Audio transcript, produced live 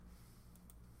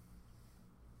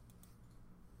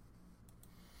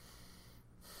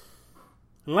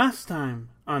Last time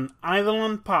on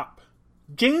Eidolon Pop,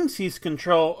 James seized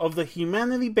control of the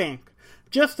Humanity Bank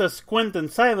just as Quint and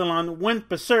Eidolon went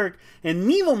berserk and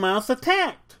Needlemouse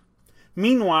attacked.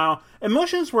 Meanwhile,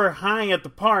 emotions were high at the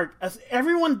park as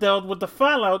everyone dealt with the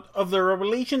fallout of the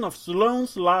revelation of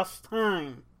Sloane's lost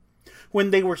time, when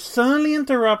they were suddenly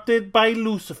interrupted by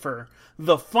Lucifer,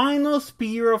 the final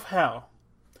spear of hell.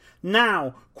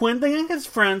 Now, Quentin and his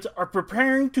friends are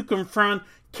preparing to confront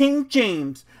King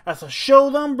James as a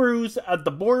showdown brews at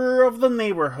the border of the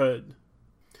neighborhood.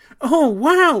 Oh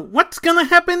wow, what's gonna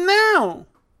happen now?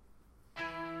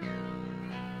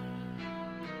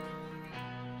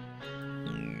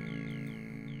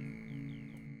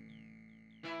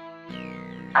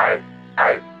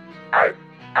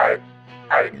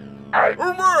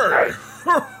 Hooray!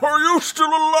 Are you still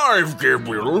alive,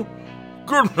 Gabriel?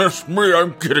 Goodness me,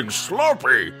 I'm getting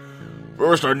sloppy.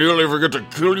 First I nearly forget to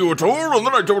kill you at all, and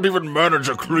then I don't even manage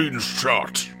a clean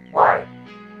shot. Why?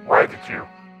 Why did you?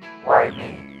 Why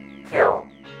me? Kill?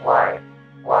 Why?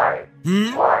 Why?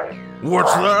 Why?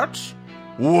 What's that?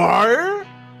 Why?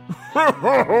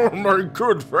 Oh, my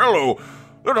good fellow.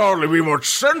 There'd hardly be much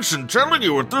sense in telling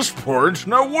you at this point,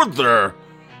 now would there?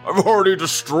 I've already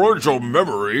destroyed your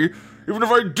memory. Even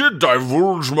if I did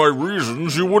divulge my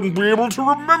reasons, you wouldn't be able to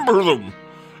remember them.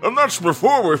 And that's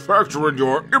before we factor in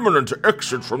your imminent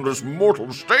exit from this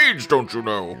mortal stage, don't you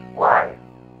know? Why?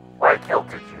 Why killed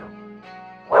did you?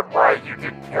 Why you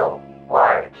did kill?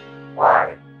 Why?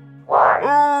 Why? Why?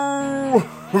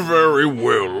 Oh, very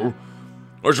well.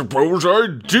 I suppose I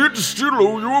did still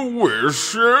owe you a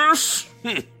wish, yes?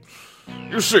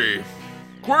 You see,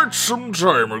 quite some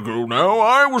time ago now,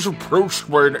 I was approached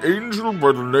by an angel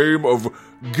by the name of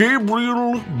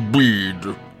Gabriel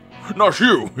Bede. Not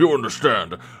you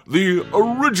understand, the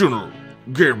original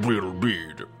Gabriel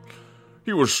Bede.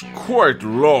 He was quite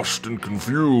lost and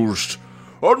confused,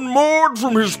 unmoored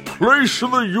from his place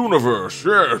in the universe,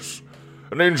 yes.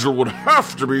 An angel would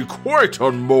have to be quite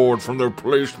unmoored from their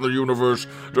place in the universe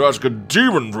to ask a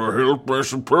demon for help, I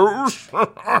suppose.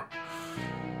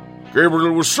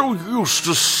 Gabriel was so used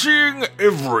to seeing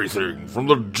everything, from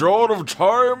the dawn of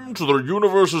time to the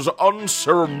universe's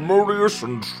unceremonious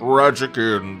and tragic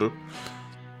end.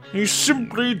 He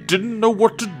simply didn't know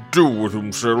what to do with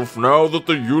himself now that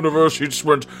the universe he'd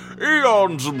spent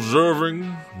eons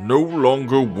observing no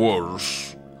longer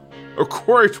was. A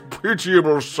quite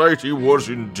pitiable sight he was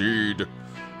indeed.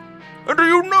 And do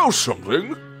you know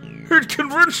something? He'd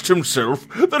convinced himself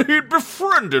that he'd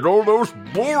befriended all those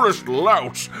boorish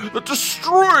louts that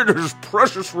destroyed his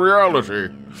precious reality.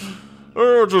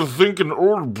 To think an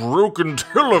old broken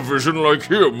television like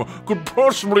him could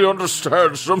possibly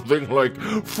understand something like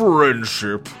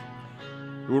friendship.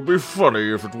 It would be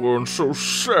funny if it weren't so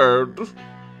sad.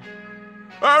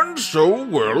 And so,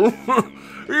 well,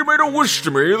 he made a wish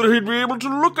to me that he'd be able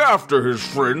to look after his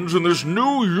friends in this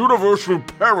new universal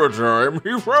paradigm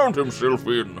he found himself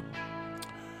in.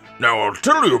 Now, I'll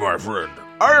tell you, my friend,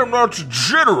 I am not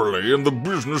generally in the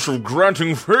business of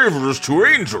granting favors to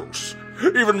angels.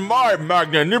 Even my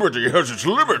magnanimity has its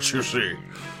limits, you see.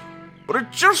 But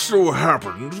it just so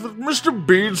happened that Mr.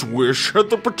 Bede's wish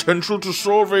had the potential to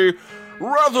solve a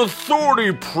rather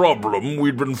thorny problem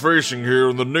we'd been facing here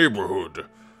in the neighborhood.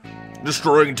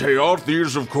 Destroying Teoth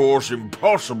is, of course,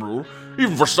 impossible,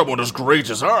 even for someone as great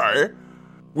as I.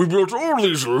 We built all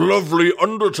these lovely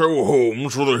undertow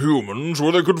homes for the humans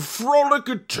where they could frolic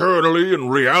eternally in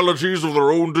realities of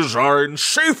their own design,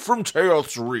 safe from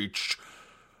Teoth's reach.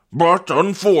 But,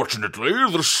 unfortunately,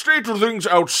 the state of things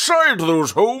outside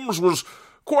those homes was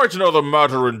quite another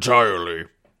matter entirely.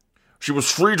 She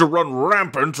was free to run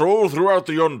rampant all throughout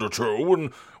the undertow,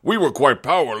 and we were quite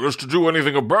powerless to do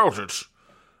anything about it.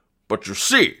 But you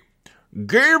see,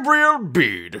 Gabriel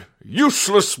Bede,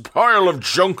 useless pile of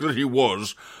junk that he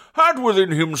was, had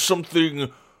within him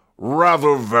something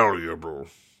rather valuable.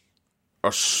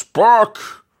 A spark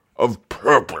of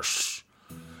purpose.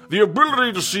 The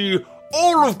ability to see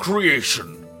all of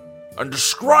creation and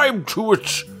ascribe to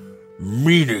it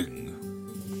meaning.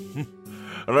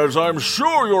 And as I'm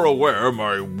sure you're aware,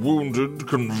 my wounded,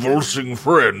 convulsing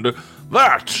friend,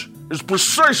 that is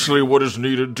precisely what is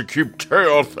needed to keep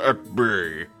Teoth at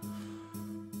bay.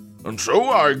 And so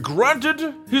I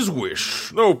granted his wish,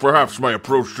 though perhaps my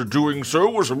approach to doing so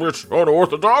was a bit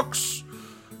unorthodox.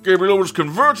 Gabriel was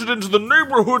converted into the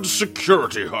neighborhood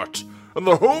security hut, and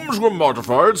the homes were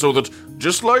modified so that,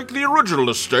 just like the original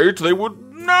estate, they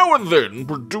would now and then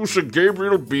produce a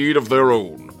Gabriel Bede of their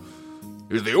own.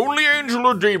 He's the only angel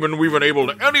or demon we've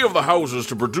enabled any of the houses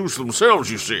to produce themselves,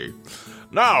 you see.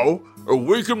 Now,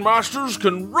 Awakened masters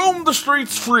can roam the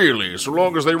streets freely so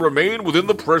long as they remain within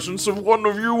the presence of one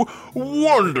of you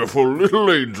wonderful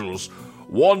little angels,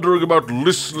 wandering about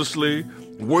listlessly,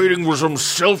 waiting for some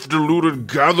self-deluded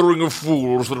gathering of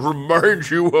fools that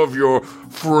remind you of your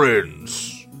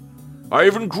friends. I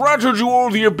even granted you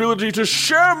all the ability to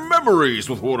share memories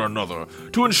with one another,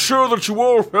 to ensure that you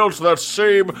all felt that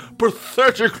same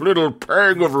pathetic little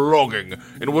pang of longing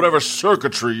in whatever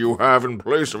circuitry you have in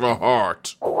place of a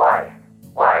heart. Why?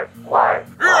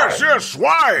 Yes,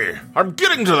 why? I'm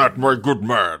getting to that, my good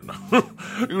man.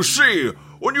 You see,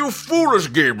 when you foolish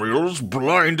Gabriels,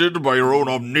 blinded by your own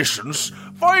omniscience,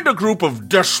 find a group of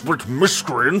desperate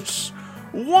miscreants,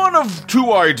 one of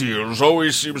two ideals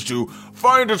always seems to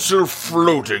find itself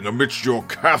floating amidst your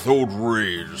cathode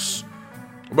rays.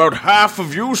 About half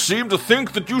of you seem to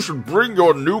think that you should bring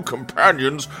your new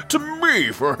companions to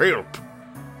me for help.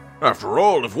 After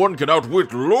all, if one can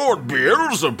outwit Lord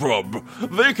Beelzebub,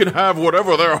 they can have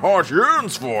whatever their heart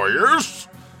yearns for, yes?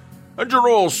 And you're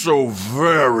all so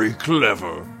very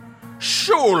clever.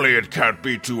 Surely it can't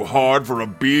be too hard for a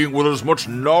being with as much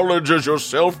knowledge as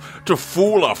yourself to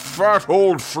fool a fat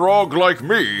old frog like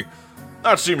me.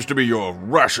 That seems to be your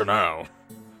rationale.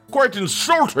 Quite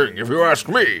insulting, if you ask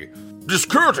me.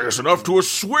 Discourteous enough to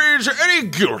assuage any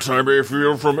guilt I may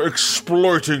feel from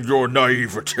exploiting your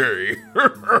naivete.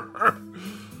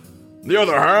 The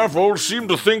other half all seem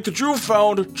to think that you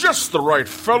found just the right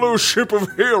fellowship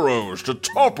of heroes to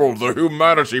topple the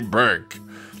Humanity Bank.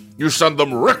 You send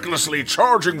them recklessly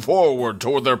charging forward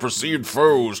toward their perceived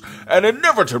foes, and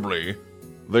inevitably,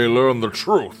 they learn the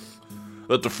truth,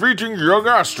 that defeating young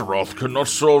Astaroth cannot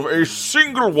solve a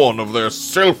single one of their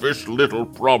selfish little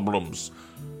problems.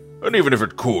 And even if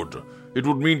it could, it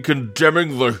would mean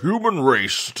condemning the human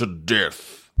race to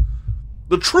death.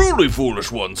 The truly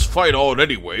foolish ones fight on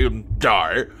anyway and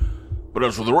die, but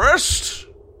as for the rest...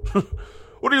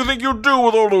 What do you think you'll do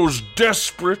with all those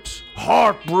desperate,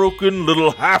 heartbroken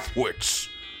little half-wits?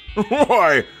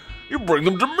 Why, you bring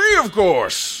them to me, of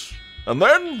course. And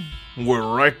then,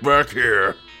 we're right back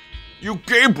here. You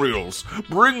Gabriels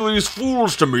bring these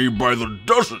fools to me by the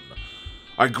dozen.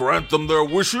 I grant them their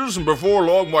wishes, and before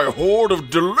long my horde of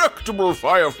delectable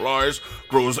fireflies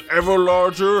grows ever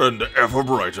larger and ever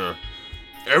brighter.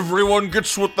 Everyone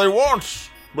gets what they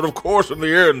want, but of course in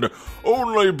the end,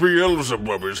 only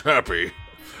Beelzebub is happy.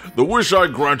 The wish I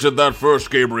granted that first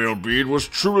Gabriel bead was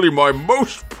truly my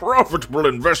most profitable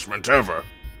investment ever.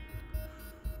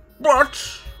 But,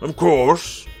 of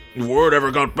course, if word ever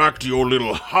got back to your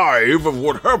little hive of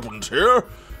what happened here,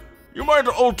 you might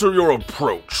alter your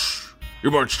approach. You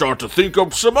might start to think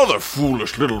up some other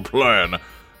foolish little plan,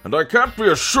 and I can't be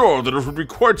assured that it would be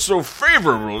quite so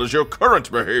favorable as your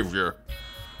current behavior.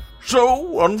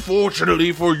 So,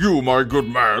 unfortunately for you, my good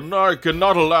man, I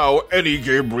cannot allow any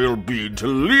Gabriel bead to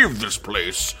leave this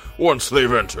place once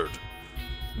they've entered.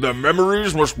 Their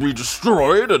memories must be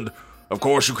destroyed, and of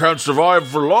course you can't survive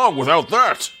for long without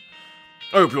that.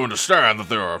 I hope you understand that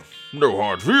there are no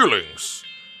hard feelings.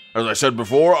 As I said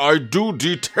before, I do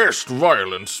detest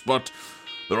violence, but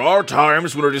there are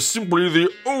times when it is simply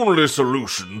the only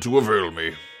solution to avail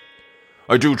me.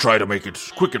 I do try to make it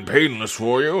quick and painless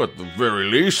for you, at the very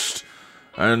least,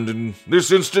 and in this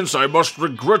instance I must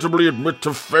regrettably admit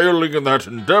to failing in that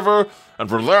endeavor, and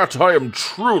for that I am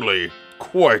truly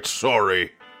quite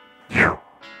sorry. Yes,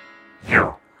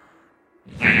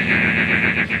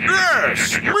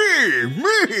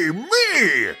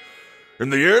 me! In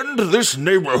the end, this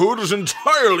neighborhood is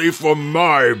entirely for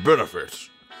my benefit.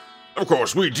 Of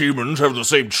course, we demons have the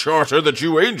same charter that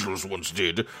you angels once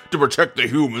did, to protect the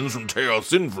humans from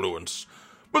Taoth's influence.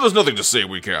 But there's nothing to say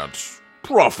we can't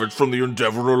profit from the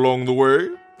endeavor along the way.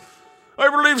 I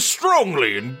believe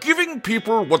strongly in giving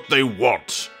people what they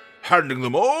want, handing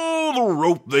them all the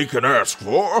rope they can ask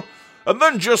for, and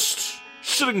then just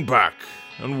sitting back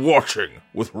and watching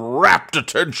with rapt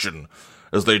attention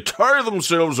as they tie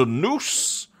themselves a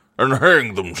noose and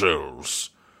hang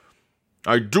themselves.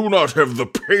 I do not have the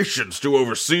patience to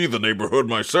oversee the neighborhood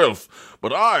myself,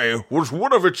 but I was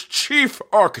one of its chief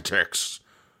architects.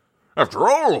 After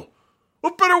all,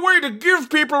 what better way to give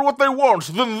people what they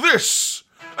want than this?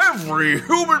 Every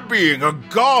human being a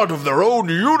god of their own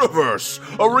universe,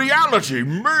 a reality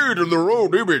made in their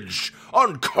own image,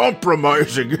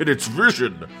 uncompromising in its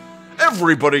vision.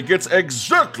 Everybody gets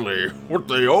exactly what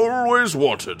they always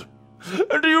wanted.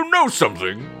 And do you know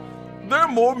something? They're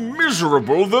more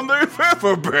miserable than they've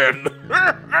ever been.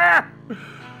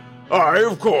 I,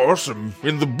 of course, am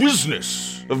in the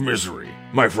business of misery,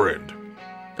 my friend.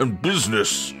 And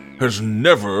business has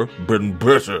never been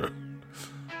better.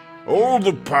 All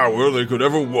the power they could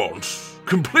ever want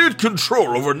complete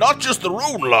control over not just their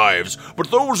own lives, but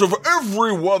those of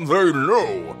everyone they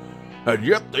know. And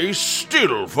yet they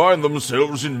still find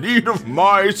themselves in need of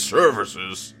my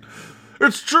services.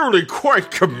 It's truly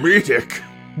quite comedic.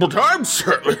 But I'm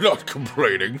certainly not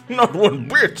complaining, not one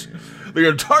bit. The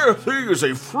entire thing is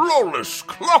a flawless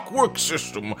clockwork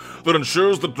system that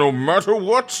ensures that no matter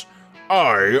what,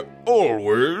 I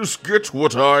always get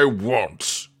what I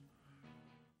want.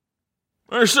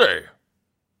 I say,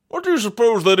 what do you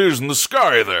suppose that is in the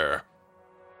sky there?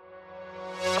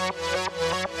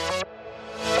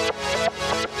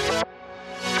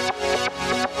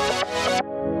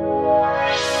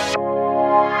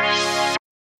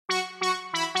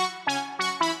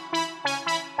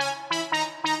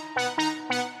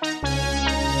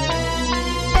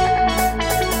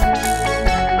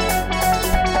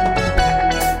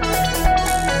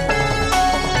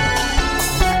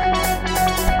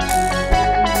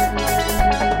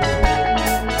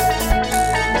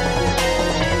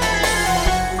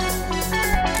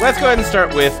 Let's go ahead and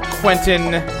start with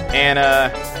Quentin,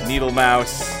 Anna, Needle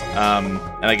Mouse,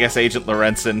 and I guess Agent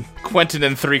Lorenzen. Quentin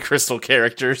and 3 crystal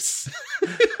characters.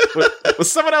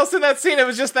 Was someone else in that scene? It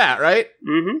was just that, right?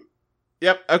 Mm-hmm.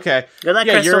 Yep, okay.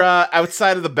 You're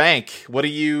outside of the bank. What do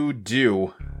you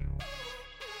do?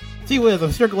 Gee whiz,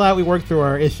 I'm sure glad we worked through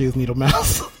our issues, Needle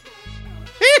Mouse.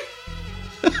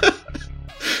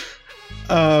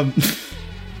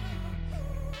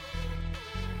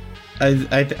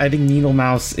 I think Needle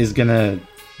Mouse is gonna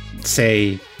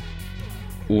say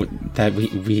that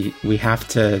we have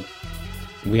to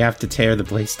tear the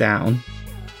place down.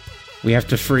 We have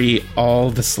to free all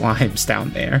the slimes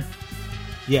down there.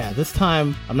 Yeah, this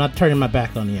time I'm not turning my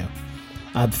back on you.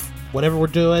 Whatever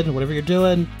you're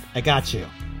doing, I got you.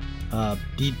 Do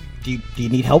you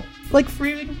need help, like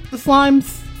freeing the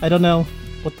slimes? I don't know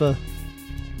what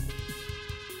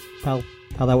how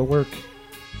that would work.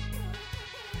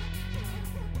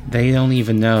 They don't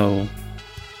even know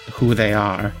who they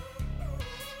are.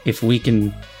 If we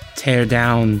can tear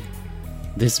down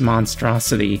this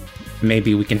monstrosity,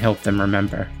 maybe we can help them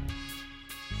remember.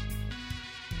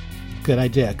 Good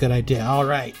idea. All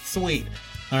right, sweet.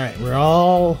 All right, we're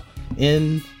all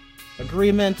in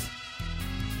agreement.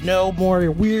 No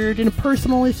more weird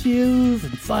interpersonal issues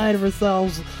inside of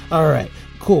ourselves. All right,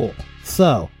 cool.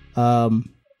 So,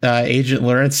 Agent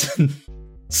Lorenzen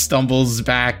stumbles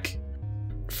back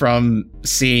from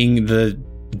seeing the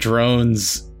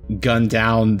drones gun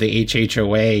down the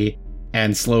HHOA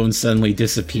and Sloane suddenly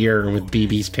disappear with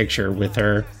BB's picture with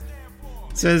her.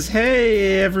 Says,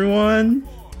 "Hey, everyone."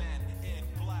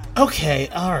 Okay,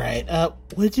 alright.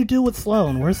 What did you do with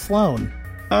Sloane? Where's Sloane?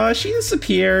 She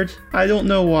disappeared. I don't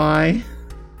know why.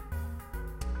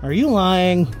 Are you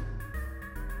lying?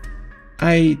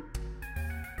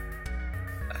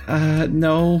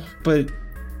 No, but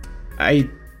I'd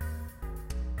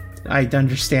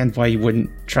understand why you wouldn't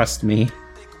trust me.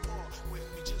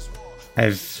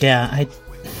 You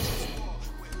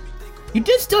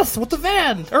dissed us with the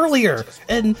van earlier,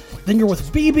 and then you're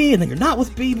with BB, and then you're not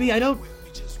with BB. I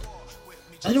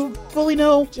don't fully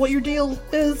know what your deal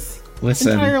is.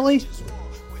 Listen, entirely.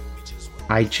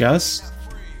 I just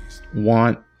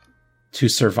want to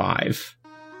survive.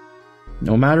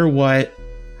 No matter what,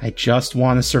 I just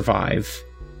want to survive.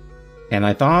 And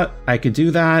I thought I could do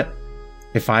that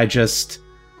if I just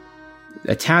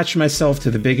attach myself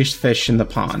to the biggest fish in the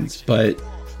pond. But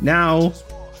now,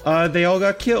 they all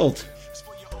got killed.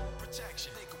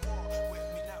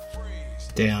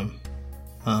 Damn.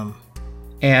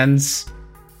 And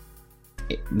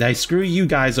I screw you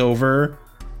guys over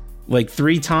like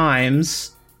 3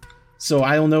 times, so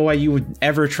I don't know why you would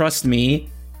ever trust me,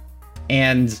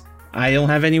 and I don't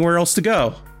have anywhere else to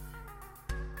go.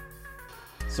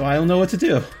 So I don't know what to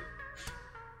do.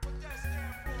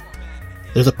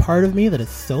 There's a part of me that is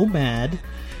so mad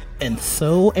and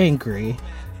so angry.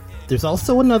 There's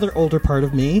also another older part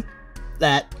of me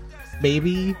that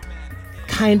maybe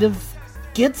kind of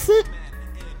gets it.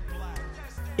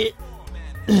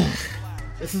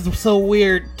 This is so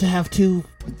weird to have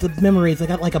the memories. I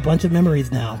got like a bunch of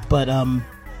memories now, but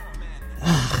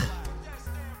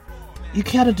you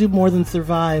gotta do more than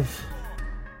survive.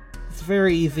 It's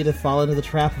very easy to fall into the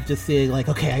trap of just seeing like,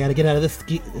 okay, I gotta get out of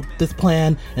this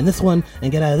plan and this one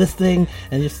and get out of this thing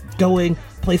and just going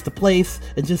place to place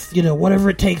and just, whatever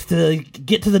it takes to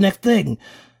get to the next thing.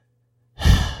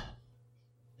 And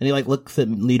he like looks at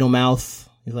Needle Mouse.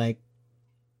 He's like,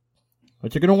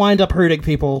 but you're gonna wind up hurting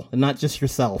people and not just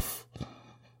yourself.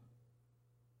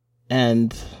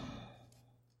 And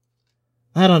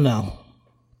I don't know.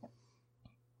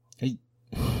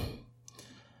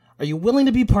 Are you willing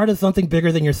to be part of something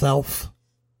bigger than yourself?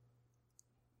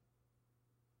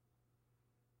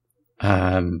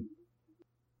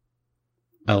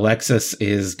 Alexis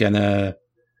is gonna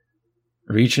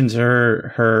reach into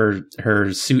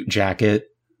her suit jacket,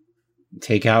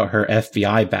 take out her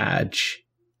FBI badge,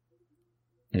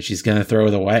 and she's gonna throw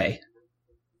it away.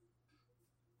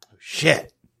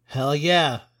 Shit. Hell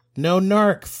yeah. No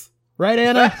narcs. Right,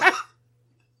 Anna?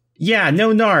 Yeah,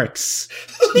 no narcs.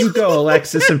 You go,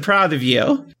 Alexis. I'm proud of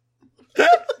you.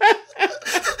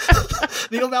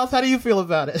 Needle Mouse, how do you feel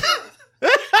about it?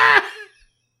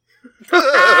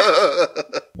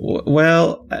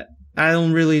 Well, I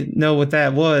don't really know what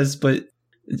that was, but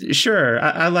sure,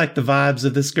 I like the vibes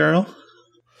of this girl.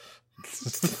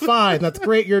 Fine, that's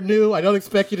great. You're new. I don't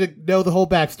expect you to know the whole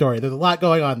backstory. There's a lot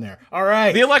going on there. All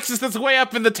right. The Alexis that's way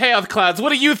up in the Teoth clouds. What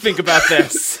do you think about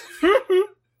this?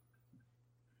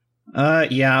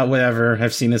 Yeah, whatever.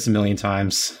 I've seen this a million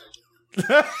times.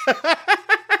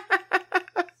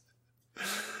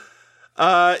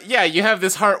 Yeah, you have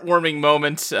this heartwarming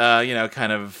moment,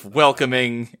 kind of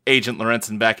welcoming Agent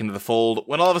Lorenzen back into the fold,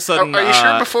 when all of a sudden... Are you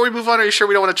sure, before we move on, are you sure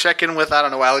we don't want to check in with, I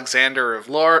don't know, Alexander of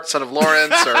son of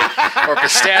Lawrence, or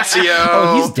Pistachio?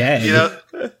 Oh, he's dead. You know?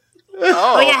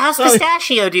 Oh yeah, how's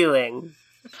Pistachio doing?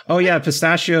 Oh yeah,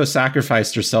 Pistachio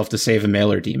sacrificed herself to save a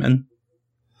mailer demon.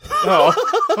 Oh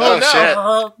no. Shit.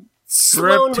 Oh,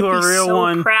 Sloan Rip to would a be real so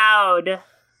one. proud.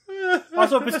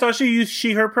 Also, Pistachio used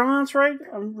she/her pronouns, right?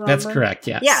 That's correct,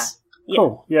 yes. Yeah.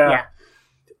 Cool. Yeah. Yeah.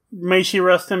 May she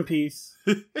rest in peace.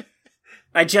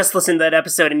 I just listened to that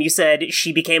episode and you said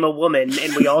she became a woman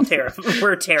and we all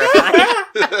were terrified.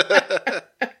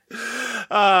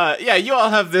 Yeah, you all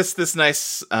have this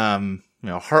nice,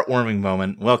 heartwarming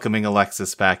moment welcoming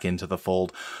Alexis back into the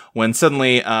fold when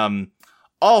suddenly,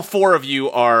 all four of you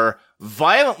are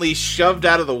violently shoved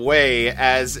out of the way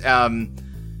as,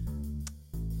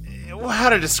 how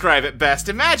to describe it best?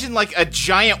 Imagine like a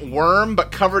giant worm,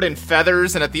 but covered in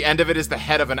feathers, and at the end of it is the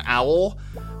head of an owl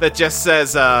that just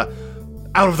says, out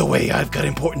of the way, I've got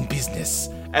important business,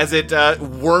 as it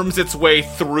worms its way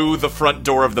through the front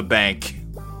door of the bank.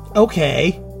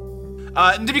 Okay.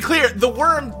 And to be clear, the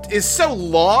worm is so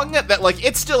long that, like,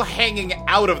 it's still hanging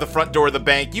out of the front door of the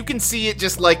bank. You can see it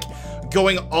just, like,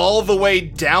 going all the way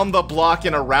down the block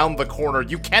and around the corner.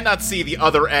 You cannot see the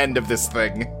other end of this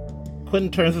thing. Quentin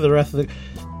turns to the rest of the...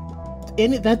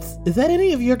 Is that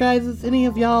any of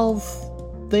y'all's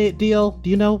deal? Do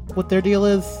you know what their deal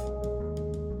is?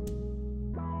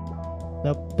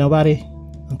 Nope. Nobody?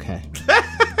 Okay.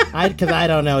 Because I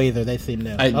don't know either. They seem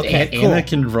new. Okay, cool. Anna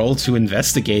can roll to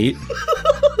investigate.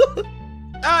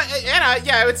 Anna,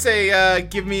 yeah, I would say,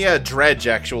 give me a dredge,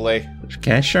 actually.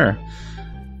 Okay, sure.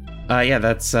 Yeah,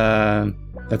 that's a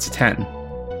 10.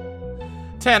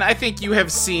 10, I think you have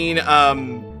seen,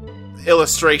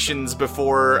 illustrations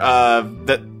before,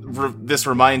 this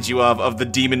reminds you of the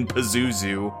demon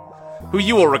Pazuzu, who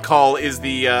you will recall is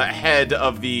the, head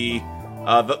of the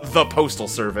Postal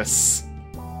Service.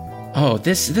 Oh,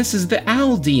 this is the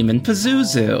owl demon,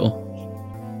 Pazuzu.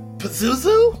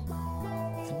 Pazuzu?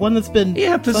 It's one that's been...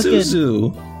 Yeah,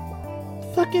 Pazuzu.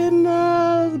 Fucking,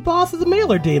 the boss of the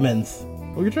mailer demons.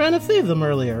 We were trying to save them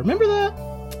earlier. Remember that?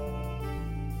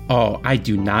 Oh, I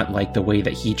do not like the way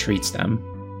that he treats them.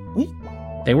 What?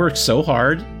 They work so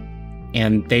hard,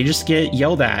 and they just get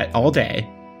yelled at all day.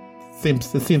 It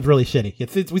seems really shitty.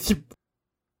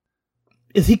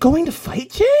 Is he going to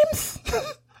fight James?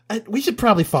 We should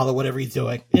probably follow whatever he's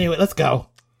doing. Anyway, let's go.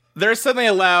 There's suddenly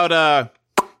a loud,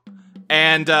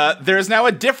 and there's now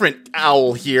a different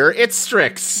owl here. It's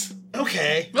Strix.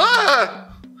 Okay.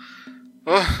 Ah!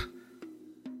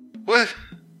 What?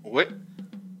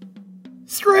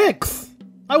 Strix!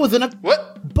 I was in a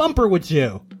What? bumper with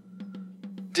you.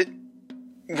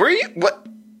 Were you? What?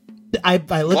 I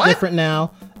look What? different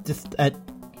now.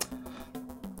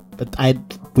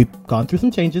 We've gone through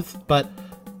some changes, but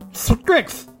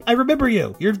Strix, I remember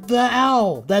you. You're the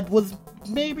owl that was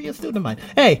maybe a student of mine.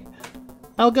 Hey,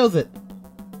 how goes it?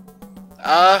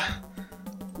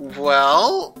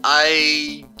 Well,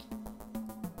 I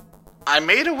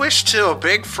made a wish to a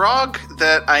big frog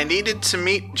that I needed to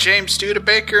meet James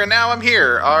Studebaker, and now I'm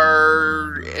here.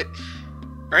 Are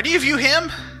any of you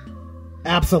him?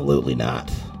 Absolutely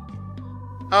not.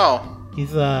 Oh.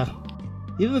 He's at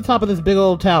the top of this big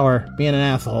old tower, being an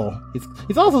asshole.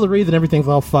 He's also the reason everything's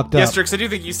all fucked up. Yes, Strix, I do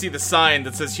think you see the sign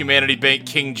that says Humanity Bank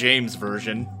King James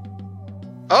version.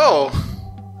 Oh.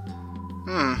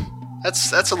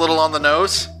 That's a little on the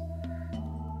nose.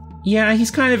 Yeah, he's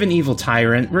kind of an evil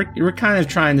tyrant. We're kind of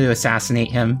trying to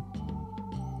assassinate him.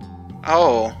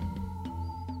 Oh.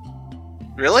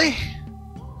 Really?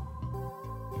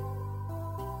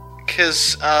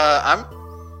 'Cause,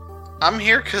 I'm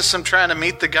here 'cause I'm trying to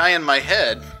meet the guy in my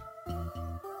head.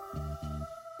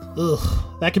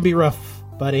 Ugh, that can be rough,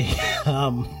 buddy.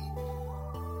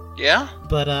 Yeah?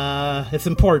 But it's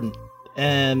important,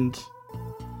 and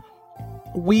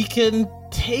we can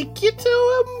take you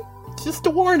to him. Just a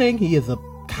warning, he is a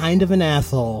kind of an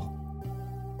asshole.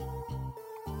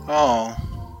 Oh.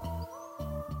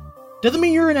 Doesn't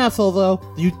mean you're an asshole, though.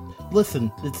 You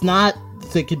listen. It's not.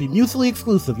 It could be mutually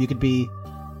exclusive. You could be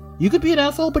an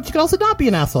asshole, but you could also not be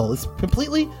an asshole. It's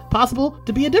completely possible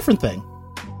to be a different thing.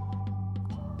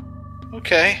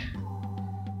 Okay.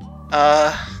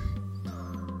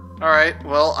 Alright,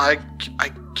 well, I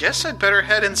guess I'd better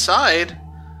head inside.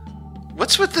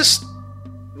 What's with this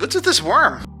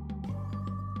worm?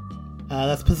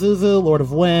 That's Pazuzu, Lord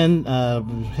of Wind,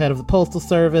 head of the Postal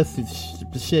Service. He's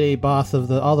the shitty boss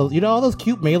of all those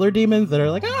cute mailer demons that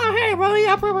are like, oh, hey, buddy,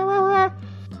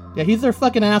 yeah, he's their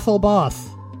fucking asshole boss.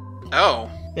 Oh.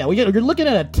 Yeah, you're looking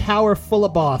at a tower full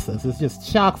of bosses. It's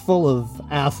just chock full of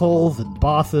assholes and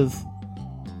bosses.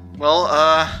 Well,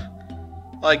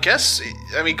 I guess,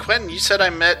 Quentin, you said I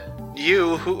met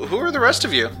you. Who are the rest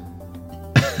of you?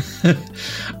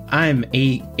 I'm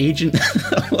Agent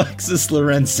Alexis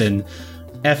Lorenzen.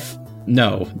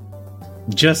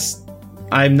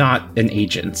 I'm not an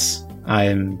agent.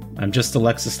 I'm just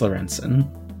Alexis Lorenzen.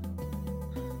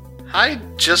 Hi,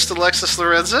 just Alexis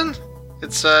Lorenzen.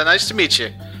 It's nice to meet you.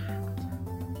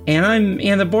 And I'm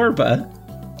Anna Borba.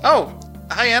 Oh,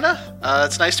 hi Anna.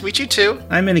 It's nice to meet you too.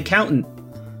 I'm an accountant.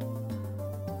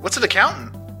 What's an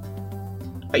accountant?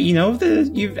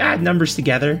 You add numbers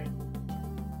together.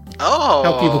 Oh.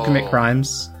 Help people commit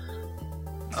crimes.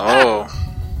 Oh.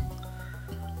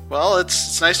 Well,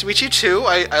 it's nice to meet you too.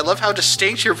 I love how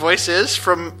distinct your voice is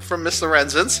from Miss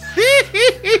Lorenzen's.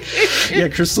 Yeah,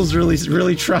 Crystal's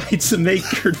really tried to make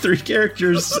her three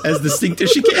characters as distinct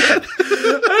as she can.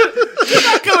 Did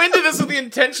not go into this with the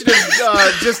intention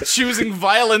of just choosing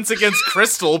violence against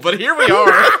Crystal, but here we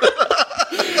are.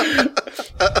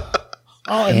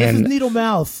 Oh, and this is Needle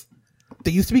Mouse.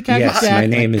 They used to be kind of Yes, my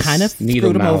name is kind of Needle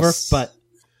screwed him over, Mouse. but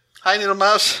Hi, Needle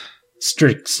Mouse.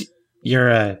 Strix, you're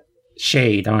a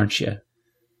shade, aren't you?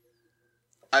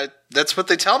 That's what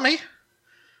they tell me.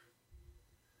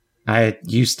 I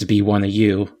used to be one of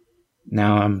you.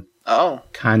 Now I'm Oh.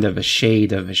 kind of a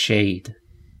shade of a shade.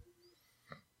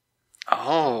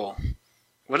 Oh.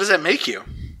 What does that make you?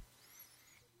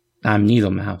 I'm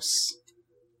Needle Mouse.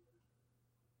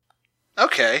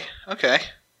 Okay.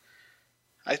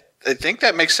 I think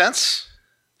that makes sense.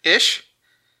 Ish.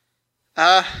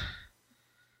 Well,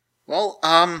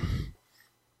 I'm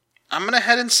gonna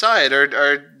head inside.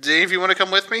 Or do any of you want to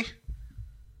come with me?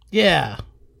 yeah.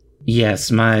 Yes,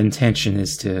 my intention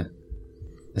is to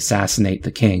assassinate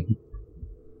the king.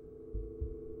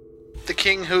 The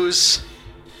king who's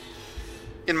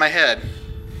in my head.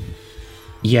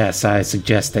 Yes, I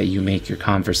suggest that you make your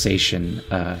conversation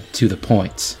to the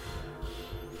point.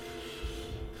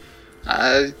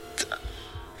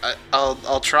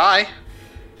 I'll try.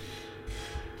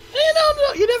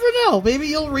 You never know. Maybe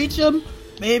you'll reach him.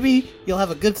 Maybe you'll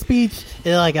have a good speech. And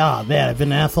you're like, oh man, I've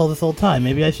been an asshole this whole time.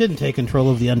 Maybe I shouldn't take control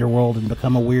of the underworld and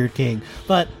become a weird king.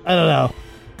 But I don't know.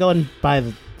 Going by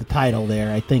the title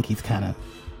there, I think he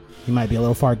might be a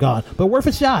little far gone. But worth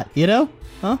a shot, you know?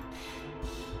 Huh?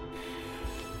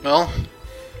 Well,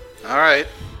 alright.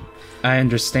 I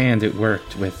understand it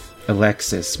worked with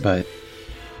Alexis, but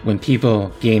when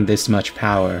people gain this much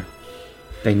power,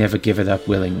 they never give it up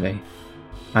willingly.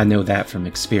 I know that from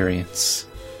experience.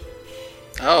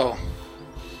 Oh.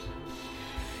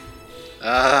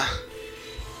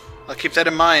 I'll keep that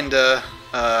in mind,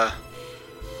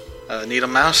 Needle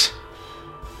Mouse.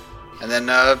 And then,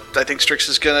 I think Strix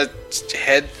is gonna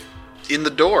head in the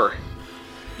door.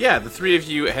 Yeah, the three of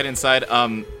you head inside.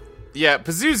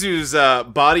 Pazuzu's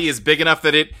body is big enough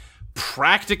that it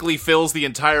practically fills the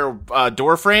entire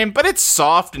door frame, but it's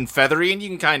soft and feathery, and you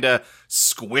can kind of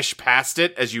squish past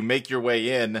it as you make your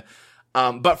way in.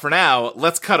 But for now,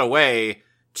 let's cut away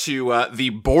to the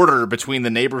border between the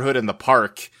neighborhood and the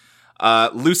park.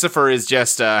 Lucifer is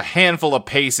just a handful of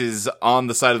paces on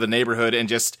the side of the neighborhood and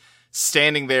just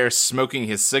standing there smoking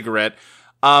his cigarette.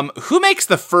 Who makes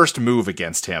the first move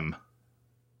against him?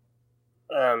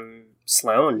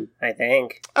 Sloane, I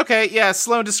think. Okay, yeah,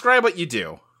 Sloane, describe what you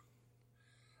do.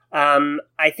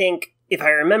 I think, if I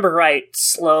remember right,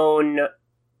 Sloane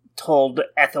told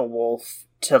Ethelwolf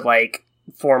to,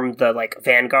 form the,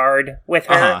 vanguard with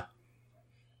her. Uh-huh.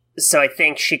 So I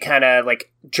think she kind of,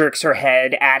 jerks her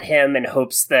head at him and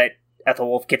hopes that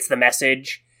Ethelwolf gets the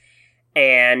message,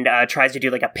 and tries to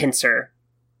do, a pincer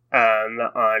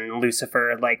on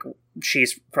Lucifer.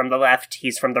 She's from the left,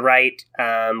 he's from the right,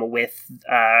 with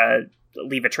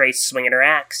Leva Trace swinging her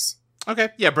axe. Okay,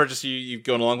 yeah, Burgess, you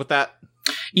going along with that?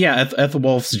 Yeah,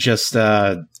 Ethelwolf's just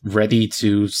ready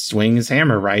to swing his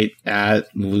hammer right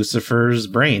at Lucifer's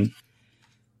brain.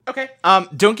 Okay.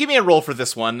 Don't give me a roll for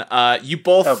this one. You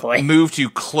both move to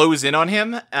close in on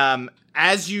him.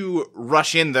 As you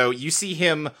rush in, though, you see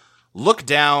him look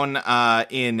down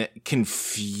in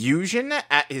confusion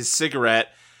at his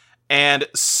cigarette. And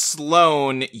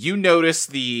Sloane, you notice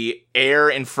the air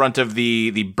in front of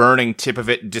the burning tip of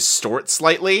it distort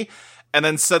slightly. And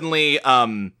then suddenly,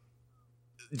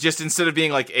 just instead of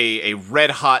being like a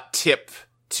red-hot tip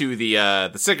to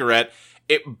the cigarette,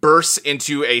 it bursts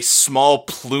into a small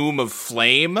plume of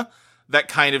flame that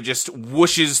kind of just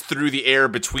whooshes through the air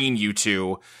between you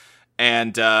two.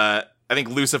 And I think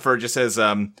Lucifer just says,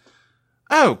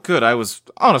 "Oh, good, I was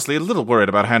honestly a little worried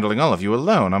about handling all of you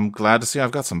alone. I'm glad to see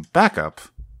I've got some backup."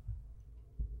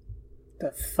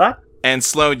 The fuck? And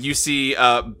Sloane, you see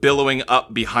billowing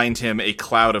up behind him a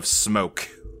cloud of smoke.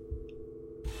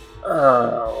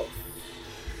 Oh.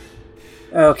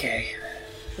 Okay.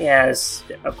 Yes,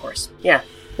 of course. Yeah,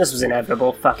 this was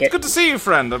inevitable. Fuck it. Good to see you,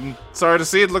 friend. I'm sorry to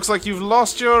see it looks like you've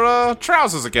lost your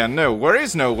trousers again. No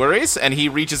worries, no worries. And he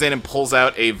reaches in and pulls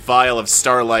out a vial of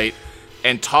starlight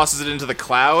and tosses it into the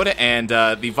cloud, and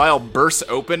the vial bursts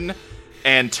open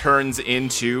and turns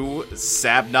into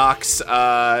Sabnok's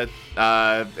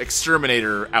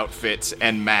exterminator outfit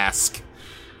and mask.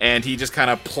 And he just kind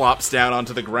of plops down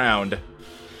onto the ground.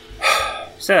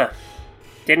 So,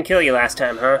 didn't kill you last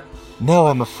time, huh? No,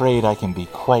 I'm afraid I can be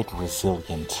quite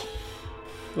resilient.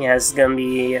 Yeah, this is gonna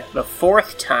be the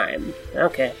 4th time.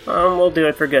 Okay, we'll do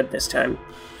it for good this time.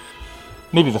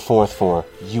 Maybe the 4th for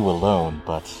you alone,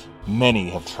 but many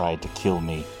have tried to kill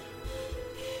me.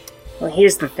 Well,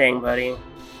 here's the thing, buddy.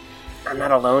 I'm not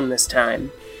alone this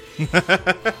time.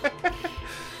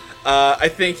 I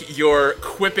think your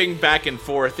quipping back and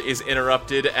forth is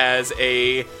interrupted as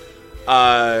a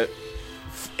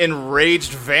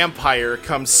enraged vampire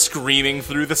comes screaming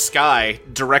through the sky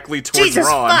directly towards Jesus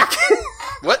Ron. Fuck!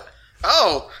 What?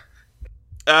 Oh!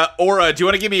 Aura, do you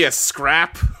want to give me a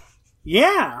scrap?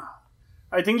 Yeah.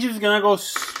 I think she's gonna go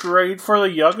straight for the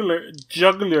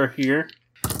juggler here.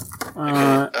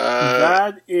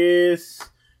 That is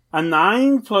a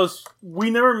 9 plus...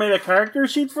 We never made a character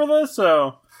sheet for this,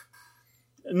 so...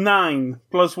 9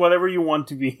 plus whatever you want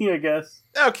to be, I guess.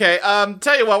 Okay,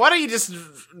 tell you what, why don't you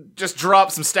just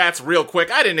drop some stats real quick?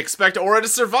 I didn't expect Aura to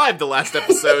survive the last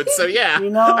episode, so yeah.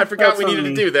 I forgot we needed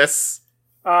to do this.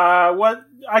 What?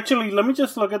 Actually, let me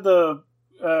just look at the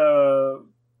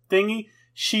thingy.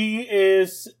 She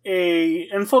is a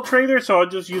infiltrator, so I'll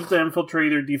just use the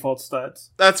infiltrator default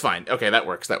stats. That's fine. Okay, that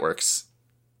works.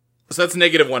 So that's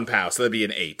 -1 POW, so that'd be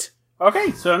an 8.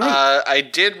 Okay, so an 8. I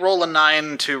did roll a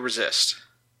 9 to resist.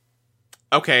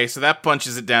 Okay, so that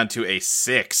punches it down to a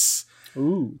 6.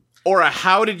 Ooh. Aura,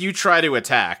 how did you try to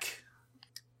attack?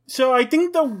 So I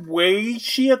think the way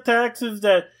she attacks is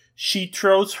that she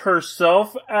throws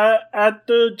herself at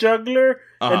the juggler,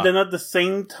 and then at the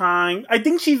same time, I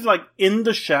think she's like in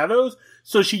the shadows,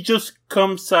 so she just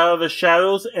comes out of the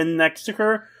shadows, and next to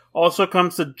her also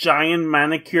comes a giant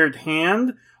manicured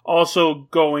hand, also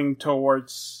going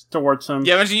towards him.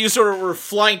 Yeah, imagine you sort of were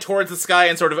flying towards the sky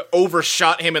and sort of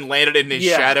overshot him and landed in his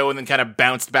shadow and then kind of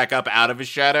bounced back up out of his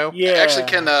shadow. Yeah. Actually,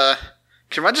 can I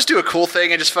just do a cool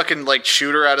thing and just fucking, like,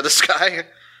 shoot her out of the sky?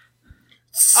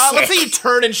 Let's say you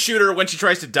turn and shoot her when she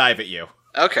tries to dive at you.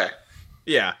 Okay.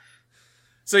 Yeah.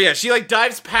 So yeah, she, like,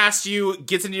 dives past you,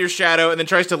 gets into your shadow, and then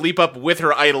tries to leap up with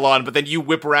her Eidolon, but then you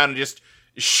whip around and just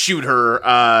shoot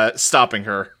her, stopping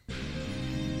her.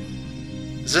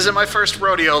 This isn't my first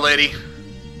rodeo, lady.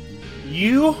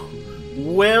 You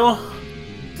will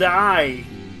die.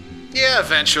 Yeah,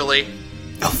 eventually.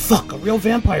 Oh fuck, a real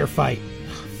vampire fight.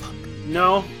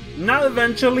 No, not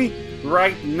eventually.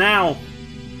 Right now.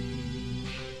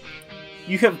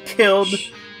 You have killed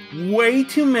way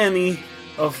too many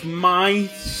of my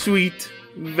sweet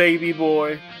baby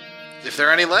boy. If there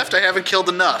are any left, I haven't killed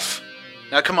enough.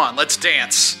 Now come on, let's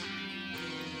dance.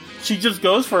 She just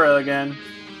goes for it again.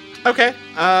 Okay.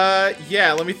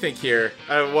 Yeah, let me think here.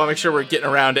 I want to make sure we're getting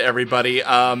around to everybody.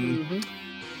 I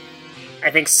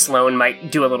think Sloane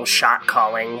might do a little shot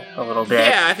calling a little bit.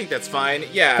 Yeah, I think that's fine.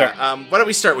 Yeah. Why don't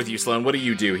we start with you, Sloane? What do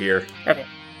you do here? Okay.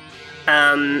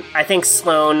 I think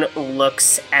Sloane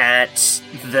looks at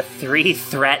the 3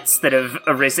 threats that have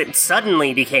arisen,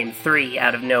 suddenly became 3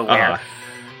 out of nowhere.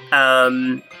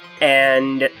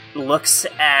 And looks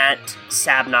at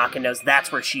Sabnok and knows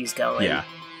that's where she's going. Yeah.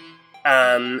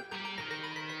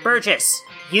 Burgess,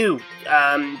 You,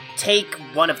 take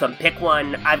one of them. Pick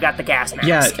one. I've got the gas mask.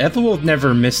 Yeah, Ethelwolf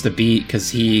never missed a beat because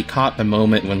he caught the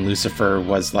moment when Lucifer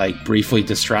was, like, briefly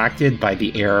distracted by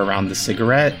the air around the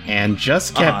cigarette and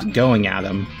just kept going at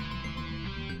him.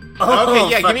 Oh, okay,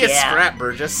 yeah, fuck give me a scrap,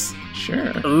 Burgess.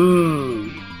 Sure.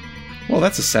 Ooh. Well,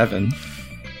 that's a 7.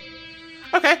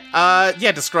 Okay,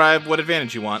 describe what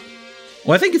advantage you want.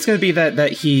 Well, I think it's going to be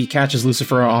that he catches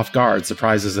Lucifer off guard,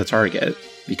 surprises the target,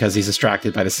 because he's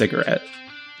distracted by the cigarette.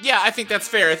 Yeah, I think that's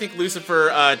fair. I think Lucifer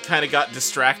kind of got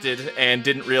distracted and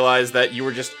didn't realize that you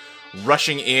were just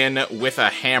rushing in with a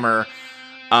hammer.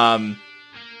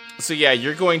 So yeah,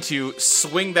 you're going to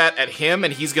swing that at him,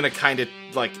 and he's going to kind of,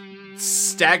 like,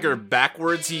 stagger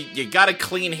backwards. You got a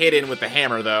clean hit in with the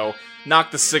hammer, though. Knock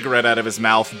the cigarette out of his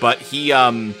mouth, but he,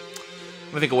 let me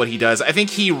think of what he does. I think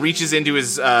he reaches into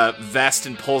his vest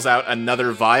and pulls out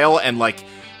another vial and, like,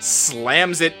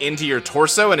 slams it into your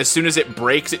torso, and as soon as it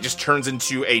breaks, it just turns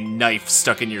into a knife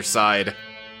stuck in your side.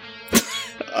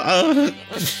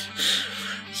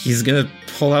 He's gonna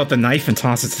pull out the knife and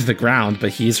toss it to the ground, but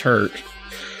he's hurt.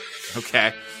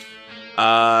 Okay.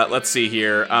 Let's see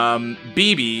here.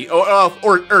 BB,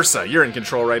 or Ursa, you're in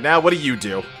control right now. What do you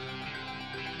do?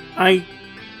 I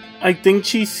think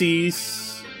she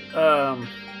sees.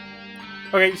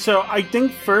 Okay, so I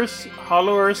think first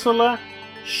Hollow Ursula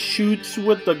shoots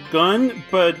with the gun,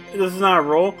 but this is not a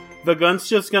roll. The gun's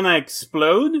just gonna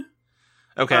explode.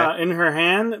 Okay. In her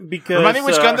hand, because remind me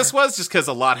which gun this was, just because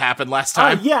a lot happened last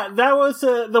time. Yeah, that was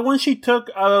the one she took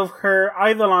out of her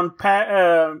Eidolon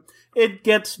It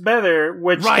Gets Better,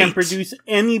 which can produce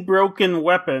any broken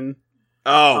weapon.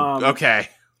 Oh, okay.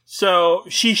 So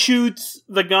she shoots,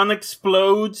 the gun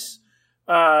explodes,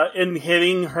 in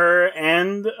hitting her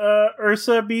and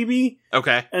Ursa BB.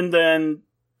 Okay. And then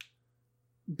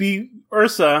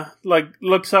Ursa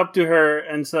looks up to her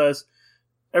and says,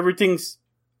 Everything's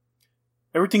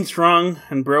wrong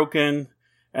and broken,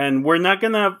 and we're not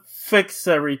gonna fix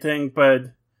everything,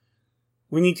 but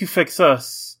we need to fix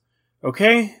us.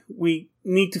 Okay? We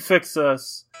need to fix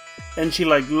us. And she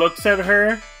looks at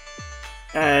her,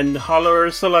 and Hollow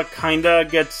Ursula kinda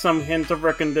gets some hint of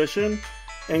recognition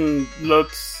and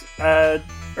looks at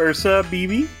Ursa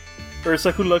BB.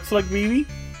 Ursa who looks like BB.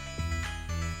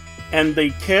 And they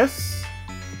kiss,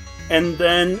 and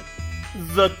then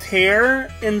the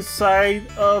tear inside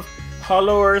of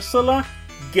Hollow Ursula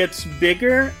gets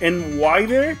bigger and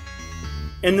wider,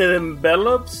 and it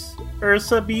envelops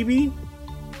Ursa BB,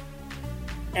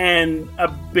 and a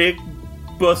big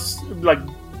bust,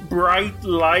 bright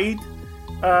light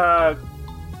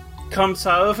comes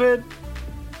out of it,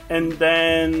 and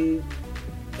then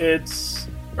it's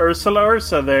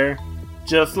Ursa there,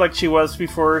 just like she was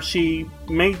before she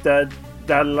made that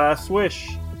last wish.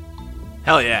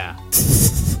 Hell yeah.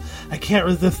 I can't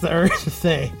resist the urge to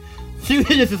say,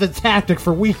 shooting this is a tactic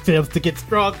for weak sims to get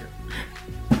stronger.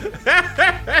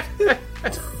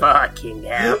 Fucking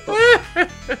hell.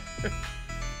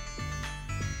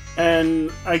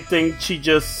 And I think she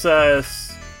just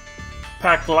says,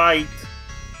 pack light,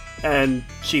 and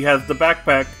she has the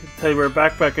backpack, teddy bear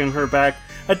backpack in her back.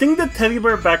 I think the teddy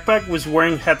bear backpack was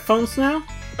wearing headphones now.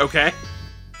 Okay.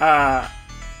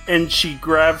 And she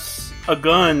grabs a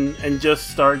gun and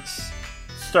just starts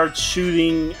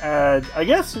shooting at, I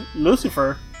guess,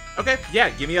 Lucifer. Okay, yeah,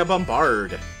 give me a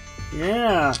bombard.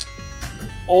 Yeah.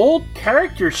 Old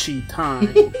character sheet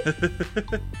time.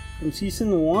 From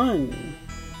season 1.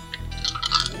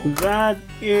 That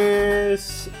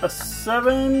is a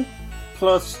 7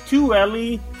 plus 2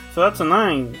 Ellie, so that's a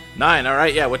 9. 9,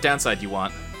 alright, yeah, what downside do you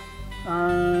want?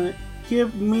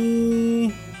 Give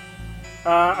me...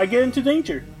 I get into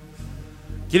danger.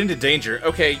 Get into danger.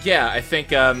 Okay, yeah, I think,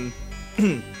 yeah,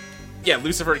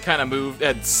 Lucifer kind of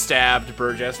had stabbed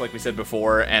Burgess, like we said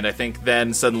before, and I think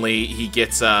then suddenly he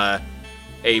gets, a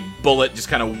bullet just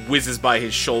kind of whizzes by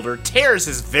his shoulder, tears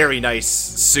his very nice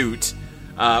suit,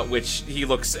 which he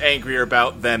looks angrier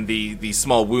about than the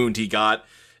small wound he got,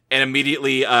 and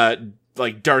immediately,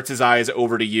 darts his eyes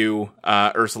over to you,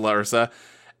 Ursa,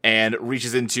 and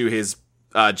reaches into his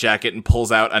jacket and pulls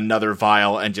out another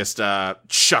vial and just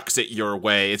chucks it your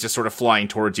way. It's just sort of flying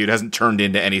towards you. It hasn't turned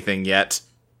into anything yet.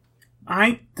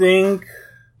 I think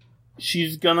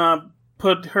she's gonna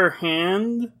put her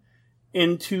hand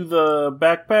into the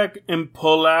backpack and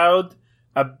pull out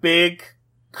a big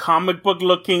comic book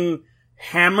looking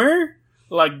hammer,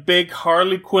 like big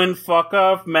Harley Quinn fuck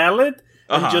off mallet,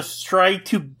 and just try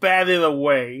to bat it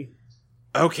away.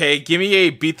 Okay, give me a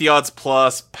beat the odds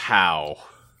plus pow.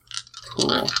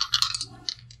 Cool.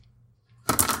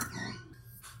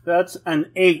 That's an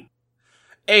 8.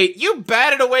 8. You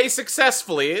batted away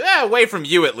successfully. Away from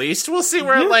you, at least. We'll see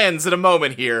where it lands in a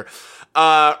moment here.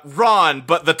 Ron,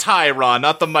 but the Thai Ron,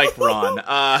 not the Mike Ron.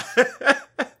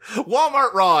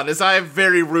 Walmart Ron, as I have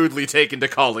very rudely taken to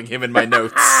calling him in my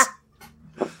notes.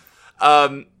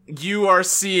 You are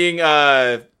seeing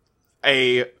an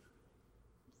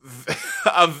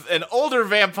older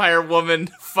vampire woman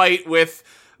fight with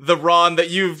the Ron that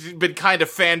you've been kind of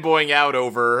fanboying out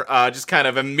over, just kind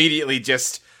of immediately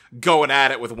just going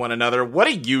at it with one another. What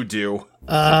do you do?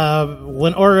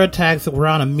 When Aura attacks,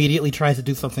 Ron immediately tries to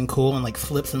do something cool and, like,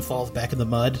 slips and falls back in the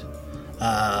mud.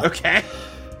 Okay.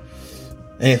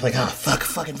 And he's like,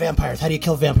 fucking vampires. How do you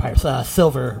kill vampires?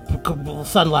 Silver,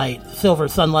 sunlight,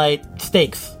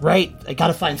 stakes, right? I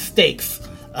gotta find stakes.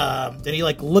 Then he,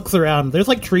 like, looks around. There's,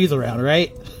 like, trees around,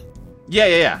 right?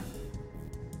 Yeah.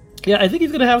 Yeah, I think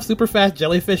he's gonna have super fast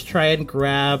jellyfish try and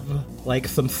grab, like,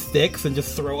 some sticks and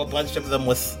just throw a bunch of them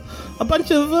with a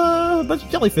bunch of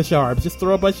jellyfish arms. Just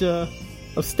throw a bunch of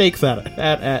stakes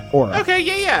at Aura. Okay,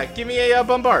 yeah. Give me a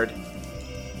bombard.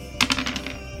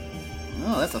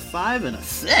 Oh, that's a 5 and a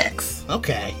 6.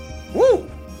 Okay. Woo!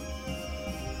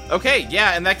 Okay,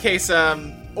 yeah, in that case,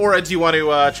 Aura, do you want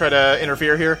to try to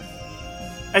interfere here?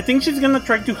 I think she's gonna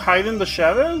try to hide in the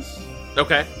shadows.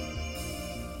 Okay.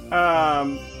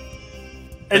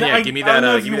 And yeah, give me that, I don't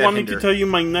know if give you me that want me hinder. to tell you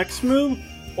my next move,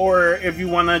 or if you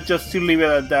want to just to leave it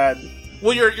at that.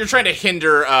 Well, you're trying to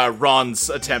hinder Ron's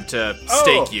attempt to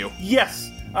stake you. Yes.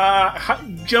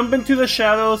 Jump into the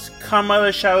shadows, come out of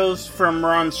the shadows from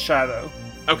Ron's shadow.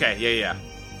 Okay, yeah.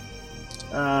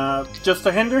 Just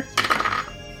a hinder.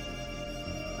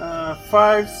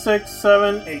 5, 6,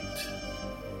 7, 8.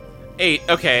 8,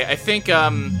 okay, I think,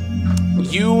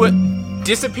 you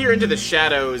disappear into the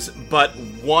shadows, but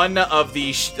one of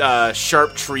the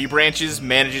sharp tree branches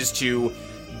manages to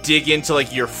dig into,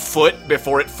 like, your foot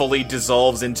before it fully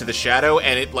dissolves into the shadow,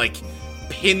 and it, like,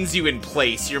 pins you in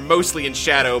place. You're mostly in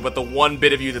shadow, but the one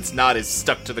bit of you that's not is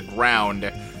stuck to the ground.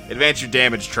 Advance your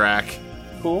damage track.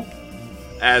 Cool.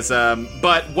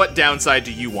 But what downside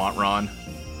do you want, Ron?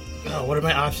 Oh, what are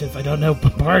my options? I don't know.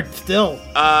 Bombard still.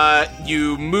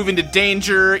 You move into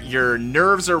danger, your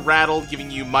nerves are rattled, giving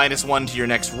you -1 to your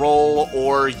next roll,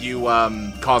 or you,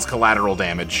 cause collateral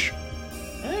damage.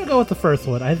 I'm gonna go with the first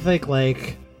one. I think,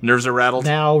 like, Nerves are rattled?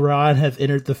 now Ron has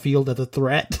entered the field as a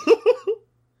threat.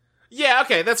 Yeah,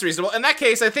 okay, that's reasonable. In that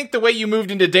case, I think the way you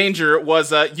moved into danger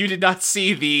was, you did not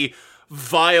see the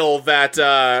vial that,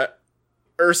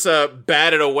 Ursa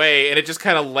batted away, and it just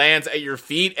kind of lands at your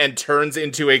feet and turns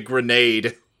into a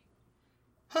grenade.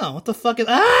 Huh, what the fuck is...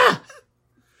 Ah!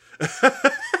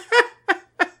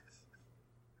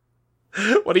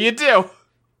 What do you do?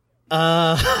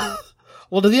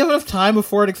 Well, does he have enough time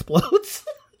before it explodes?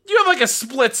 You have like a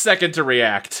split second to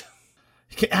react.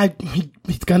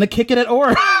 He's gonna kick it at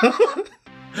Aura.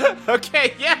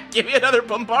 Okay, yeah, give me another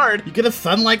bombard. You get a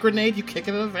sunlight grenade, you kick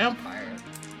it at a vampire.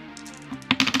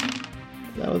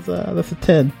 That's a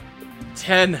 10.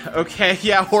 10, okay,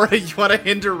 yeah, Aura, you want to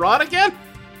hinder Ron again?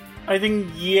 I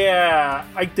think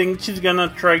she's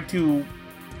gonna try to,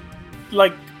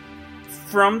 like,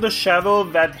 from the shadow,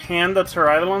 that hand that's her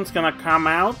Eidolon's gonna come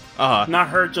out. Not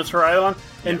her, just her Eidolon,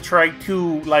 and try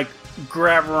to, like,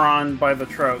 grab Ron by the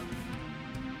throat.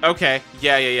 Okay,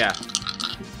 yeah.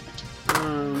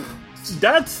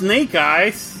 That's Snake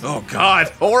Eyes. Oh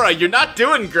god, Aura, you're not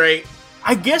doing great.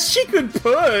 I guess she could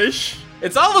push.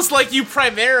 It's almost like you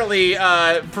primarily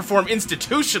perform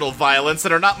institutional violence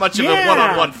and are not much of a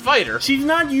one-on-one fighter. She's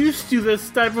not used to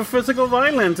this type of physical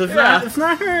violence. It's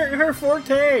not her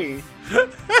forte.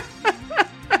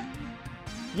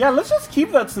 Yeah, let's just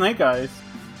keep that Snake Eyes.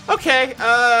 Okay,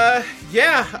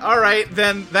 yeah, alright,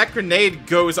 then that grenade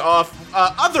goes off.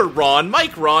 Other Ron,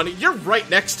 Mike Ron, you're right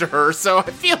next to her, so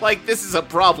I feel like this is a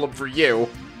problem for you.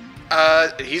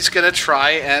 He's gonna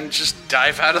try and just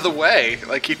dive out of the way.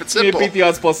 Like, keep it simple. Beat the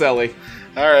odds plus Ellie.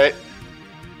 Alright.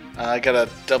 I gotta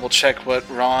double check what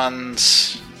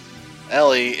Ron's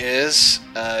Ellie is.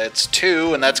 It's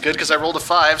 2, and that's good because I rolled a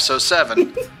 5, so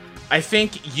 7. I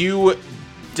think you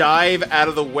dive out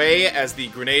of the way as the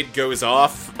grenade goes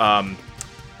off.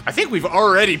 I think we've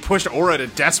already pushed Aura to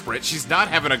desperate. She's not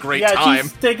having a great time. Yeah,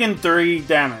 she's taking 3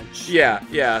 damage.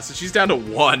 Yeah, so she's down to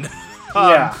 1.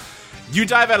 Yeah. You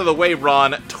dive out of the way,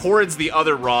 Ron, towards the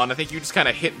other Ron. I think you just kind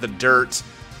of hit the dirt.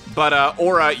 But,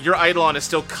 Aura, your Eidolon is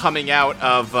still coming out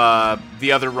of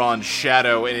the other Ron's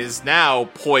shadow and is now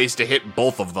poised to hit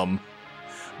both of them.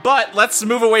 But let's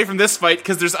move away from this fight,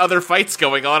 because there's other fights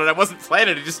going on, and I wasn't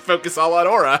planning to just focus all on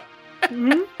Aura.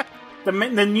 Mm-hmm.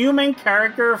 The new main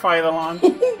character of Eidolon.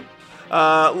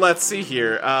 Let's see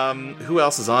here. Who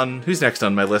else is on? Who's next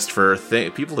on my list for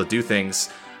people to do things?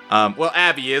 Well,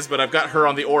 Abby is, but I've got her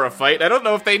on the aura fight. I don't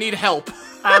know if they need help.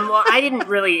 Well, I didn't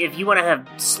really. If you want to have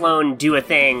Sloane do a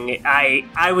thing,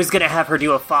 I was gonna have her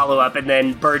do a follow-up, and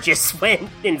then Burgess went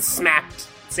and smacked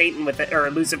Satan or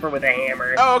Lucifer with a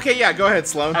hammer. Oh, okay, yeah, go ahead,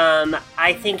 Sloane.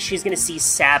 I think she's gonna see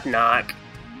Sabnok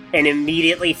and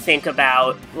immediately think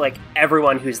about, like,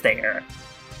 everyone who's there.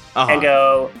 And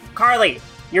go, Carly,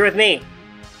 you're with me.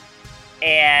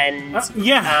 And,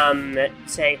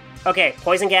 say, okay,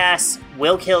 poison gas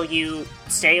will kill you,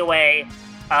 stay away,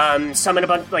 summon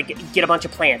get a bunch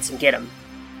of plants and get them.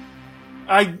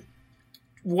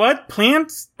 What?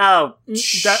 Plants? Oh,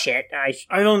 shit.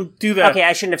 I don't do that. Okay,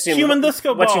 I shouldn't have assumed. Human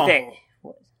disco ball. What's your thing?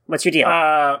 What's your deal?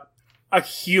 A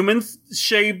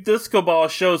human-shaped disco ball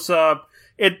shows up.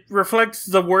 It reflects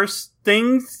the worst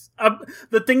things,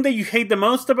 the thing that you hate the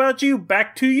most about you,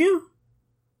 back to you.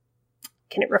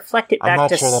 Can it reflect it back to... I'm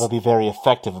not sure that'll be very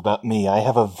effective about me. I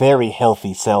have a very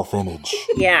healthy self-image.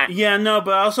 Yeah. Yeah, no,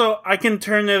 but also I can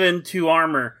turn it into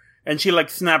armor. And she, like,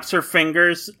 snaps her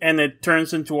fingers, and it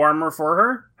turns into armor for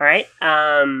her. All right.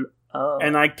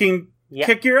 And I can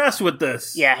kick your ass with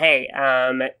this. Yeah, hey,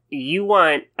 you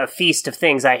want a feast of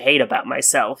things I hate about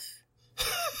myself.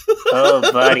 Oh,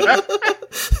 buddy.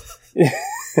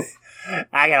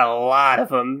 I got a lot of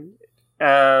them.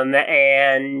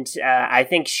 And I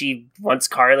think she wants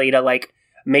Carly to, like,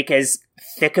 make as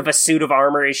thick of a suit of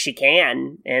armor as she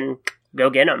can and go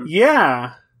get them.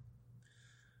 Yeah.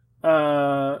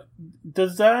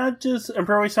 Does that just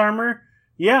improvise armor?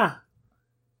 Yeah.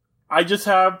 I just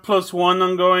have +1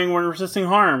 ongoing when resisting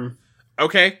harm.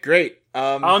 Okay, great.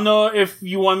 I don't know if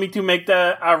you want me to make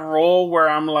that a roll where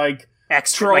I'm, like,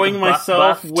 throwing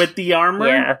myself buffed with the armor.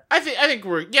 Yeah. I think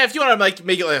we're... Yeah, if you want to, like,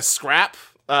 make it like a scrap,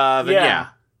 then yeah.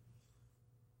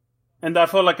 And that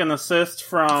felt like an assist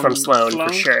from Sloane,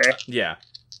 for sure. Yeah.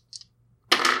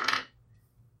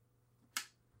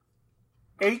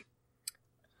 8.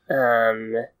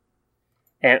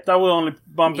 That will only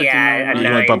bump it to 9. You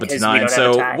only bump it to 9.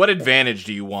 So, what advantage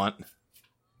do you want?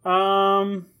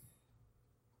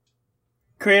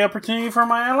 Create opportunity for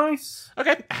my allies.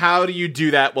 Okay. How do you do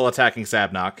that while attacking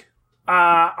Sabnok?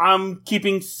 I'm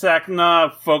keeping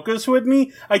Sakna focused with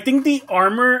me. I think the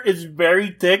armor is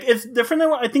very thick. It's different than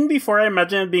what I think before. I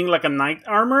imagined it being like a knight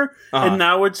armor, and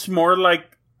now it's more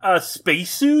like a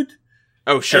spacesuit.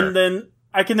 Oh, sure. And then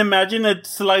I can imagine it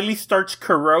slightly starts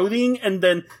corroding, and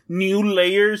then new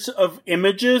layers of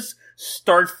images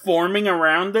start forming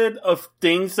around it of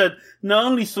things that not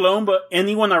only Sloane, but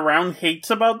anyone around hates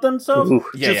about themselves. Ooh,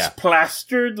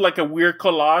 plastered like a weird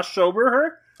collage over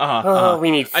her.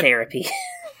 We need therapy.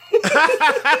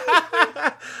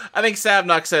 I think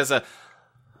Sabnok says,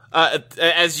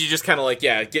 as you just kind of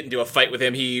get into a fight with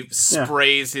him, he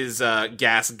sprays his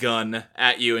gas gun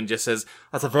at you and just says,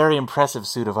 "That's a very impressive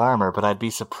suit of armor, but I'd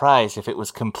be surprised if it was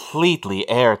completely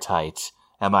airtight.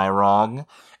 Am I wrong?"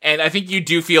 And I think you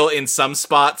do feel in some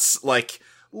spots, like,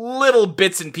 little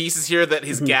bits and pieces here that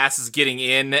his gas is getting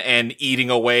in and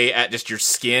eating away at just your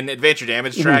skin. Advance your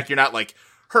damage track. You're not, like,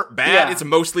 hurt bad. Yeah. It's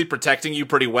mostly protecting you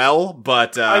pretty well,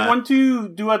 but... I want to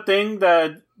do a thing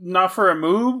that, not for a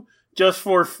move, just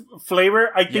for flavor.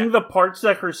 I think the parts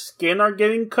that her skin are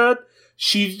getting cut,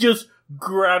 she's just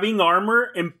grabbing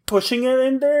armor and pushing it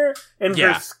in there, and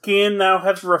her skin now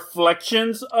has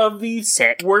reflections of these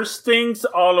worst things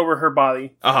all over her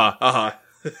body. Okay,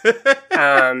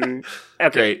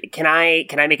 great. Can I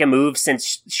make a move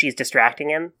since she's distracting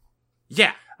him?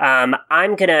 Yeah.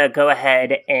 I'm gonna go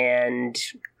ahead and...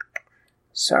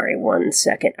 Sorry, 1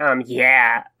 second.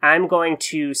 I'm going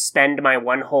to spend my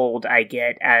 1 hold I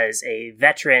get as a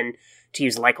veteran to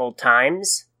use Like Old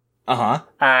Times.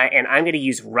 And I'm gonna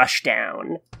use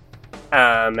Rushdown.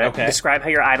 Describe how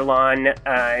you're Eidolon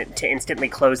to instantly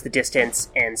close the distance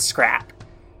and scrap.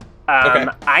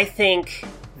 I think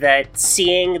that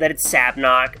seeing that it's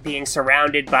Sabnok, being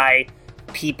surrounded by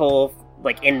people,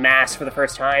 like, en masse for the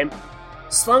first time,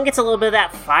 Sloane gets a little bit of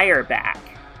that fire back.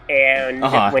 And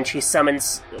when she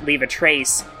summons Leave a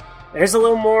Trace, there's a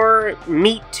little more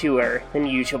meat to her than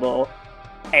usual.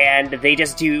 And they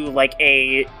just do, like,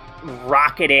 a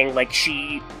rocketing, like,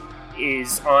 she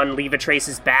is on Leave a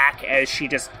Trace's back as she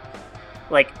just,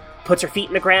 like, puts her feet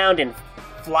in the ground and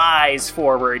flies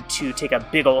forward to take a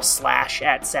big ol' slash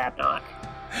at Sabnok.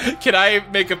 Can I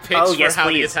make a pitch for how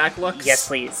the attack looks? Yes,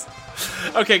 please.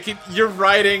 Okay, you're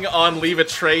riding on Leave a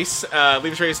Trace.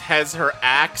 Leave a Trace has her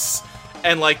axe,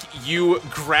 and, like, you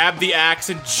grab the axe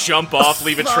and jump off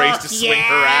Leave a Trace to swing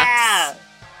her axe.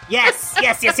 Yes.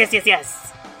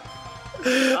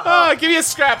 Give me a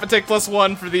scrap and take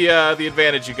 +1 for the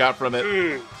advantage you got from it.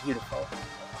 Beautiful.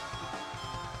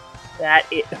 That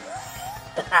is...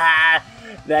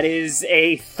 that is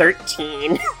a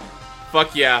 13.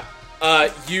 Fuck yeah.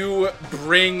 You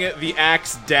bring the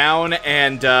axe down,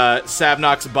 and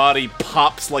Sabnok's body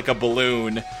pops like a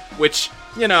balloon, which,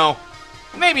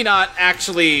 maybe not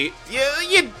actually...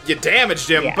 You damaged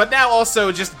him, but now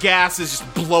also just gas is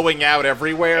just blowing out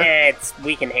everywhere.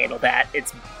 We can handle that.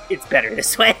 It's better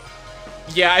this way.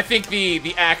 Yeah, I think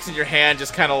the axe in your hand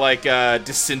just kind of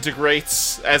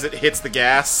disintegrates as it hits the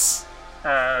gas.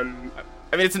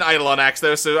 I mean, it's an Eidolon axe,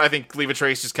 though, so I think Leave a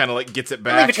Trace just kind of, gets it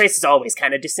back. Leave a Trace is always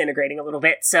kind of disintegrating a little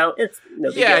bit, so it's no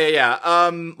big deal. Yeah.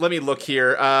 Let me look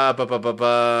here.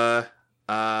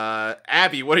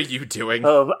 Abby, what are you doing?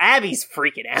 Oh, Abby's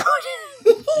freaking out.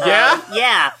 Yeah?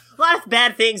 Yeah. A lot of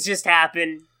bad things just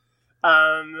happen.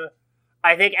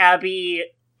 I think Abby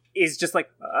is just like,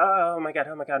 oh my god,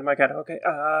 okay.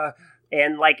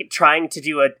 And, trying to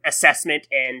do an assessment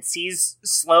and sees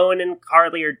Sloane and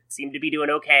Carly seem to be doing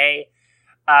okay.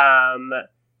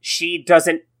 She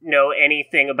doesn't know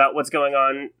anything about what's going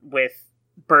on with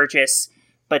Burgess,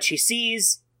 but she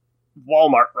sees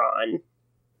Walmart Ron.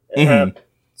 Mm-hmm.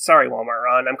 Sorry, Walmart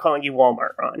Ron. I'm calling you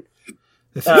Walmart Ron.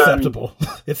 It's acceptable.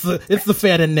 It's the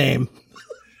fanon name.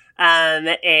 And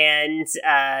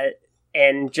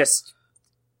just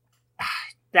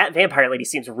that vampire lady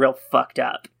seems real fucked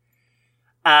up.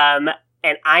 And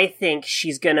I think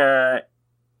she's gonna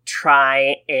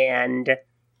try and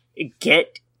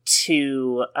get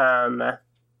to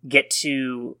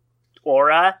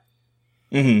Aura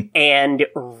and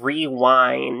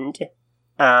rewind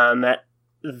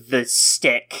the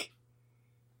stick.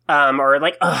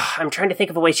 I'm trying to think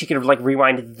of a way she could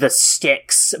rewind the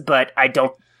sticks, but I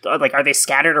don't are they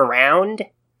scattered around?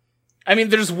 I mean,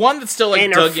 there's one that's still in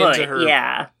dug her foot, into her.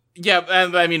 Yeah. Yeah,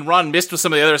 and I mean, Ron missed with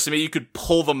some of the others, so maybe you could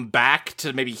pull them back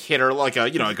to maybe hit her like a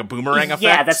boomerang effect.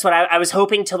 Yeah, that's what I was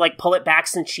hoping to pull it back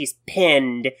since she's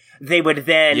pinned. They would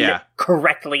then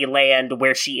correctly land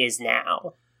where she is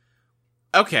now.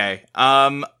 Okay,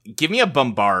 give me a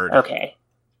bombard. Okay.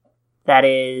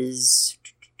 That's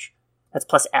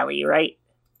plus Ellie, right?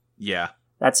 Yeah.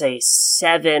 That's a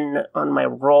 7 on my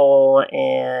roll,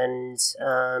 and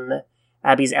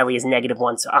Abby's Ellie is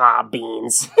 -1, so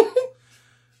beans.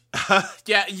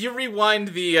 Yeah, you rewind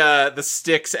the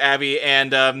sticks, Abby,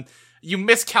 and you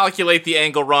miscalculate the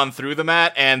angle Ron threw them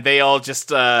at, and they all just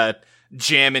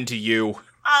jam into you.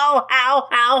 Oh,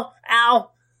 ow.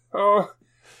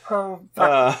 Oh,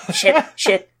 fuck.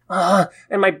 Shit.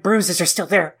 And my bruises are still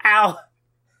there. Ow.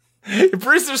 Your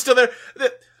bruises are still there.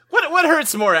 What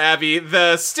hurts more, Abby?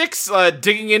 The sticks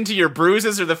digging into your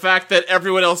bruises, or the fact that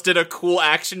everyone else did a cool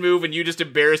action move and you just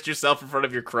embarrassed yourself in front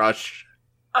of your crush?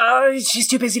 She's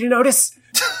too busy to notice.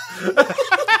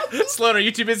 Sloane, are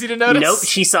you too busy to notice? Nope,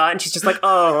 she saw it and she's just like,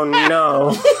 oh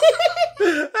no.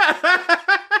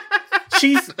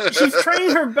 She's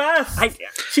trying her best.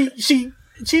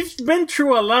 She's been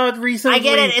through a lot recently. I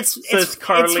get it. It's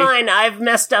fine. I've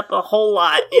messed up a whole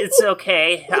lot. It's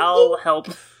okay. I'll help.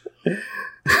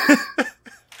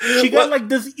 She got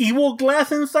this evil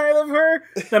glass inside of her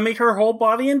that made her whole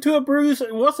body into a bruise.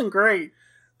 It wasn't great.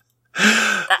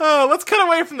 Let's cut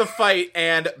away from the fight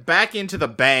and back into the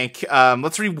bank.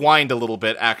 Let's rewind a little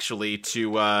bit, actually,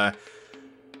 to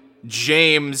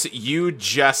James. You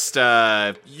just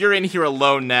you're in here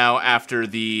alone now after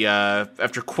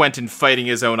after Quentin fighting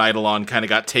his own Eidolon kind of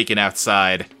got taken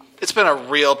outside. It's been a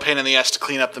real pain in the ass to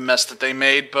clean up the mess that they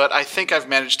made, but I think I've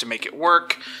managed to make it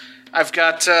work. I've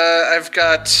got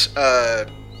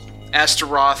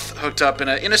Astaroth hooked up in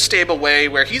a stable way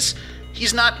where he's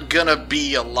not gonna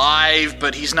be alive,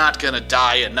 but he's not gonna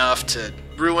die enough to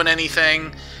ruin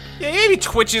anything. Yeah, maybe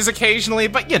twitches occasionally,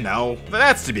 but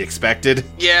that's to be expected.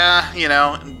 Yeah,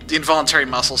 involuntary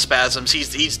muscle spasms.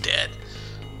 He's dead.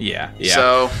 Yeah.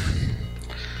 So,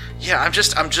 yeah, I'm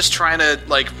just trying to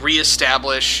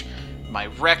reestablish my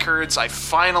records. I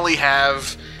finally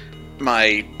have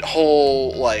my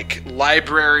whole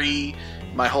library,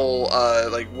 my whole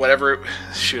whatever.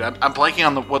 Shoot, I'm blanking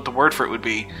on what the word for it would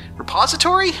be.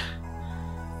 Repository?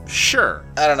 Sure.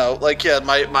 I don't know.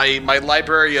 My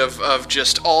library of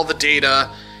just all the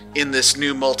data in this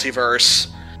new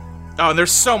multiverse. Oh, and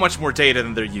there's so much more data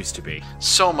than there used to be.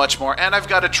 So much more. And I've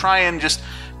got to try and just,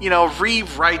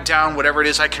 rewrite down whatever it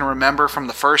is I can remember from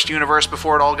the first universe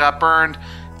before it all got burned.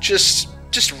 Just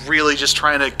really just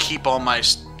trying to keep all my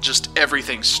just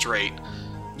everything straight.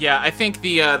 Yeah, I think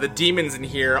the demons in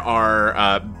here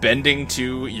are bending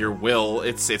to your will.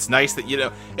 It's nice that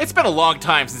it's been a long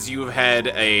time since you've had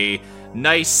a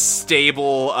nice,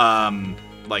 stable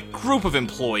like group of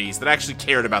employees that actually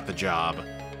cared about the job.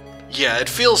 Yeah, it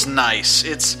feels nice.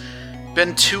 It's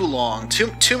been too long.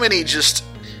 Too many just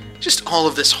all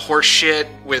of this horse shit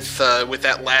with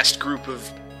that last group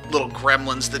of little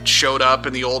gremlins that showed up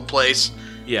in the old place.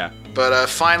 Yeah. But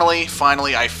finally,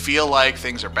 I feel like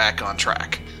things are back on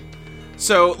track.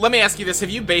 So, let me ask you this. Have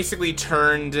you basically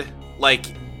turned, like,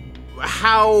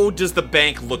 how does the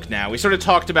bank look now? We sort of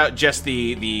talked about just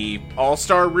the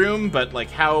All-Star room, but, like,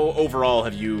 how overall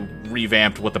have you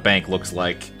revamped what the bank looks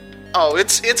like? Oh,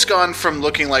 it's gone from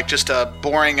looking like just a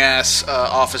boring-ass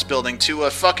office building to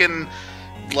a fucking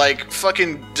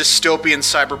dystopian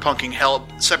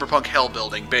cyberpunk hell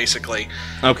building, basically.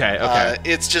 Okay.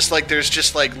 It's just like there's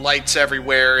just like lights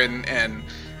everywhere and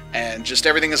just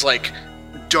everything is like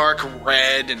dark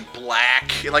red and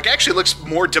black. It like actually looks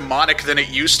more demonic than it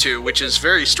used to, which is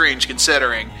very strange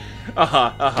considering.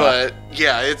 But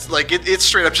yeah, it's like it's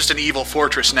straight up just an evil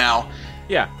fortress now.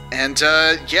 Yeah. And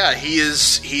he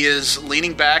is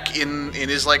leaning back in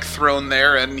his like throne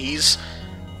there, and he's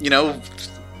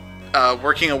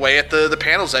working away at the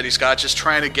panels that he's got, just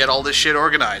trying to get all this shit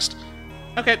organized.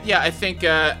 Okay, yeah, I think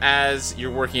as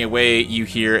you're working away, you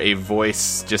hear a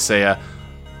voice just say,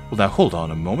 well, now hold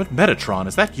on a moment. Metatron,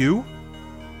 is that you?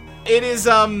 It is,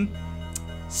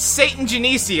 Satan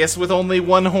Genesius with only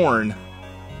one horn.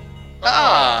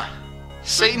 Ah,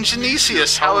 Satan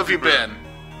Genesius, how have you been?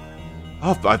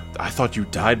 Oh, I thought you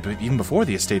died even before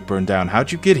the estate burned down.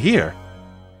 How'd you get here?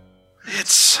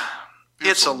 It's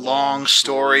a long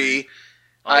story.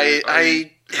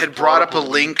 I had brought up a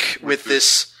link with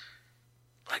this,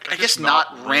 like, I guess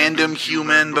not random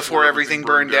human before everything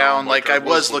burned down. Like, I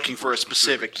was looking for a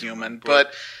specific human,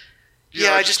 but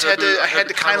yeah, I just had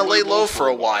to kind of lay low for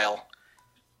a while.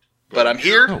 But I'm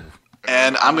here,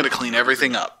 and I'm going to clean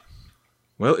everything up.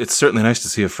 Well, it's certainly nice to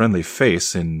see a friendly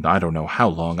face in I don't know how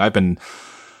long. I've been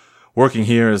working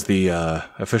here as the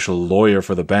official lawyer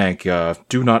for the bank.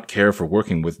 Do not care for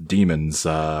working with demons.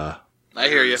 I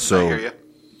hear you. So, I hear you.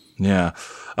 Yeah.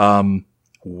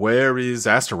 Where is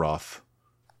Astaroth?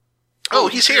 Oh,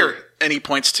 he's here. And he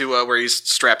points to where he's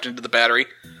strapped into the battery.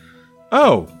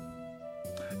 Oh.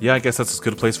 Yeah, I guess that's as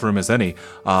good a place for him as any.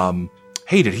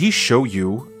 Hey, did he show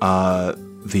you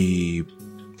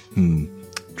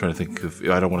trying to think if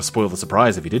I don't want to spoil the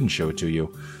surprise if he didn't show it to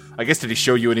you. I guess did he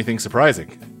show you anything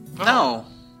surprising? No.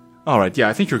 Alright, yeah,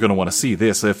 I think you're going to want to see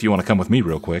this if you want to come with me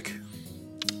real quick.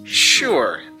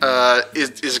 Sure.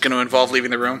 Is it going to involve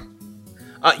leaving the room?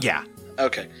 Yeah.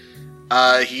 Okay.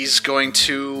 He's going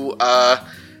to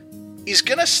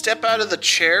step out of the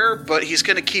chair, but he's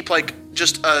going to keep, like,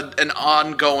 just an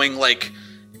ongoing, like,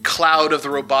 cloud of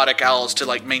the robotic owls to,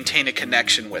 like, maintain a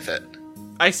connection with it.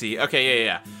 I see. Okay,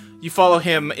 yeah. You follow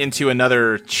him into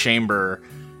another chamber,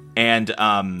 and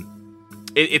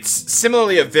it's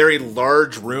similarly a very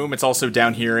large room. It's also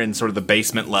down here in sort of the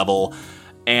basement level,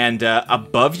 and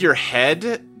above your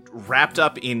head, wrapped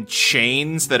up in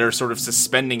chains that are sort of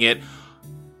suspending it,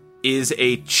 is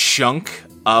a chunk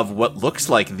of what looks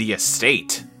like the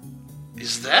estate.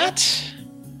 Is that?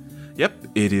 Yep,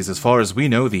 it is, as far as we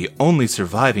know, the only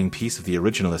surviving piece of the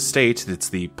original estate. It's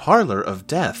the Parlor of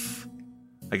Death.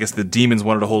 I guess the demons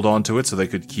wanted to hold on to it so they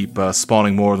could keep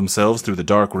spawning more of themselves through the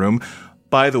dark room.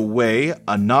 By the way,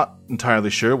 I'm not entirely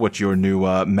sure what your new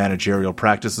managerial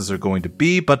practices are going to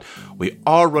be, but we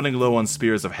are running low on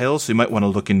Spears of Hell, so you might want to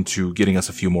look into getting us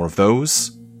a few more of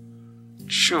those.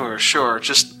 Sure.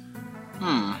 Just,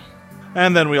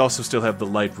 And then we also still have the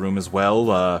light room as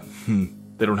well.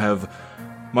 They don't have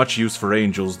much use for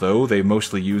angels, though. They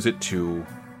mostly use it to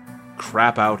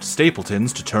crap out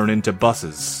Stapletons to turn into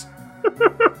buses.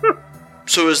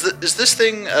 So is this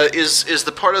thing is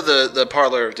the part of the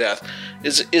Parlor of Death?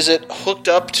 Is it hooked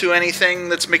up to anything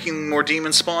that's making more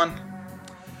demons spawn?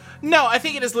 No, I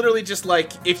think it is literally just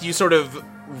like if you sort of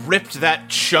ripped that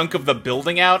chunk of the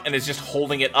building out and is just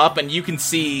holding it up, and you can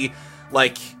see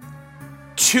like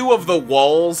two of the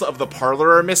walls of the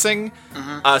parlor are missing.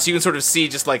 Mm-hmm. So you can sort of see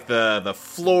just like the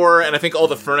floor, and I think all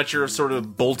the furniture is sort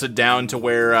of bolted down to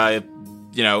where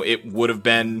it would have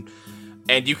been.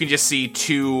 And you can just see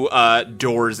two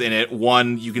doors in it.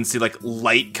 One, you can see, like,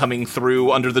 light coming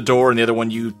through under the door, and the other one,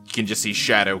 you can just see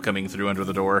shadow coming through under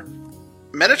the door.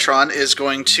 Metatron is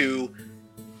going to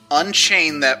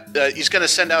unchain that... he's going to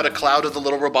send out a cloud of the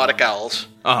little robotic owls.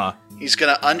 Uh-huh. He's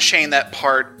going to unchain that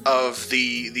part of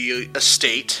the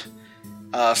estate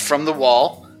from the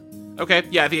wall. Okay,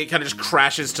 yeah, I think it kind of just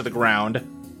crashes to the ground.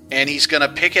 And he's going to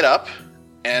pick it up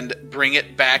and bring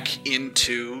it back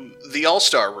into the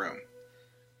All-Star room.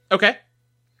 Okay.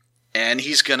 And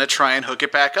he's going to try and hook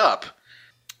it back up.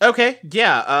 Okay,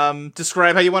 yeah.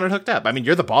 Describe how you want it hooked up. I mean,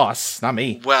 you're the boss, not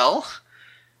me. Well,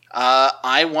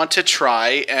 I want to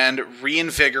try and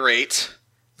reinvigorate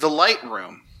the light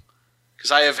room.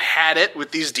 Because I have had it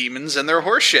with these demons and their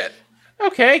horseshit.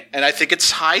 Okay. And I think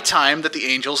it's high time that the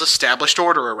angels established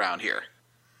order around here.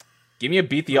 Give me a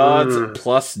beat the odds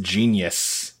plus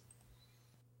genius.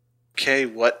 Okay,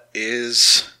 what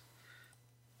is,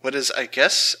 I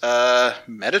guess,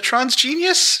 Metatron's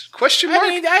genius? Question mark? I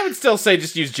mean, I would still say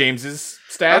just use James's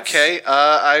stats. Okay,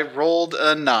 I rolled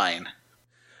a 9.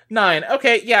 9.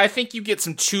 Okay, yeah, I think you get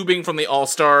some tubing from the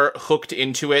All-Star hooked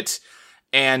into it,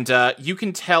 and you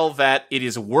can tell that it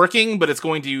is working, but it's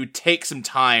going to take some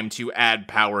time to add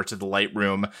power to the light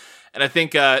room. And I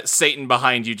think Satan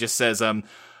behind you just says,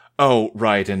 oh,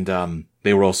 right, and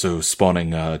they were also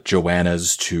spawning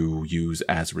Joannas to use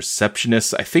as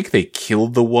receptionists. I think they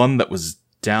killed the one that was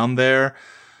down there,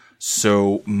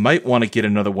 so might want to get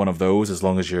another one of those as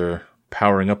long as you're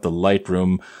powering up the light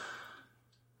room.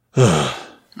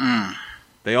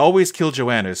 They always kill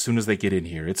Joanna as soon as they get in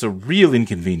here. It's a real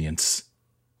inconvenience.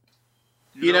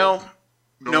 You know,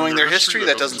 knowing their history,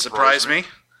 that doesn't surprise me.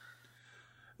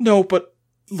 No, but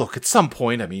look, at some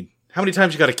point, I mean, how many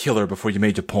times you gotta kill her before you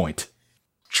made your point?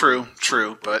 True,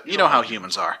 but you know how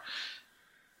humans are.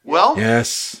 Well,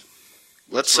 yes.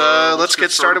 Let's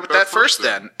get started with that first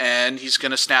then. And he's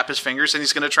gonna snap his fingers and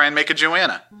he's gonna try and make a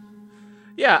Joanna.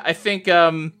 Yeah, I think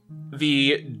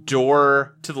the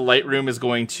door to the light room is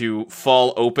going to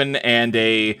fall open and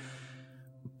a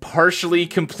partially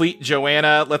complete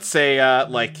Joanna, let's say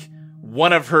like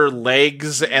one of her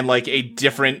legs and like a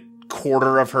different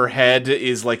quarter of her head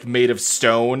is like made of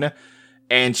stone,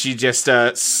 and she just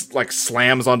like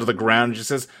slams onto the ground and just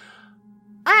says,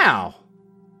 "Ow!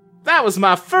 That was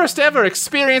my first ever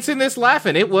experience in this life,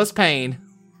 and it was pain."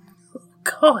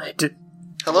 God.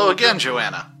 Hello again,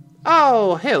 Joanna.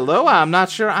 Oh, hello. I'm not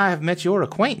sure I have met your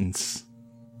acquaintance.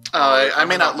 I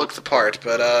may not look the part,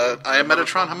 but I am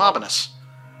Metatron Homogeneous.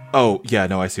 Oh, yeah,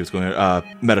 no, I see what's going on.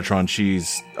 Metatron,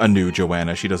 she's a new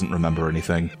Joanna. She doesn't remember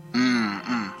anything.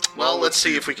 Well, let's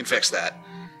see if we can fix that.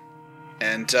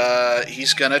 And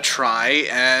he's gonna try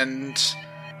and,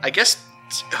 I guess,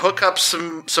 hook up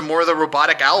some more of the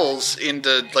robotic owls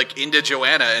into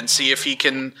Joanna and see if he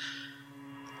can,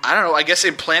 I don't know, I guess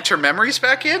implant her memories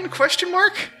back in? Question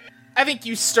mark? I think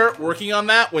you start working on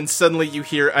that when suddenly you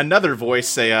hear another voice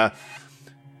say,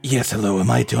 "Yes, hello, am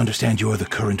I to understand you're the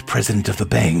current president of the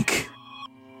bank?"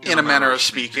 In a manner of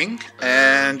speaking.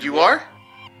 And you are?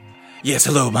 Yes,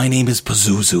 hello, my name is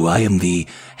Pazuzu. I am the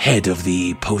head of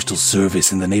the postal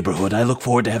service in the neighborhood. I look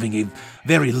forward to having a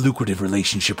very lucrative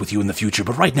relationship with you in the future,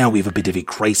 but right now we have a bit of a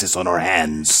crisis on our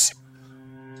hands.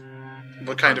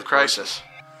 What kind of crisis?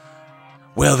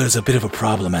 Well, there's a bit of a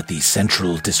problem at the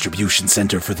central distribution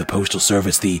center for the postal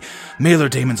service. The mailer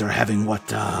daemons are having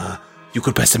what, you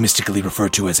could pessimistically refer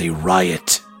to as a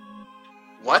riot.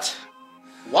 What?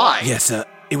 Why? Yes,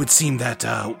 it would seem that,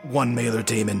 one mailer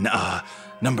daemon,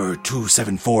 number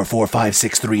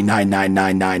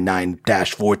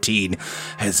 27445639999-14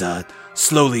 has,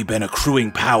 slowly been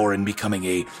accruing power and becoming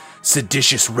a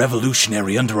seditious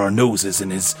revolutionary under our noses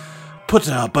and has put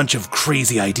a bunch of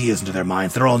crazy ideas into their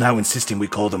minds. They're all now insisting we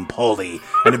call them Polly,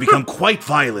 and have become quite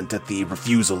violent at the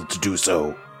refusal to do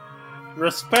so.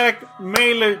 Respect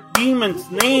mailer demons'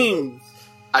 names.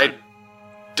 I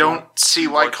don't see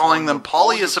why calling them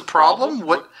Polly is a problem.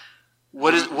 What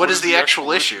is the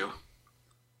actual issue?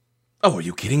 Oh, are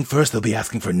you kidding? First they'll be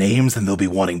asking for names, then they'll be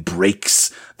wanting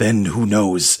breaks. Then who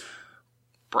knows?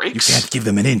 Breaks? You can't give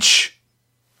them an inch.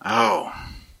 Oh,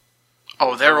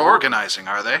 they're organizing,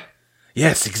 are they?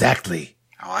 Yes, exactly.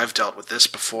 Oh, I've dealt with this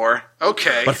before.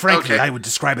 Okay. But frankly, okay. I would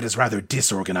describe it as rather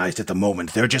disorganized at the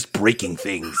moment. They're just breaking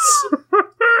things.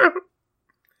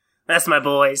 That's my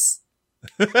boys.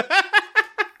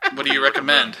 What do you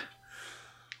recommend?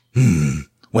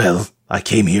 Well, I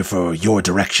came here for your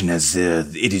direction as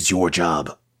it is your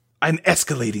job. I'm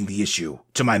escalating the issue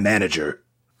to my manager.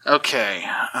 Okay.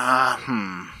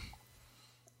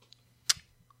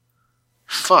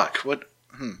 Fuck. What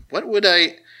would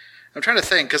I... I'm trying to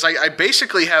think, because I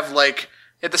basically have, like...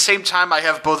 At the same time, I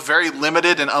have both very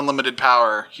limited and unlimited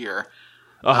power here.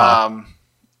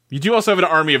 You do also have an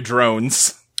army of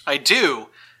drones. I do.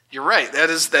 You're right.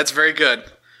 That's very good.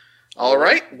 All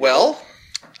right. Well,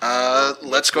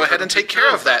 let's go ahead and take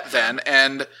care of that then.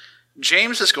 And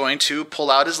James is going to pull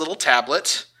out his little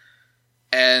tablet,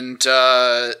 and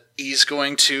he's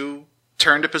going to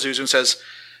turn to Pazuzu and says,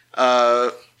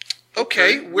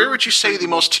 "Okay, where would you say the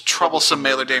most troublesome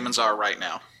mailer daemons are right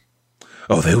now?"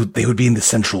 Oh, they would be in the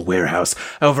central warehouse.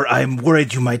 However, I'm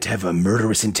worried you might have a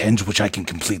murderous intent, which I can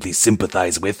completely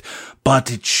sympathize with.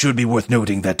 But it should be worth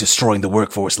noting that destroying the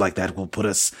workforce like that will put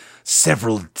us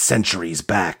several centuries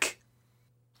back.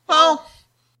 Well,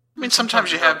 I mean,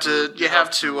 sometimes you have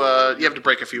to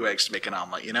break a few eggs to make an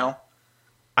omelet, you know?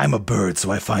 I'm a bird,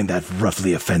 so I find that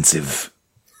roughly offensive.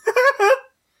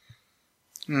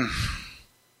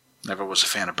 Never was a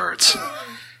fan of birds.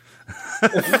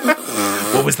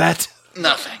 What was that?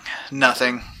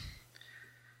 Nothing.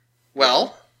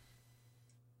 Well,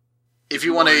 if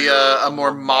you want a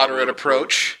more moderate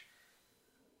approach,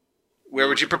 where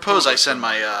would you propose I send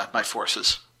my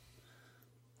forces?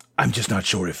 I'm just not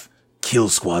sure if kill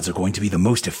squads are going to be the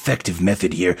most effective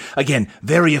method here. Again,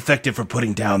 very effective for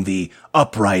putting down the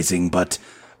uprising, but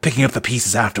picking up the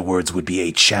pieces afterwards would be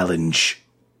a challenge.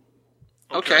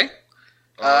 Okay.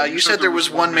 You said there was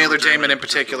one Mailer Damon in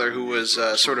particular who was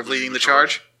sort of leading the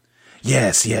charge?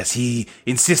 Yes, he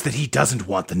insists that he doesn't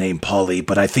want the name Polly,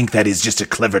 but I think that is just a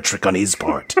clever trick on his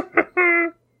part.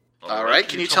 Alright,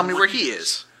 can you tell me where he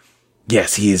is?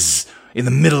 Yes, he is in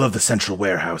the middle of the central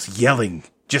warehouse, yelling.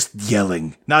 Just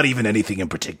yelling. Not even anything in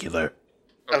particular.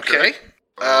 Okay.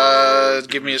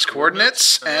 Give me his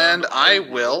coordinates, and I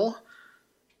will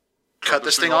cut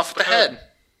this thing off at the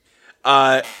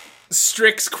head.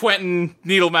 Strix, Quentin,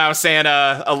 Needlemouse, and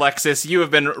Alexis, you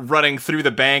have been running through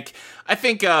the bank. I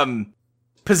think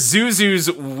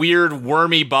Pazuzu's weird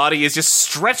wormy body is just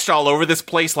stretched all over this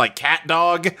place like cat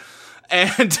dog,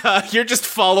 and you're just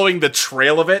following the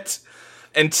trail of it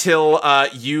until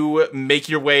you make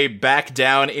your way back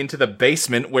down into the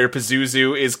basement where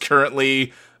Pazuzu is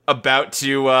currently about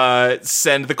to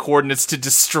send the coordinates to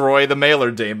destroy the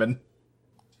Mailer Daemon.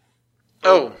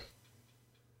 Oh.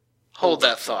 Hold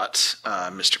that thought,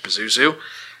 Mr. Pazuzu.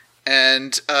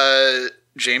 And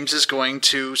James is going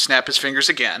to snap his fingers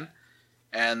again,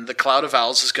 and the Cloud of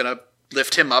Owls is going to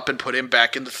lift him up and put him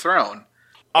back in the throne.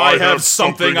 I have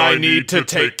something I need to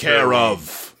take care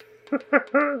of.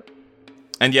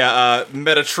 And yeah,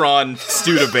 Metatron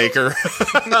Studebaker.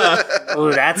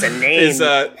 Ooh, that's a name.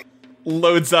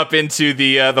 Loads up into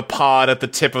the pod at the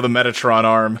tip of the Metatron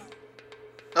arm.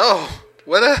 Oh,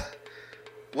 what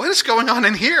is going on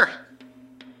in here?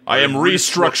 I am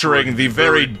restructuring the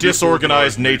very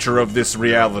disorganized nature of this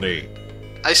reality.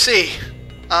 I see.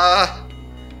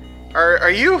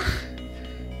 Are you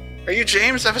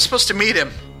James? I was supposed to meet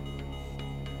him.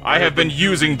 I have been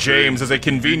using James as a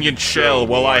convenient shell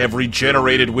while I have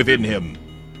regenerated within him.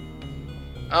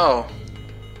 Oh.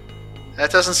 That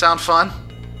doesn't sound fun.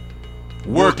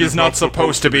 Work is not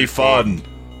supposed to be fun.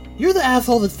 You're the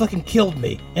asshole that fucking killed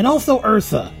me, and also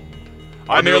Ursa.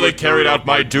 I merely carried out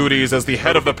my duties as the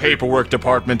head of the paperwork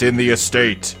department in the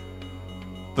estate.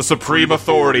 The supreme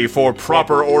authority for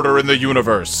proper order in the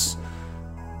universe.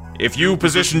 If you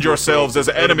positioned yourselves as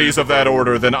enemies of that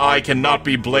order, then I cannot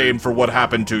be blamed for what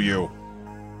happened to you.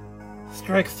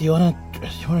 Strix, do you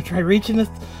wanna try reaching this?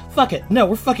 Fuck it. No,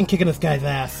 we're fucking kicking this guy's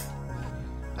ass.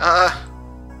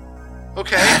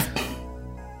 Okay.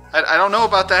 I don't know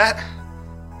about that,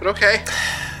 but okay.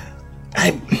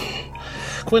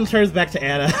 Quinn turns back to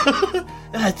Anna.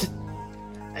 I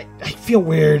feel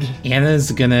weird.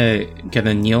 Anna's gonna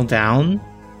kneel down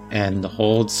and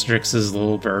hold Strix's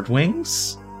little bird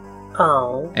wings.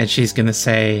 Oh. And she's gonna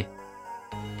say,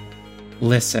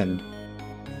 listen,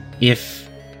 if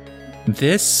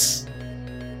this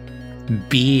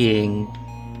being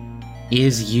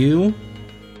is you,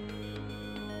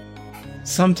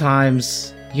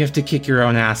 sometimes you have to kick your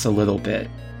own ass a little bit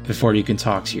before you can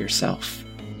talk to yourself.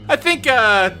 I think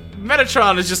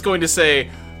Metatron is just going to say,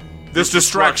 this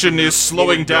distraction is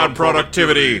slowing down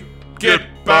productivity. Get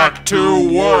back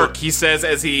to work, he says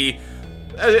as he...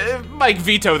 Mike,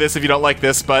 veto this if you don't like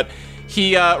this, but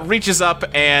he reaches up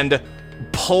and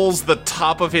pulls the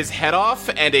top of his head off,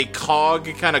 and a cog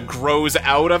kind of grows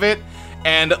out of it,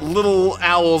 and little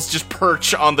owls just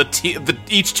perch on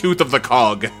each tooth of the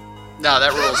cog. Nah,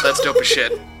 that rules. That's dope as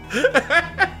shit.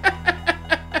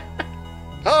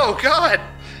 Oh, God!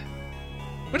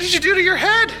 What did you do to your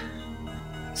head?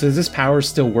 So does this power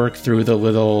still work through the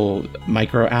little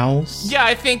micro owls? Yeah,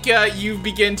 I think you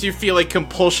begin to feel a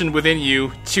compulsion within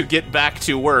you to get back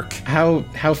to work. How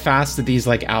fast do these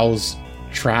owls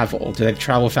travel? Do they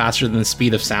travel faster than the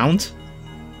speed of sound?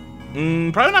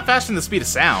 Probably not faster than the speed of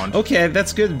sound. Okay,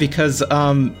 that's good because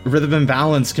Rhythm and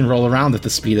Balance can roll around at the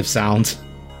speed of sound.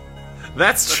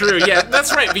 That's true. Yeah,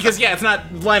 that's right. Because it's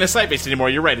not line of sight based anymore.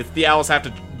 You're right. It's the owls have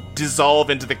to dissolve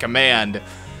into the command.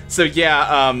 So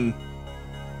yeah,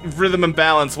 Rhythm and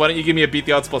Balance. Why don't you give me a beat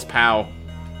the odds plus pow?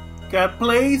 got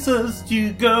places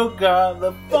to go,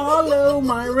 gotta follow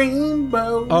my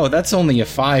rainbow. Oh, that's only a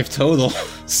 5 total.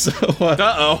 So,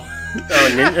 Uh-oh.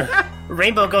 Oh,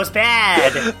 Rainbow goes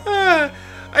bad.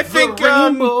 I think, the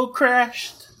rainbow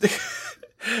crashed.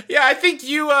 Yeah, I think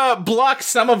you block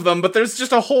some of them, but there's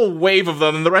just a whole wave of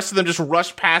them, and the rest of them just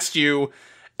rush past you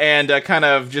and kind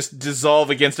of just dissolve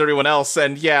against everyone else.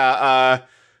 And yeah,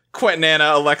 Quentin,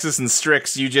 Anna, Alexis, and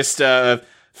Strix, you just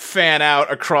fan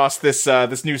out across this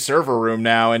this new server room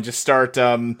now and just start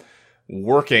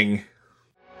working.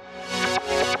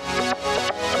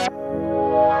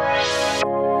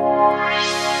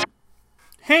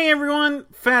 Hey everyone,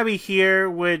 Fabi here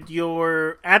with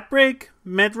your ad break,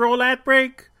 mid-roll ad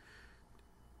break.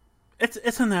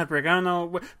 It's an ad break, I don't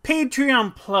know.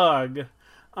 Patreon plug.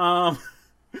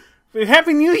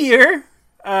 Happy New Year!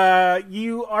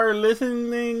 You are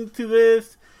listening to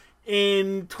this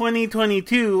in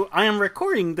 2022. I am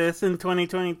recording this in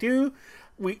 2022.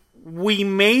 We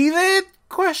made it?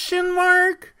 Question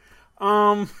mark.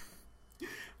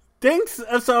 Thanks,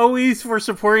 as always, for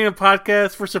supporting the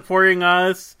podcast, for supporting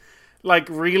us. Like,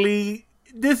 really,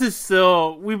 this is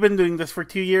still... We've been doing this for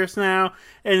 2 years now,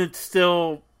 and it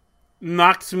still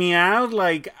knocks me out.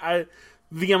 Like,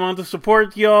 the amount of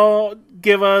support y'all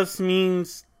give us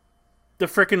means the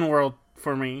frickin' world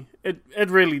for me. It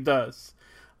really does.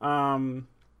 I'm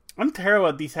terrible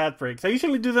at these hat breaks. I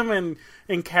usually do them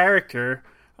in character,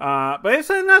 but I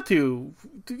decided not to.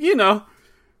 You know...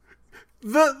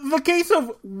 The case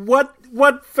of what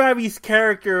Fabi's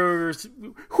characters,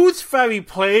 who's Fabi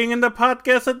playing in the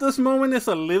podcast at this moment is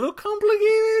a little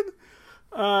complicated.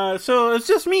 So it's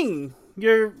just me,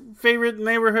 your favorite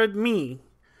neighborhood me.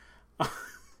 God,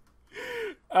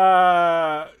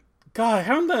 I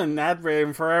haven't done an ad read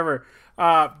in forever.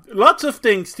 Lots of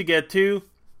things to get to.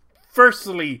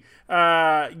 Firstly,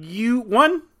 hey,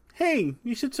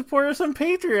 you should support us on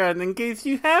Patreon in case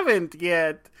you haven't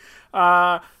yet.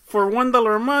 For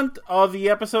 $1 a month, all the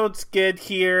episodes get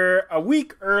here a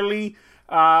week early.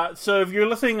 So if you're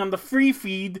listening on the free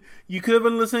feed, you could have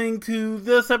been listening to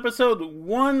this episode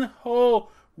 1 whole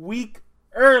week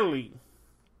early.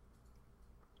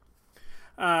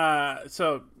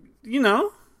 So, you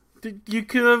know, you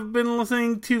could have been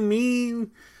listening to me.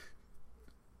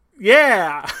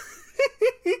 Yeah.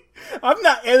 I'm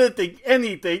not editing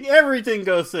anything. Everything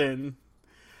goes in.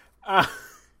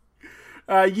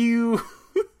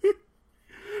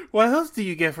 What else do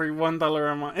you get for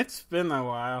 $1 a month? It's been a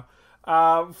while.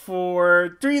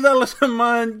 For $3 a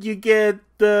month, you get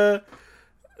the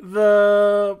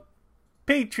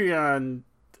Patreon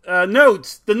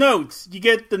notes. The notes. You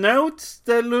get the notes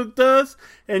that Luke does,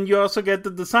 and you also get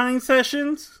the design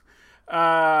sessions,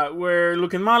 where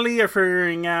Luke and Molly are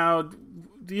figuring out,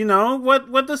 you know,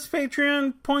 what does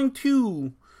Patreon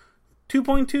 2.2,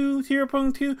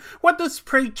 0.2, what does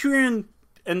Patreon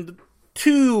and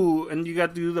 2, and you got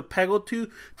to do the Peggle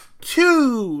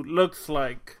 2 looks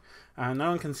like. No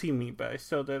one can see me, but I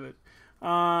still did it.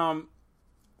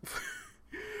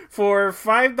 For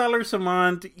 $5 a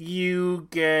month, you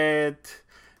get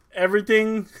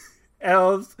everything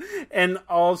else, and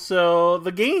also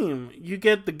the game. You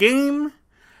get the game,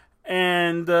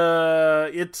 and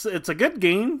it's a good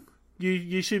game.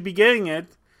 You should be getting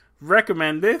it.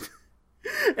 Recommend it.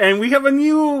 And we have a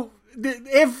new...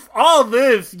 If all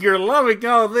this, you're loving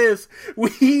all this,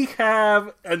 we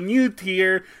have a new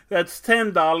tier that's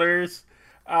 $10.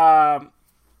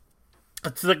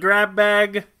 It's the grab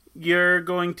bag. You're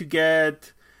going to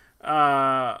get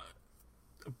a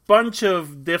bunch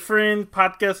of different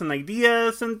podcasts and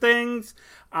ideas and things.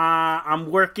 I'm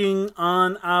working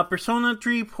on a Persona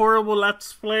 3 Portable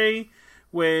Let's Play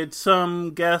with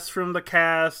some guests from the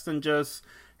cast, and just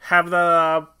have that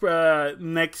up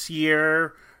next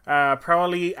year.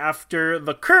 Probably after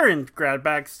the current grad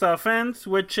bag stuff ends,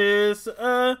 which is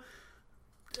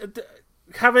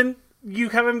haven't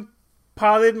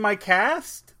potted my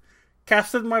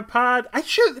casted my pod. I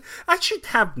should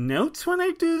have notes when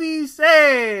I do these.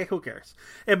 Hey, who cares?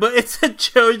 But it's a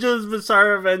JoJo's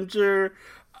Bizarre Adventure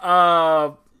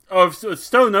of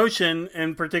Stone Ocean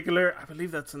in particular. I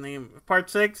believe that's the name. Part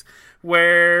 6,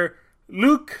 where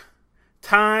Luke,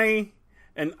 Ty,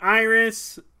 and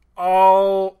Iris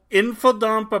all info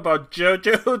dump about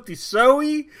JoJo to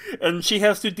Zoe, and she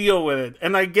has to deal with it.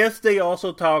 And I guess they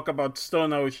also talk about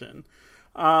Stone Ocean.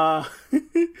 I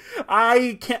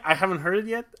haven't heard it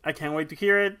yet. I can't wait to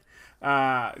hear it,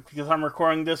 because I'm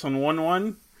recording this on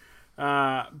 1/1.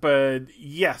 But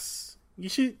yes,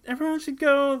 everyone should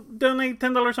go donate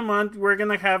 $10 a month. We're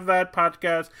gonna have that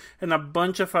podcast and a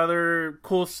bunch of other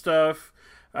cool stuff.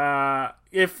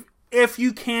 If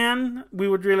you can, we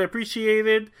would really appreciate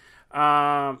it.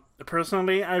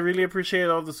 Personally, I really appreciate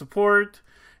all the support.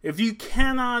 If you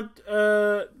cannot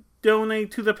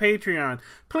donate to the Patreon,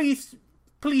 please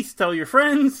tell your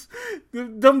friends.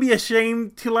 Don't be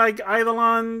ashamed to like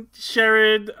Eidolon.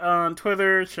 Share it on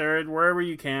Twitter. Share it wherever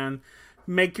you can.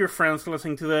 Make your friends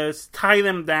listening to this. Tie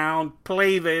them down.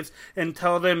 Play this. And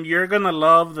tell them you're going to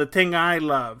love the thing I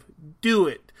love. Do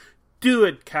it. Do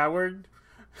it, coward.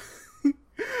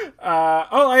 I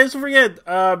also forget.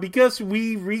 Because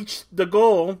we reached the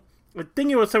goal, I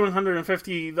think it was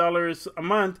 $750 a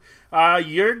month.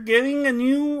 You're getting a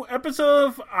new episode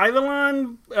of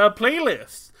Eidolon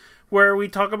playlist where we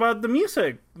talk about the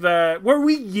music, where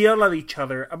we yell at each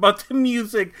other about the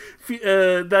music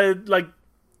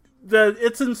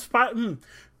it's inspired.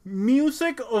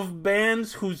 Music of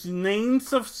bands whose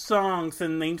names of songs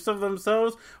and names of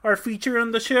themselves are featured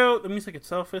on the show. The music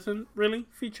itself isn't really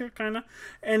featured, kind of.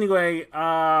 Anyway,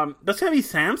 that's gonna be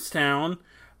Sam's Town.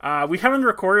 We haven't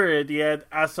recorded it yet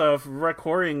as of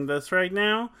recording this right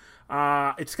now.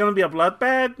 It's gonna be a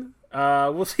bloodbath.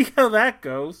 We'll see how that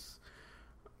goes.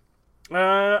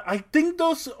 I think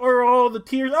those are all the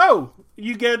tiers. Oh,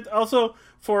 you get also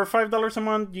for $5 a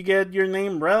month, you get your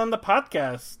name read on the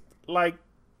podcast. Like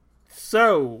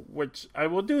so, which I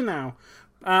will do now.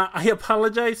 I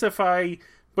apologize if I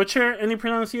butcher any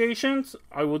pronunciations.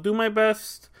 I will do my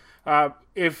best.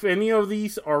 If any of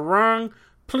these are wrong,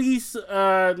 please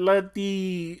let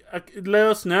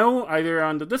us know either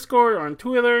on the Discord or on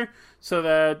Twitter so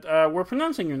that we're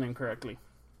pronouncing your name correctly.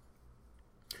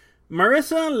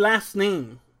 Marissa, last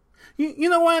name. You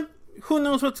know what? Who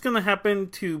knows what's going to happen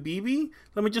to BB?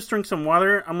 Let me just drink some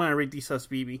water. I'm going to read these as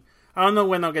BB. I don't know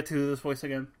when I'll get to do this voice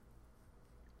again.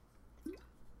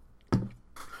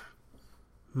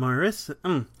 Marissa.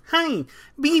 Hi,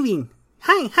 BB.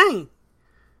 Hi.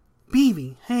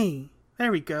 BB, hey.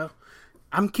 There we go.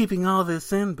 I'm keeping all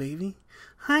this in, baby.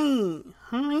 Hi.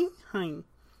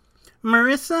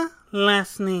 Marissa,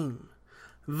 last name.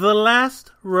 The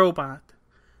Last Robot.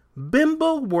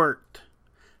 Bimbo Wirt.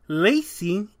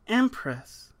 Lacey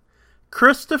Empress.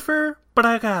 Christopher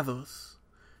Bragados.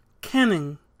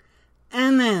 Kenning.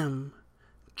 NM.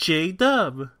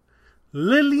 J-Dub.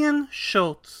 Lillian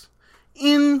Schultz.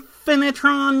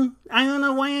 Infinitron. I don't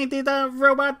know why I did a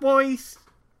robot voice.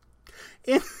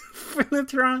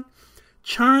 Infinitron.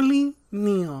 Charlie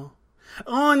Neal.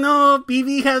 Oh no,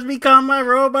 BB has become a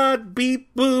robot.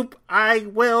 Beep boop. I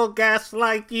will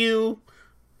gaslight you.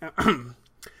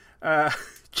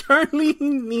 Charlie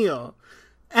Neal.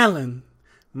 Ellen.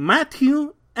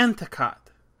 Matthew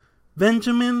Entacott.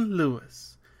 Benjamin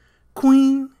Lewis.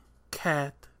 Queen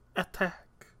Cat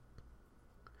Attack.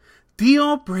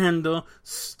 Dio Brando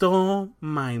stole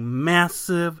my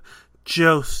massive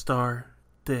Joestar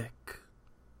dick.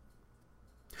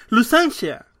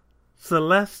 Lucentia.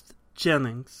 Celeste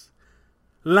Jennings.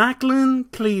 Lachlan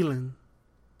Cleland.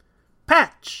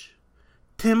 Patch.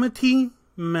 Timothy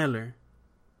Miller.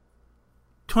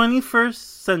 21st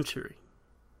Century.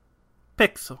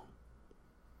 Pixel.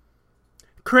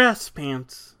 Crass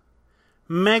Pants.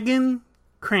 Megan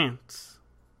Krantz.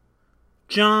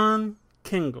 John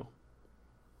Kingle.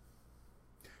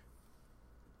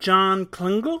 John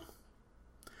Klingle?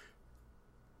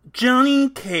 Johnny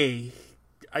K.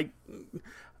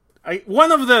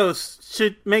 One of those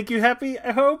should make you happy,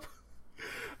 I hope.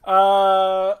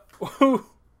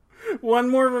 One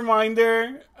more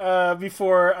reminder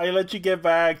before I let you get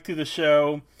back to the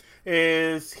show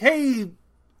is, hey,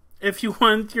 if you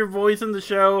want your voice in the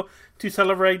show to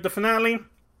celebrate the finale,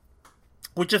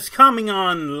 which is coming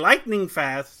on lightning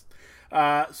fast,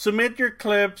 submit your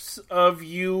clips of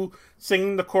you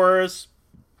singing the chorus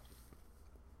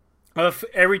of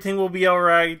Everything Will Be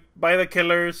Alright by The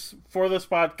Killers for this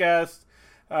podcast.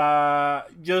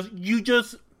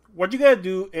 What you gotta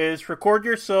do is record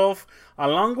yourself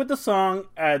along with the song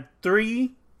at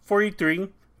 3:43,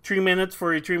 3 minutes,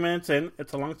 43 minutes in.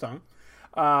 It's a long song.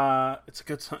 It's a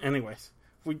good song. Anyways,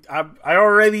 I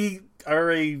already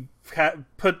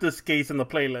put this case in the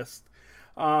playlist.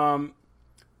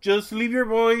 Just leave your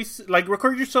voice, like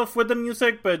record yourself with the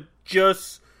music, but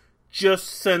just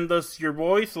send us your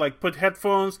voice. Like put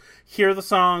headphones, hear the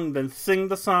song, then sing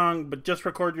the song, but just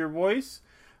record your voice.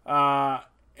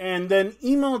 And then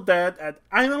email that at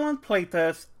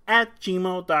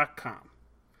eidolonplaytest@gmail.com.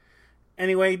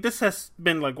 Anyway, this has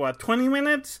been 20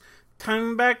 minutes?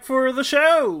 Time back for the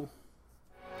show!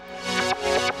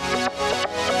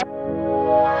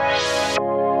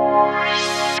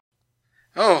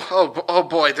 Oh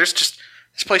boy, this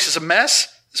place is a mess.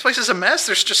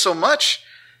 There's just so much.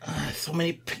 So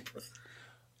many papers.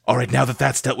 Alright, now that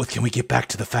that's dealt with, can we get back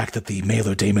to the fact that the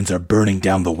Mailer Daemons are burning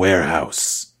down the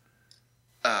warehouse?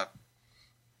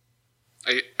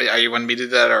 Are you wanting me to do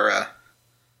that, or...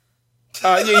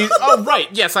 Oh, right.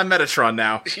 Yes, I'm Metatron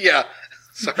now. Yeah.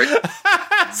 Sorry.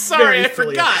 Sorry, I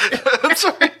forgot. I'm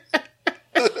sorry.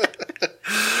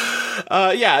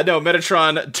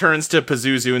 Metatron turns to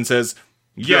Pazuzu and says,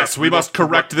 "Yes, we must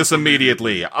correct this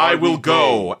immediately. I will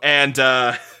go." And,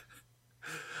 I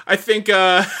think,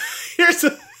 here's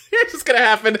what's gonna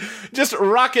happen. Just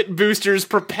rocket boosters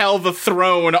propel the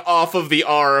throne off of the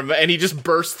arm, and he just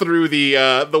bursts through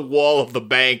the wall of the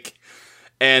bank.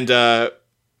 And,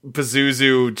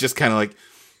 Pazuzu just kind of like,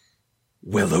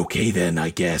 Well, okay then, I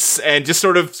guess. and just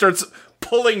sort of starts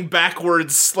pulling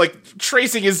backwards, like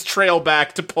tracing his trail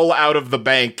back to pull out of the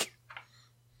bank.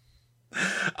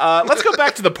 Let's go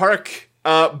back to the park.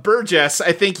 Burgess,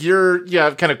 I think you're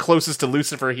kind of closest to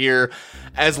Lucifer here,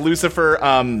 as Lucifer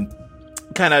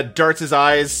kind of darts his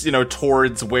eyes,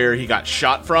 towards where he got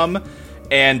shot from,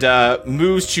 and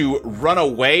moves to run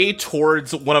away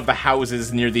towards one of the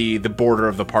houses near the border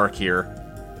of the park here.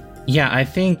 Yeah, I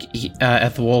think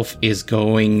Ethelwolf is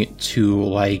going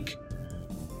to,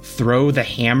 throw the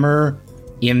hammer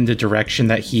in the direction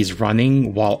that he's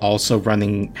running while also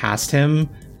running past him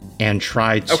and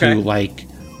try to,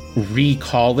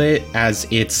 recall it as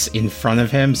it's in front of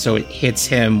him so it hits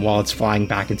him while it's flying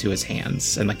back into his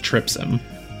hands and, trips him.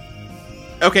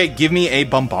 Okay, give me a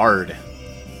bombard.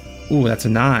 Ooh, that's a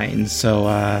 9,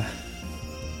 so,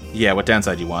 Yeah, what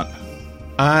downside do you want?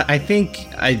 I think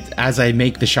as I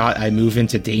make the shot, I move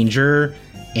into danger,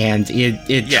 and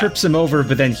it trips him over,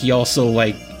 but then he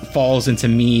also, falls into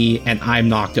me, and I'm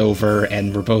knocked over,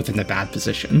 and we're both in a bad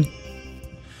position.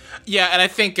 Yeah, and I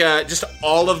think just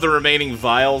all of the remaining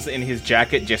vials in his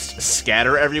jacket just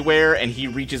scatter everywhere, and he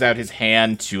reaches out his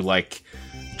hand to,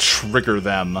 trigger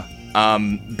them.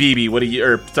 BB,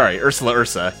 Ursula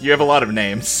Ursa, you have a lot of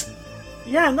names.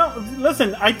 Yeah, no,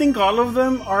 listen, I think all of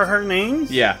them are her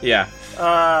names. Yeah.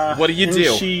 What do you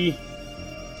do?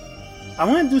 I'm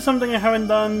going to do something I haven't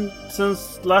done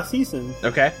since last season.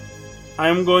 Okay.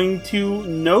 I'm going to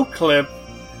no-clip,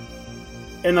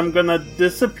 and I'm going to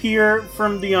disappear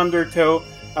from the Undertow,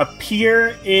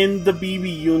 appear in the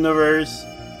BB universe,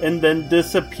 and then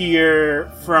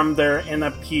disappear from there and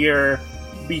appear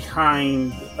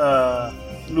behind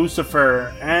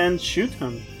Lucifer and shoot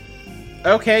him.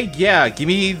 Okay, yeah, give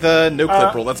me the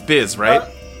no-clip roll. That's Biz, right?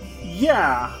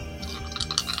 Yeah.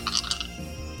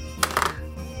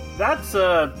 That's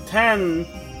a 10,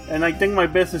 and I think my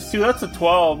Biz is 2. That's a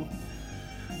 12.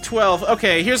 12.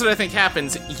 Okay, here's what I think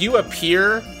happens. You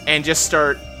appear and just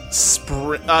start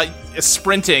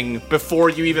sprinting before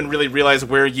you even really realize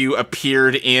where you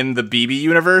appeared in the BB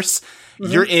universe.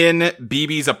 Mm-hmm. You're in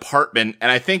BB's apartment,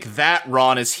 and I think that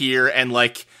Ron is here and,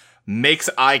 makes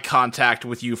eye contact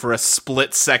with you for a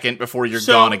split second before you're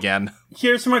gone again.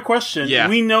 Here's my question. Yeah.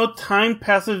 We know time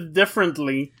passes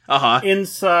differently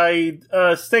inside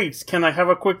states. Can I have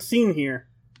a quick scene here?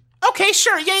 Okay,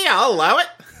 sure. Yeah, I'll allow it.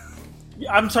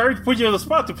 I'm sorry to put you on the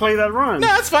spot to play that run. No,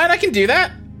 that's fine. I can do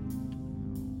that.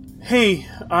 Hey,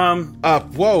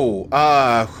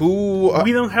 who...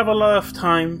 we don't have a lot of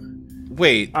time.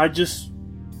 Wait.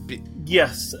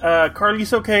 Yes,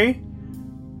 Carly's okay.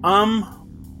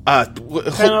 Kinda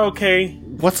okay.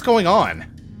 What's going on?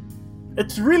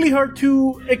 It's really hard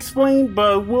to explain,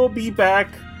 but we'll be back.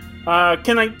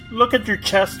 Can I look at your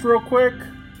chest real quick?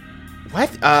 What?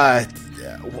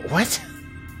 What?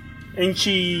 And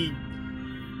she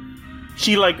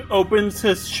opens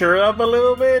his shirt up a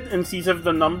little bit and sees if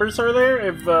the numbers are there,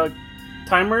 if the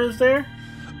timer is there.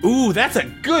 Ooh, that's a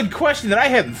good question that I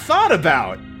hadn't thought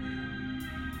about.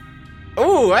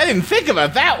 Ooh, I didn't think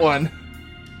about that one.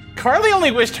 Carly only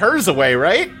wished hers away,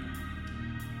 right?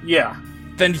 Yeah.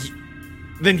 Then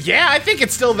yeah, I think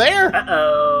it's still there.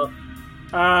 Uh-oh.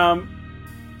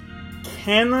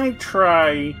 Can I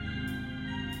try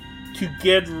to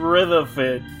get rid of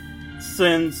it,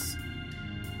 since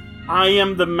I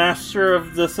am the master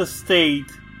of this estate,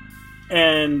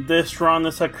 and this run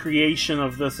is a creation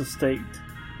of this estate?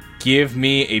 Give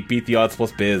me a beat the odds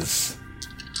plus biz.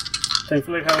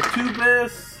 Thankfully I have 2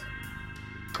 biz.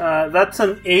 That's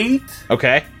an 8.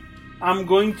 Okay. I'm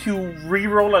going to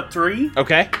re-roll a 3.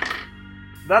 Okay.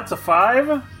 That's a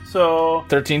 5. So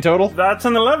 13 total? That's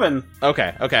an 11.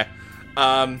 Okay.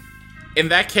 In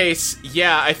that case,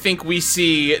 yeah, I think we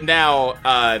see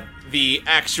now the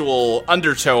actual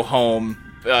Undertow home,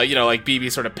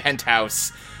 BB's sort of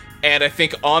penthouse. And I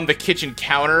think on the kitchen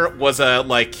counter was a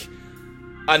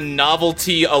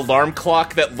novelty alarm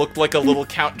clock that looked like a little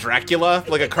Count Dracula,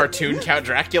 like a cartoon Count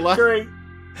Dracula. Great.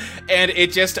 And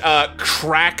it just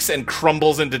cracks and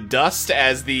crumbles into dust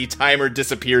as the timer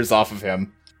disappears off of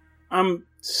him.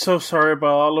 So sorry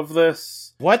about all of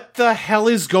this. What the hell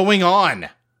is going on?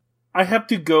 I have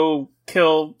to go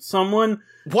kill someone.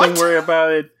 What? Don't worry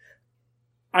about it.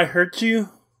 I hurt you.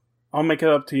 I'll make it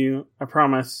up to you. I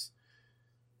promise.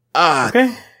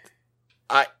 Okay?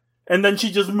 And then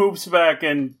she just moves back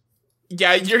and...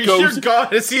 Yeah, you're gone.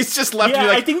 He's just left Yeah, you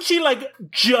like... I think she,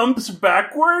 jumps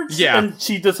backwards and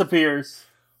she disappears.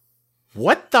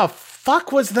 What the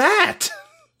fuck was that?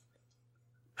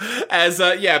 As,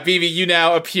 Vivi, you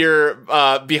now appear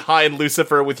behind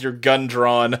Lucifer with your gun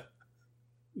drawn.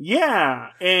 Yeah,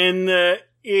 and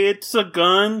it's a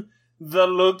gun that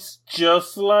looks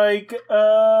just like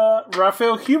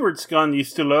Raphael Hubert's gun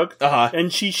used to look. Uh-huh.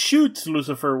 And she shoots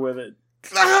Lucifer with it.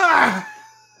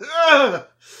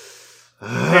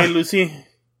 Hey, Lucy.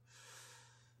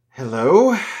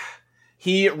 Hello?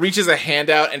 He reaches a hand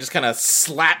out and just kind of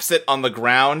slaps it on the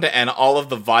ground, and all of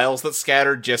the vials that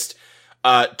scattered just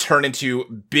turn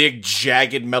into big,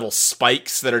 jagged metal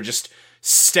spikes that are just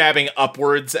stabbing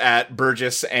upwards at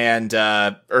Burgess and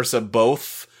Ursa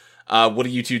both. What do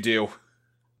you two do?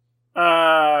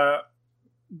 Hand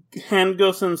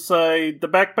goes inside the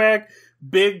backpack.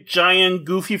 Big, giant,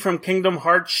 Goofy from Kingdom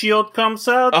Hearts shield comes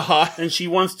out. Uh-huh. And she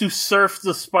wants to surf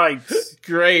the spikes.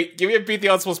 Great. Give me a Beat the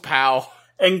Uncibles POW.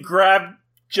 And grab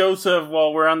Joseph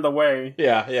while we're on the way.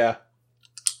 Yeah.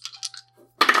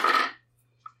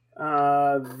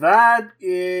 That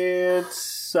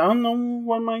is... I don't know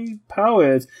what my POW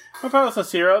is. My POW is a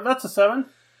 0. That's a 7.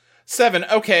 7.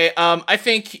 Okay. I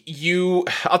think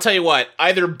I'll tell you what.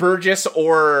 Either Burgess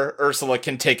or Ursula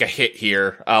can take a hit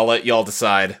here. I'll let y'all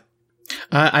decide.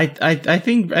 I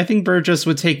think Burgess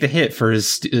would take the hit for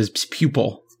his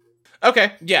pupil.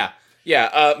 Okay. Yeah.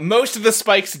 Most of the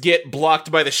spikes get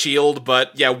blocked by the shield,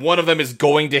 but yeah, one of them is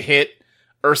going to hit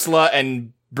Ursula,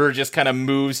 and Burgess kind of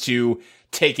moves to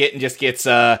take it and just gets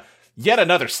yet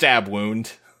another stab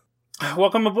wound.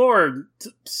 Welcome aboard.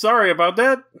 Sorry about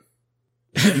that.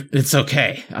 It's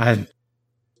okay.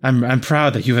 I'm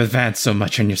proud that you've advanced so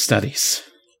much in your studies.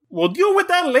 We'll deal with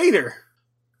that later.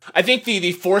 I think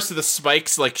the force of the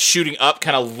spikes, shooting up,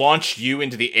 kind of launched you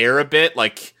into the air a bit,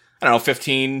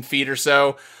 15 feet or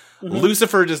so. Mm-hmm.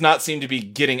 Lucifer does not seem to be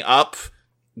getting up.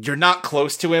 You're not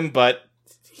close to him, but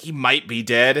he might be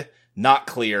dead. Not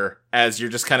clear, as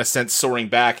you're just kind of sent soaring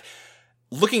back.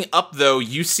 Looking up, though,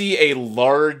 you see a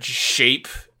large shape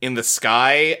in the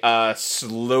sky,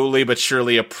 slowly but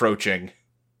surely approaching.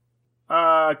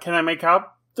 Can I make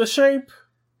out the shape?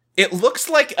 It looks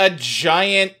like a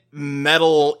giant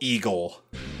metal eagle.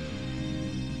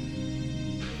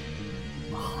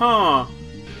 Huh.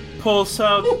 Pulls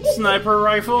out sniper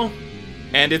rifle.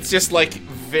 And it's just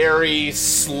very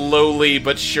slowly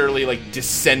but surely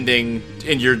descending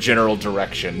in your general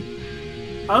direction.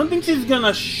 I don't think she's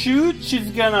gonna shoot,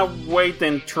 she's gonna wait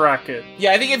and track it.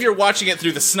 Yeah, I think if you're watching it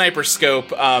through the sniper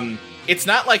scope, it's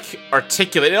not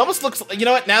articulate. It almost looks, you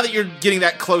know what, now that you're getting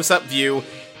that close-up view,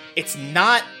 it's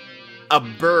not a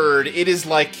bird, it is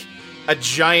a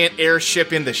giant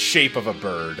airship in the shape of a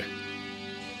bird.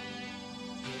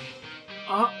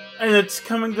 And it's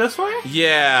coming this way?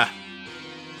 Yeah.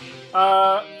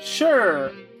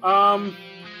 Sure.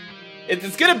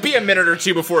 It's gonna be a minute or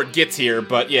two before it gets here,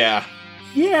 but yeah.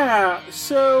 Yeah,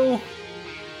 so...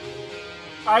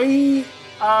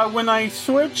 when I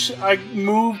switch, I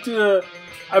moved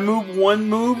one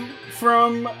move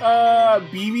from,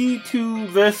 BB to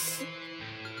this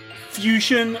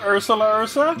Fusion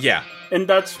Ursa. Yeah. And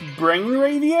that's Brain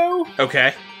Radio.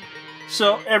 Okay.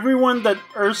 So everyone that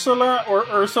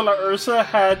Ursa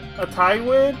had a tie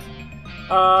with,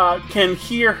 can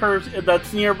hear her,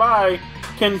 that's nearby,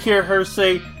 can hear her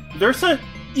say, there's an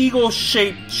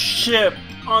eagle-shaped ship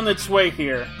on its way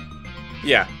here.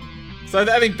 Yeah. So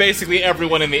I think basically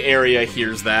everyone in the area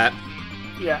hears that.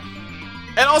 Yeah.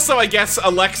 And also, I guess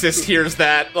Alexis hears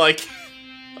that,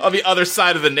 on the other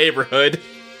side of the neighborhood.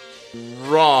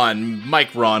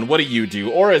 Mike Ron, what do you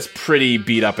do? Aura's pretty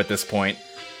beat up at this point.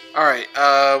 Alright,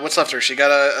 what's left of her? She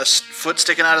got a foot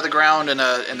sticking out of the ground and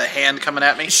the hand coming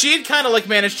at me? She had kind of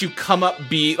managed to come up,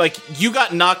 you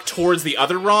got knocked towards the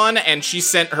other Ron, and she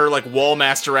sent her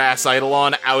Wallmaster ass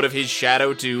Eidolon out of his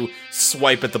shadow to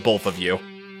swipe at the both of you.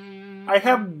 I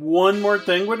have one more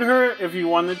thing with her, if you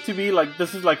want it to be,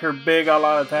 this is her big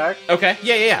all-out attack. Okay,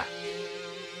 yeah.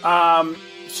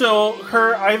 So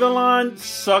her Eidolon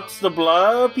sucks the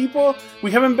blood out of people.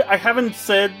 I haven't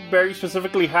said very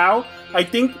specifically how. I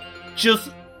think just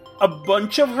a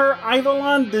bunch of her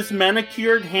Eidolon, this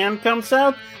manicured hand comes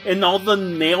out, and all the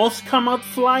nails come out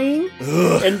flying.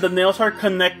 And the nails are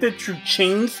connected through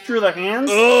chains through the hands.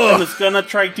 And it's gonna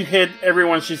try to hit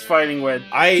everyone she's fighting with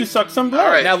to suck some blood.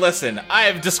 All right. Now listen, I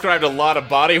have described a lot of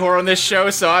body horror on this show,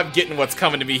 so I'm getting what's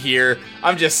coming to me here.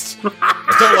 I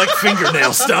don't like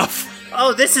fingernail stuff.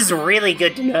 Oh, this is really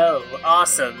good to know.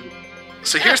 Awesome.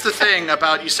 So here's the thing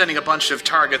about you sending a bunch of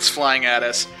targets flying at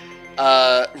us.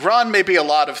 Ron may be a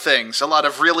lot of things, a lot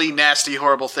of really nasty,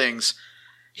 horrible things.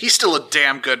 He's still a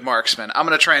damn good marksman. I'm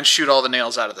gonna try and shoot all the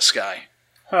nails out of the sky.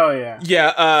 Oh, yeah.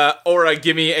 Yeah, Aura,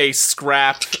 give me a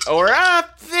scrap. Or,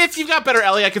 if you've got better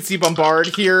Ellie, I can see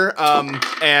Bombard here.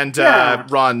 And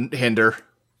Ron Hinder.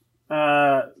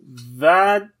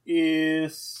 That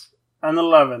is an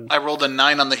 11. I rolled a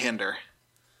 9 on the hinder.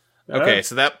 Okay,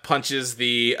 so that punches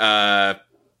the,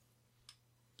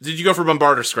 Did you go for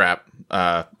Bombard or scrap,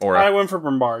 Aura? I went for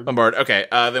Bombard. Bombard, okay.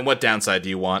 Then what downside do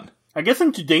you want? I guess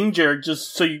into danger,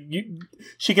 just so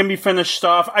she can be finished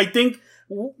off. I think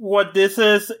what this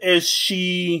is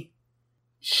she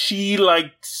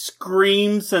like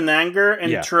screams in anger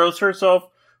and throws herself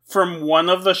from one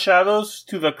of the shadows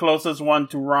to the closest one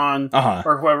to Ron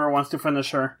or whoever wants to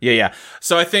finish her. Yeah.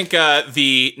 So I think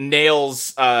the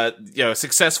nails,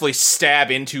 successfully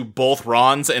stab into both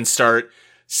Rons and start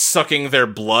sucking their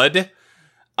blood.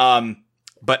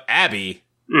 But Abby,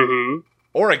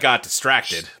 Aura got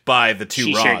distracted by the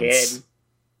two Rons. Sure did.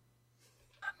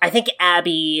 I think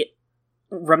Abby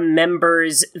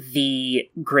remembers the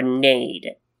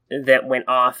grenade that went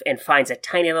off and finds a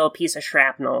tiny little piece of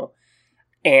shrapnel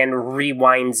and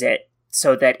rewinds it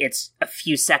so that it's a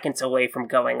few seconds away from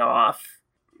going off.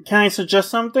 Can I suggest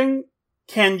something?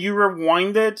 Can you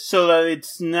rewind it so that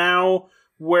it's now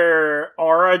where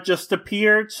Aura just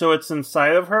appeared, so it's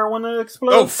inside of her when it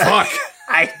explodes? Oh, fuck!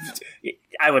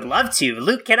 I would love to.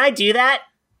 Luke, can I do that?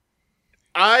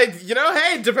 Hey,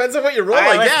 depends on what you roll, All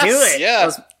right, I guess. Let's do it.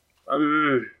 Yeah.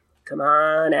 Come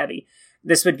on, Abby.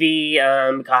 This would be,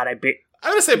 I'm gonna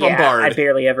say Bombard. I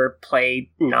barely ever play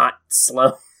not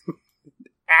slow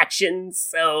actions,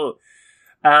 so,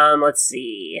 let's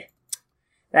see.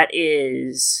 That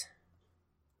is,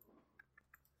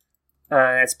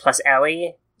 that's plus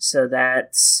Ellie, so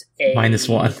that's a...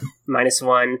 -1.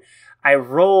 -1. I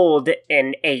rolled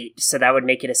an 8, so that would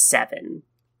make it a 7.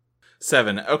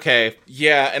 7, okay.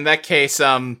 Yeah, in that case,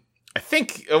 I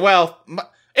think,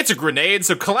 it's a grenade,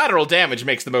 so collateral damage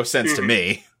makes the most sense to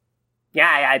me.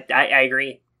 Yeah, I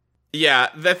agree. Yeah,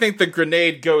 I think the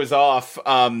grenade goes off,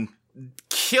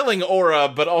 killing Aura,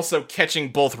 but also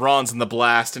catching both Rons in the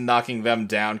blast and knocking them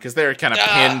down, because they're kind of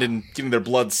pinned and getting their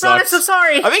blood sucked. Ron, I'm so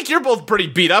sorry! I think you're both pretty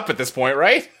beat up at this point,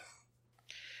 right?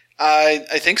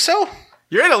 I think so.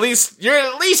 You're at least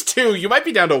 2. You might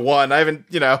be down to 1. I haven't,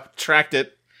 tracked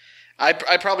it.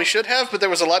 I probably should have, but there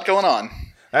was a lot going on.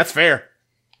 That's fair.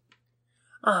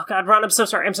 Oh, God, Ron, I'm so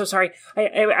sorry.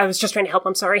 I was just trying to help.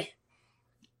 I'm sorry.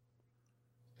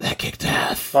 That kicked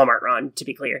ass. Walmart, Ron, to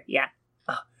be clear. Yeah.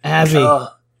 Abby,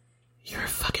 you're a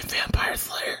fucking vampire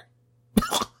slayer.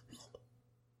 Oh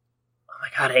my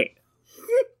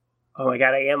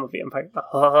god, I am a vampire.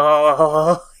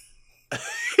 Oh.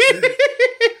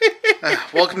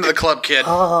 Welcome to the club, kid.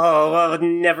 Oh, well,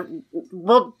 never.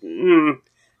 Well,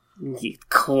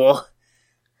 cool.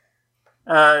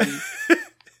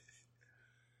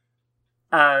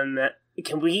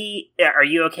 Can we? Are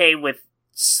you okay with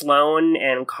Sloane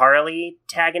and Carly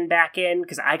tagging back in?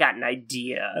 Because I got an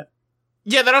idea.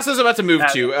 Yeah, that also is about to move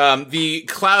to. The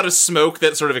cloud of smoke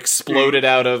that sort of exploded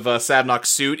out of Sabnok's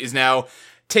suit is now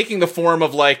taking the form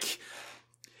of like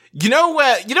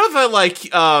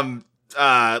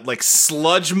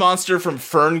sludge monster from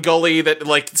Fern Gully that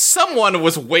like someone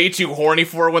was way too horny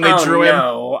for when they drew him.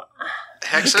 No.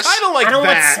 Hexus? Kind of like I don't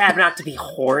that. want Sabnok to be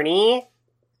horny.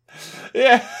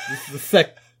 Yeah. This is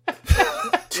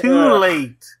Too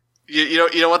late. You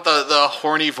know what the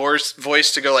horny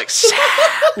voice to go like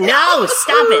No,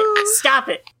 stop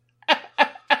it.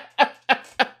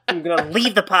 I'm gonna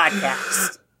leave the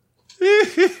podcast.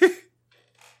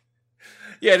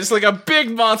 Yeah, just like a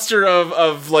big monster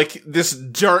of like this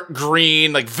dark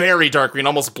green, like very dark green,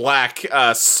 almost black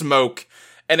smoke,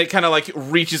 and it kind of like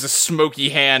reaches a smoky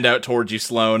hand out towards you,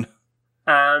 Sloane.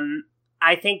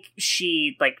 I think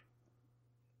she like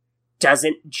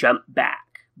doesn't jump back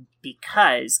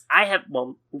because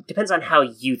depends on how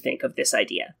you think of this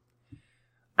idea.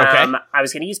 Okay. I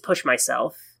was going to use push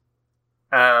myself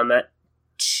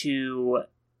to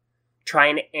try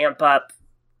and amp up.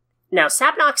 Now,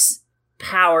 Sabnok's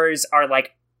powers are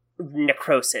like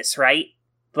necrosis, right?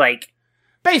 Like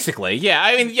Basically, yeah.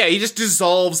 I mean, yeah, he just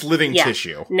dissolves living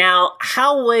tissue. Now,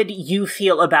 how would you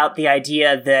feel about the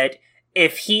idea that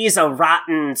if he's a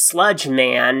rotten sludge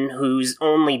man who's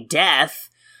only death,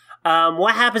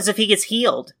 what happens if he gets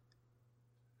healed?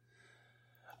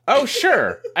 Oh,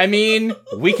 sure. I mean,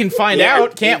 we can find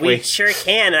out, can't we? We sure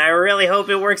can, and I really hope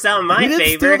it works out in my You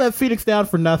didn't steal that Phoenix down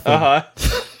for nothing. Uh-huh.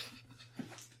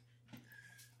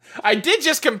 I did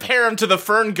just compare him to the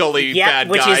Fern Gully bad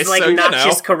guy, which is like so,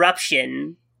 noxious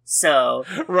corruption. So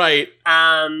right.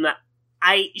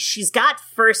 She's got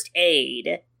first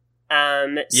aid.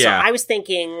 So I was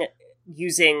thinking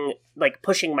using like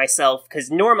pushing myself, because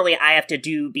normally I have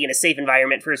to be in a safe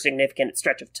environment for a significant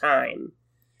stretch of time.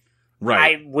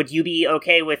 Right. Would you be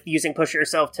okay with using push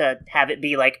yourself to have it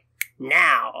be like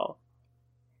now?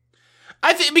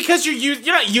 I think because you're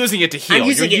not using it to heal.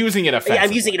 You're using it offensively.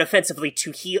 I'm using it offensively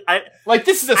to heal.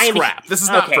 This is a scrap. This is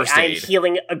not first aid. I'm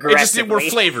healing aggressively. We're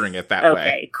flavoring it that way.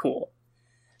 Okay, cool.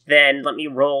 Then let me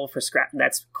roll for scrap.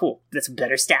 That's cool. That's a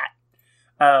better stat.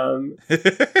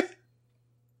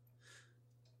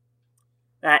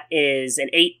 That is an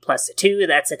 8 plus a 2.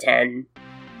 That's a 10.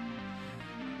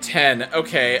 10.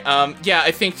 Okay. Yeah,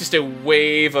 I think just a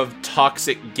wave of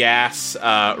toxic gas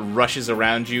rushes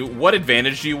around you. What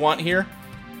advantage do you want here?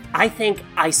 I think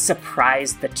I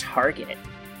surprised the target.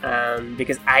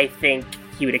 Because I think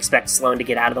he would expect Sloane to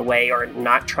get out of the way or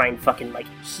not try and fucking, like,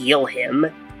 heal him.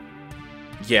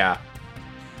 Yeah.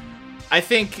 I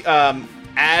think,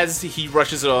 as he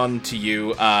rushes on to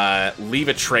you, Leave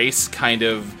a Trace kind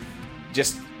of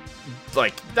just,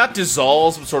 like, not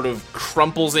dissolves, but sort of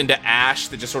crumples into ash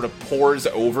that just sort of pours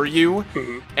over you.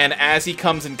 Mm-hmm. And as he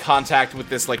comes in contact with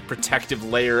this, like, protective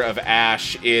layer of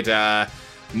ash, it,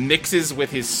 mixes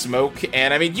with his smoke.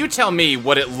 And, I mean, you tell me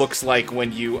what it looks like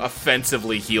when you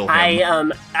offensively heal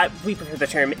him. We prefer the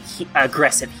term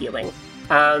aggressive healing.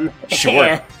 Sure.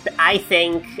 And I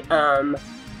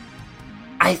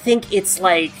think it's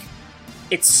like,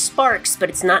 it sparks, but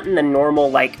it's not in the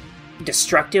normal, like,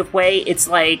 destructive way. It's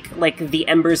like the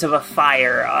embers of a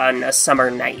fire on a summer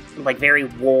night. Like, very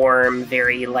warm,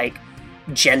 very, like,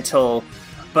 gentle,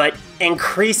 but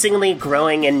increasingly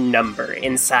growing in number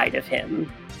inside of him.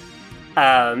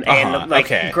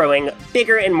 Growing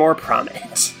bigger and more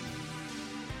prominent.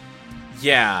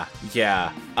 Yeah.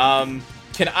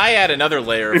 Can I add another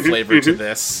layer of flavor to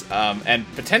this, and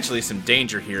potentially some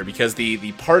danger here, because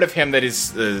the part of him that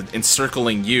is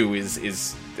encircling you is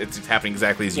it's happening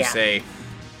exactly as you say,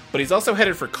 but he's also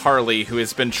headed for Carly, who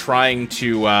has been trying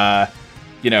to,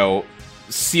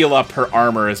 seal up her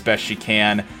armor as best she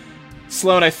can.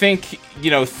 Sloane, I think,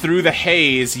 through the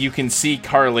haze, you can see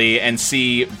Carly and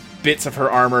see bits of her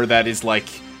armor that is like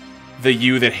the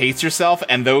you that hates yourself,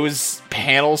 and those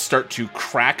panels start to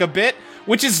crack a bit.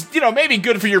 Which is, maybe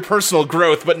good for your personal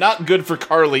growth, but not good for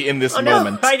Carly in this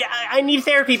moment. I need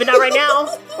therapy, but not right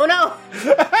now. Oh no!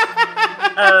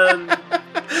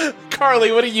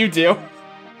 Carly, what do you do?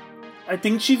 I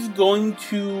think she's going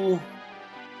to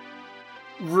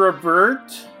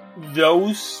revert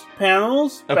those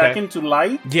panels back into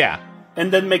light. Yeah.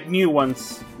 And then make new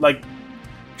ones. Like,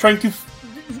 trying to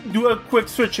do a quick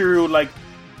switcheroo, like,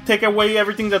 take away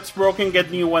everything that's broken,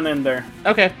 get new one in there.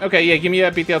 Okay, yeah, give me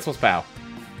that BTL plus POW.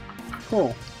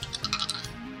 Cool.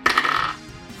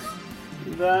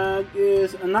 That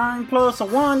is a 9 plus a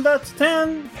 1, that's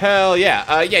 10. Hell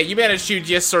yeah. You managed to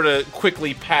just sort of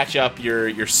quickly patch up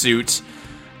your suit,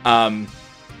 and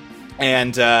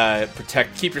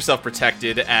keep yourself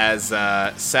protected as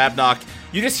Sabnok.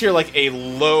 You just hear like a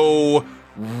low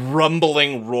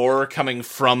rumbling roar coming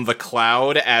from the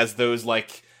cloud as those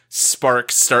like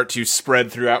sparks start to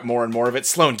spread throughout more and more of it.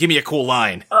 Sloane, give me a cool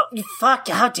line. Oh, fuck,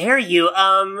 how dare you?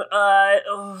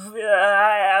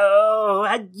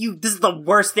 This is the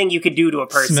worst thing you could do to a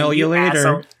person. Smell you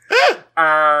later.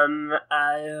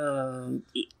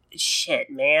 Shit,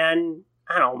 man.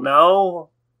 I don't know.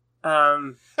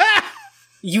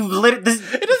 You literally... It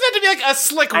doesn't have to be like a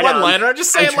slick one-liner. I'm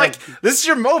just saying, like, this is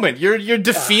your moment. You're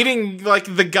defeating,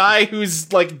 like, the guy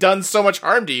who's, like, done so much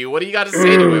harm to you. What do you got to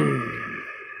say to him?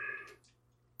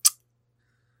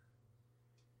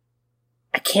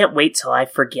 I can't wait till I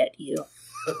forget you.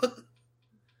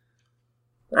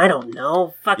 I don't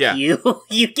know. Fuck you.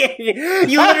 You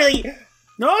literally...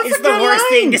 No, it's the worst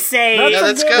thing to say.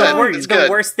 That's good. The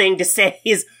worst thing to say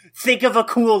is think of a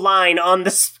cool line on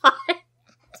the spot.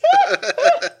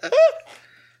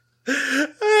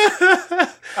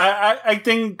 I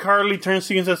think Carly turns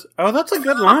to you and says, "Oh, that's a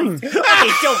good line." Okay,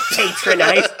 don't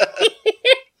patronize.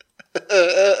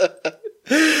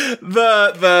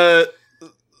 The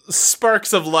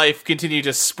sparks of life continue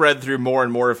to spread through more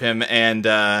and more of him, and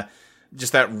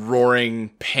just that roaring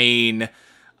pain.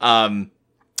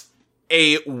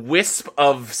 A wisp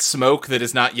of smoke that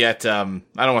is not yet, I don't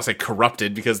want to say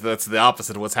corrupted, because that's the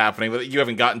opposite of what's happening, but you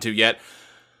haven't gotten to yet,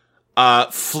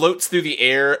 floats through the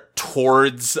air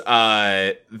towards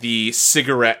the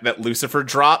cigarette that Lucifer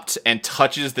dropped and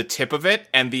touches the tip of it,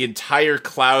 and the entire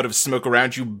cloud of smoke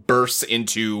around you bursts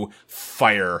into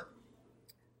fire.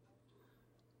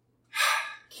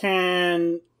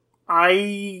 Can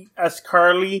I, as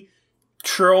Carly,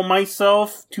 throw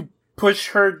myself to push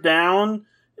her down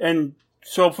and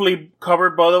hopefully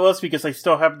cover both of us because I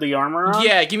still have the armor on?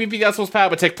 Yeah, give me Bedazzle's power,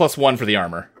 but take +1 for the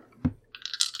armor.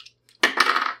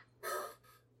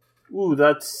 Ooh,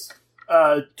 that's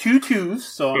 2 2s,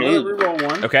 so I'm gonna reroll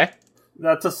one. Okay.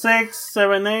 That's a 6,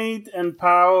 7, 8, and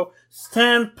POW is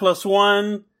 10 plus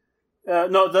 1.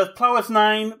 No, the POW is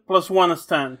 9 plus 1 is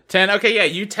 10. 10, okay, yeah,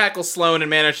 you tackle Sloane and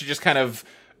manage to just kind of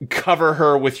cover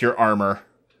her with your armor.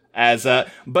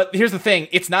 But here's the thing,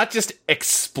 it's not just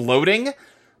exploding,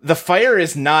 the fire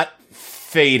is not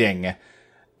fading.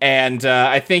 And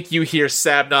I think you hear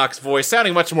Sabnok's voice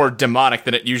sounding much more demonic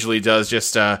than it usually does,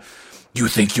 just, You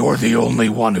think you're the only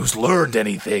one who's learned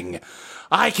anything?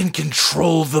 I can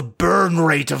control the burn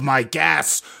rate of my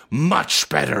gas much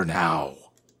better now.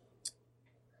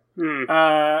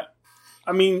 I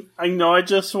mean, I know I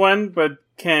just went, but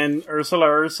can Ursula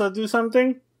Ursa do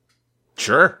something?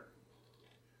 Sure.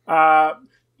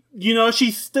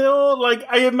 She's still, like,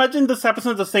 I imagine this happens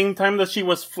at the same time that she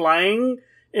was flying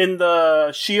in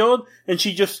the shield, and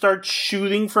she just starts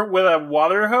shooting with a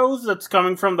water hose that's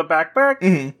coming from the backpack.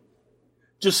 Mm-hmm.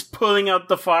 Just pulling out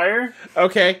the fire.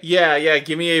 Okay, yeah,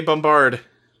 give me a bombard.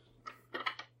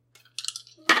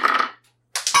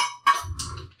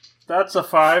 That's a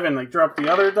 5, and I dropped the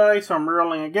other die, so I'm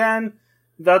rolling again.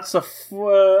 That's a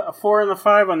 4 and a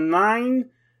 5, a 9.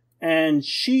 And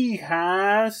she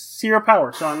has 0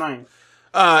 power, so a 9.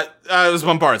 It was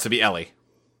bombard, so it'd be Ellie.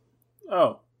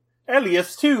 Oh. Ellie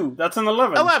is 2. That's an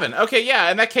 11. 11. Okay,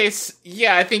 yeah, in that case,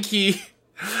 yeah, I think he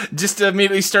just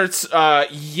immediately starts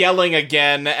yelling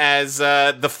again as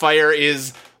the fire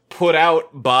is put out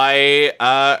by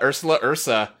Ursula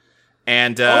Ursa.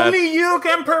 And only you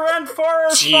can prevent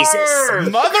forest Jesus. fires!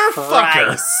 Motherfucker!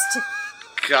 Christ.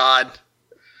 God.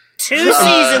 2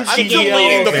 seasons I'm to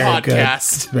deleting the get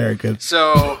podcast. Very good.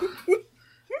 So,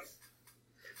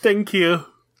 Thank you.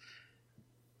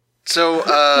 so,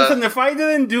 Listen, if I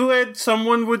didn't do it,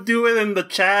 someone would do it in the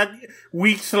chat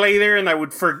weeks later, and I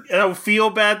would feel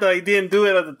bad that I didn't do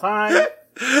it at the time.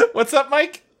 What's up,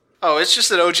 Mike? oh, it's just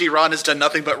that OG Ron has done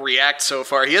nothing but react so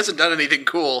far. He hasn't done anything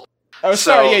cool. Oh,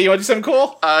 sorry, yeah, you want to do something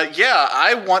cool? Yeah,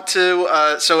 I want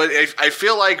to, so I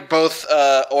feel like both,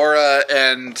 Aura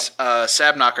and,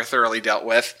 Sabnok are thoroughly dealt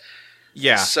with.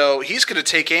 Yeah. So he's gonna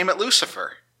take aim at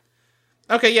Lucifer.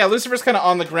 Okay, yeah, Lucifer's kind of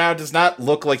on the ground, does not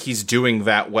look like he's doing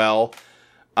that well.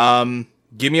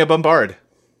 Give me a bombard.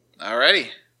 Alrighty.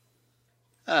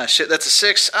 Shit, that's a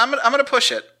 6. I'm gonna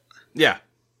push it. Yeah.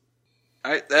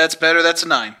 Alright, that's better, that's a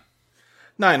 9.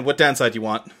 9, what downside do you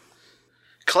want?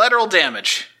 Collateral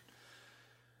damage.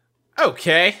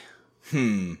 Okay.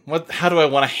 How do I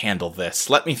want to handle this?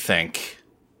 Let me think.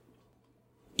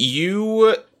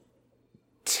 You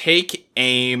take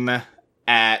aim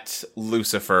at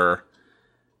Lucifer,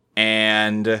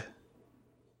 and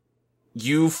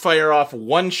you fire off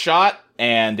one shot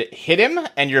and hit him,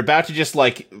 and you're about to just,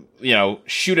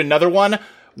 shoot another one,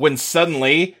 when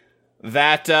suddenly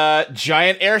that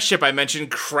giant airship I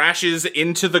mentioned crashes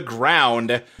into the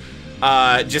ground,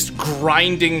 just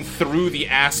grinding through the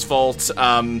asphalt.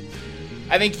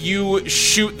 I think you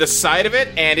shoot the side of it,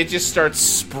 and it just starts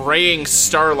spraying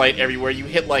starlight everywhere. You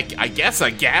hit, I guess,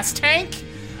 a gas tank?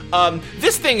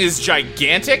 This thing is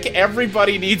gigantic.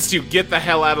 Everybody needs to get the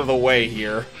hell out of the way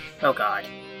here. Oh, God.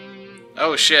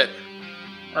 Oh, shit.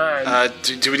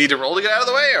 Do we need to roll to get out of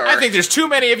the way, or? I think there's too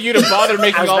many of you to bother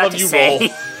making all of you roll.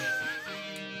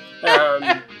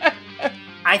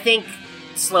 I think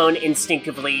Sloane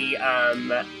instinctively,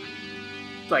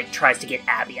 tries to get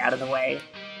Abby out of the way.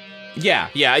 Yeah,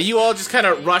 you all just kind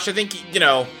of rush. I think,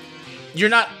 you're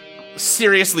not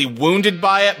seriously wounded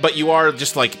by it, but you are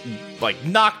just,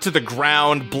 knocked to the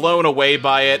ground, blown away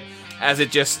by it, as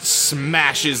it just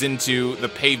smashes into the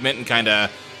pavement and kind of,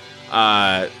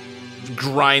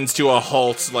 grinds to a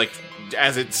halt,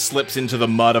 as it slips into the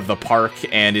mud of the park,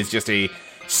 and is just a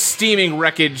steaming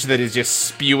wreckage that is just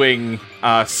spewing,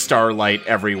 starlight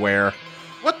everywhere.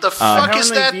 What the fuck is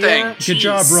that thing? Good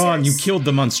job, Ron. You killed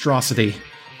the monstrosity.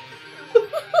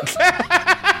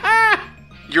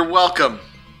 You're welcome.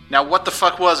 Now, what the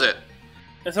fuck was it?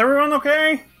 Is everyone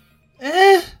okay?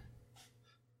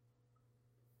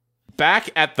 Back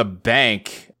at the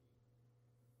bank,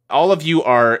 all of you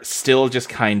are still just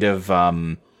kind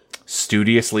of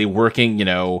studiously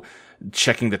working,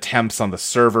 checking the temps on the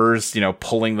servers,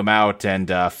 pulling them out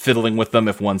and fiddling with them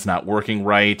if one's not working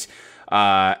right.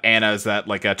 Anna's at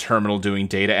like a terminal doing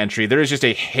data entry. There is just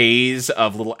a haze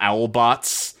of little owl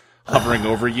bots hovering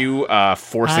over you,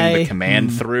 forcing the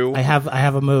command through. I have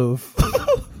a move.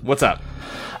 What's up?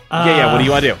 What do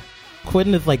you want to do?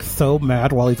 Quentin is like so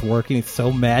mad while he's working. He's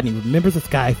so mad, and he remembers this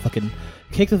guy fucking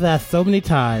kicked his ass so many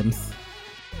times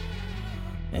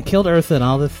and killed Ursa and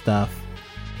all this stuff.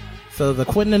 So the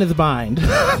Quentin in his mind,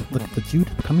 look at the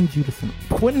becoming Judas.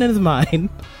 Quentin in his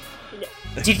mind.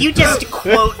 Did you just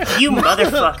quote you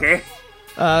motherfucker?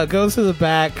 Goes to the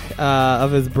back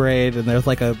of his brain, and there's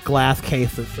like a glass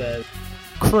case that says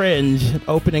 "Cringe,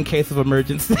 open in case of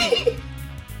emergency."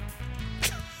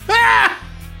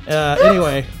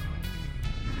 Anyway.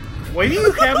 Why do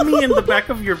you have me in the back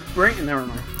of your brain? Never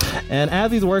mind. And as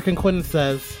he's working, Quentin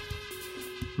says,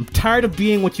 "I'm tired of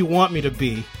being what you want me to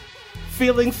be.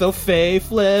 Feeling so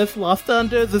faithless, lost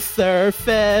under the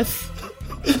surface.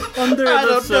 I don't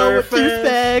know what you're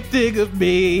expecting of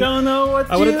me. Don't know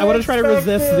what I want to try to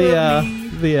resist the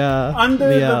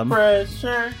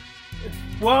pressure.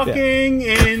 Walking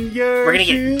in your We're gonna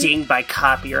get dinged by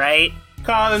copyright.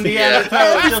 Caught in the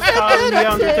undertow, just caught in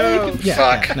the undertow.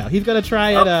 Fuck. No, he's gonna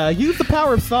try and use the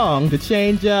power of song to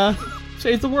change the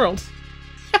world.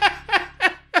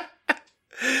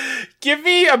 Give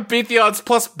me a beat the odds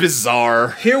plus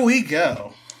bizarre. Here we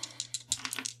go.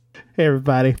 Hey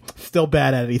everybody, still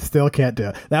bad at it. He still can't do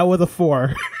it. That was a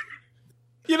 4.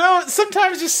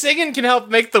 Sometimes just singing can help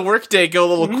make the workday go a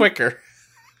little quicker.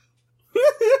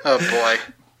 Oh boy.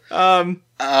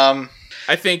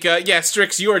 I think,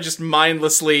 Strix, you are just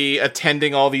mindlessly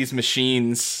attending all these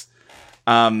machines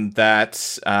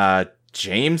that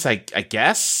James, I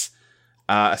guess,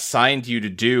 assigned you to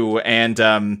do,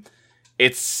 and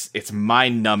it's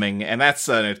mind-numbing, and that's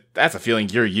a feeling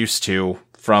you're used to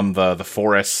from the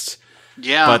forest.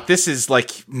 Yeah. But this is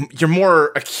like, you're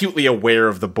more acutely aware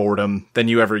of the boredom than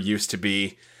you ever used to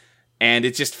be, and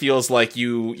it just feels like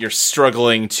you're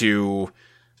struggling to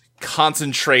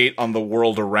concentrate on the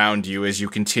world around you as you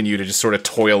continue to just sort of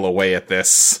toil away at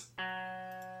this.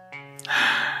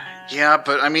 Yeah,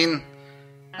 but I mean,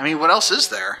 what else is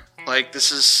there? Like,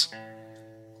 this is...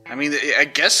 I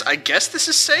guess this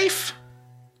is safe?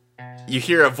 You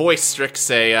hear a voice, Strix,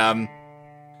 say,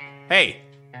 "Hey,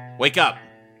 wake up."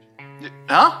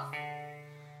 Huh?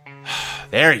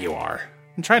 There you are.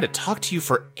 I'm trying to talk to you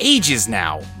for ages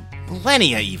now.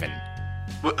 Millennia, even.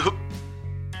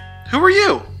 Who are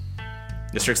you?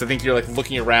 Strix, I think you're,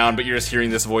 looking around, but you're just hearing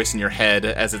this voice in your head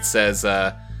as it says,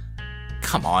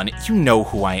 "Come on, you know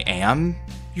who I am.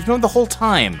 You've known the whole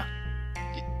time."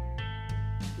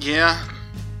 Yeah,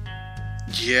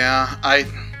 I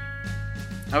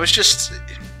was just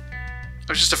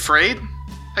afraid,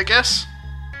 I guess.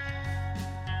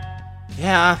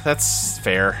 Yeah, that's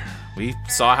fair. We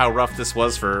saw how rough this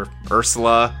was for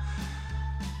Ursula.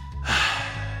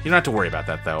 You don't have to worry about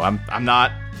that, though. I'm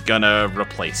not gonna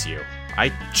replace you. I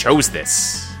chose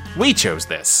this. We chose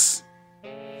this.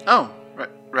 Oh,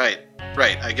 right.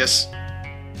 I guess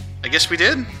we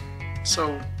did.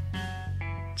 So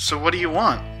what do you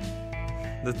want?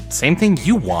 The same thing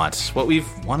you want. What we've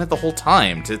wanted the whole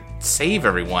time. To save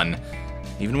everyone.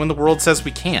 Even when the world says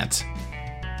we can't.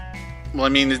 Well, I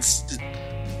mean, is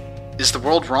the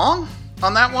world wrong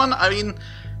on that one? I mean,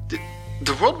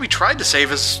 the world we tried to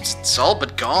save is all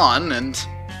but gone, and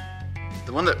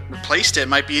the one that replaced it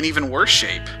might be in even worse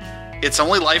shape. Its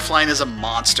only lifeline is a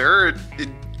monster,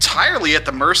 entirely at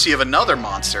the mercy of another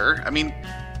monster. I mean,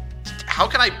 how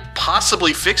can I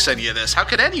possibly fix any of this? How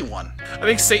could anyone? I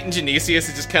think Satan Genesius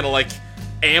is just kind of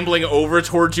ambling over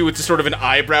towards you with just sort of an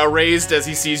eyebrow raised as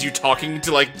he sees you talking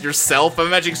to yourself. I'm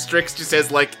imagining Strix just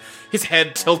has his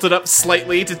head tilted up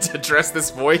slightly to address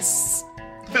this voice.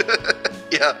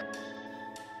 Yeah.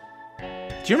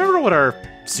 Do you remember what our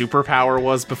superpower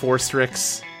was before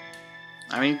Strix?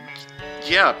 I mean,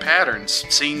 yeah, patterns.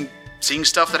 Seeing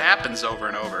stuff that happens over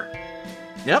and over.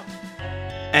 Yep.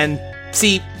 And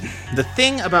see, the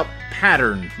thing about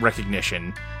pattern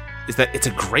recognition is that it's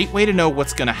a great way to know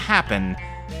what's going to happen,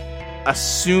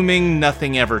 assuming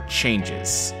nothing ever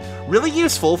changes. Really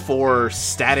useful for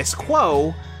status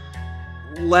quo,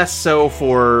 less so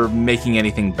for making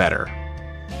anything better.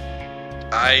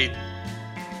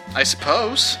 I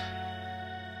suppose.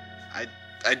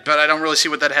 But I don't really see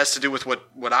what that has to do with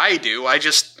what I do. I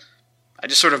just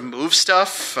sort of move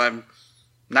stuff. I'm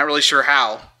not really sure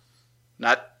how.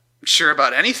 Not sure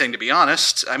about anything, to be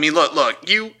honest. I mean, look,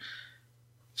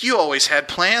 You always had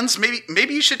plans.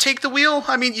 Maybe you should take the wheel.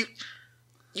 I mean,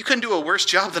 you couldn't do a worse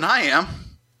job than I am.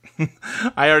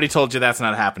 I already told you that's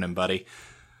not happening, buddy.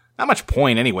 Not much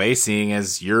point anyway, seeing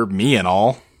as you're me and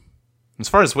all. As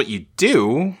far as what you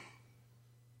do...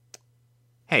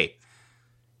 Hey,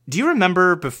 do you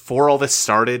remember before all this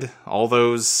started, all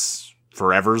those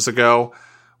forevers ago,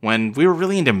 when we were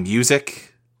really into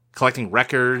music, collecting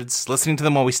records, listening to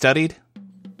them while we studied?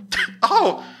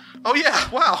 Oh yeah,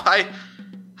 wow,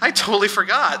 I totally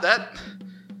forgot.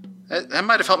 That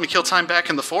might have helped me kill time back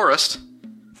in the forest.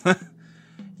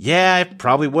 Yeah, I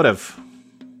probably would have.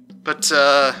 But,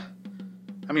 I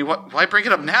mean, why bring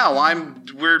it up now?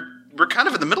 We're kind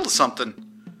of in the middle of something.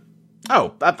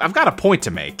 Oh, I've got a point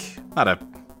to make. Not a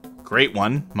great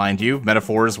one, mind you.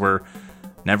 Metaphors were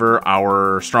never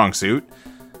our strong suit.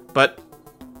 But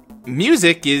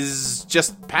music is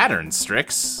just patterns,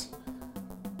 Strix.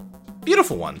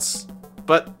 Beautiful ones.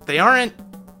 But they aren't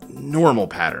normal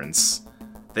patterns.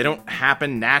 They don't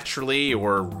happen naturally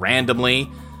or randomly.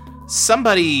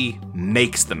 Somebody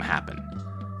makes them happen.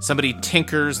 Somebody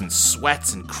tinkers and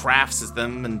sweats and crafts at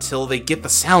them until they get the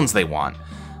sounds they want.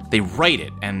 They write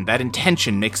it, and that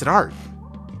intention makes it art.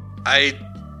 I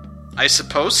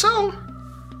suppose so?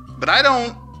 But I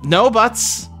don't... No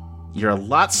buts. You're a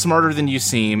lot smarter than you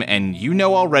seem, and you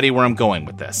know already where I'm going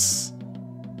with this.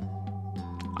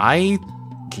 I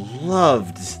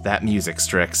loved that music,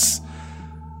 Strix.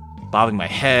 Bobbing my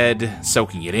head,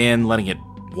 soaking it in, letting it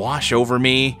wash over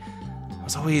me. It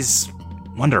was always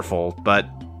wonderful, but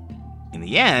in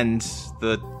the end,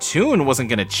 the tune wasn't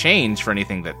going to change for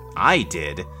anything that I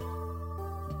did.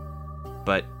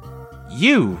 But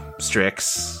you,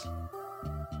 Strix,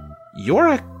 you're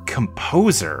a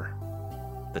composer.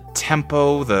 The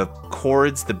tempo, the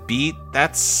chords, the beat,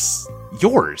 that's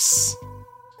yours.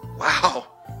 Wow.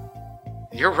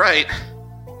 You're right.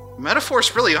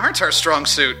 Metaphors really aren't our strong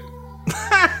suit.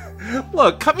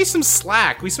 Look, cut me some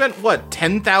slack. We spent,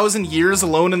 10,000 years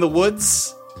alone in the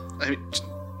woods? I mean,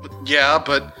 yeah,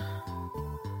 but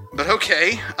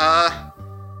okay.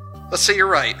 Let's say you're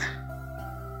right.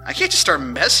 I can't just start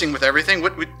messing with everything.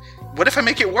 What if I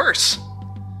make it worse?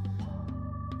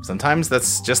 Sometimes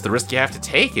that's just the risk you have to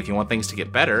take if you want things to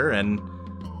get better, and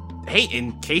hey,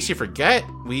 in case you forget,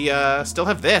 we still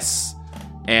have this.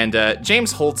 And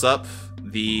James holds up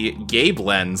the Gabe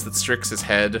lens that Strix has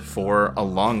had for a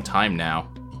long time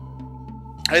now.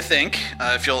 I think,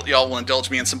 if y'all will indulge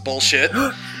me in some bullshit,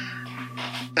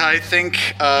 I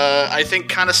think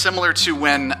kind of similar to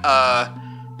when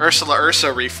Ursula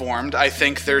Ursa reformed, I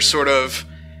think there's a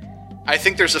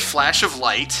flash of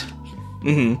light,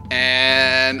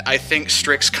 and I think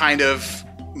Strix kind of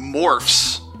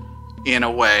morphs in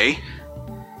a way,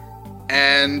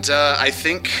 and I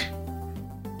think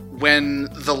when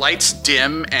the lights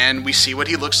dim and we see what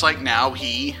he looks like now,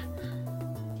 he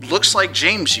looks like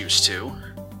James used to,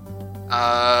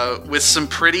 with some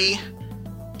pretty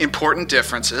important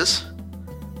differences.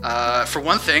 For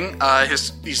one thing,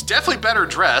 he's definitely better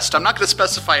dressed. I'm not going to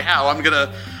specify how.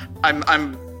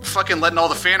 I'm fucking letting all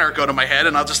the fan art go to my head,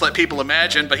 and I'll just let people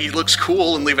imagine, but he looks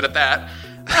cool and leave it at that.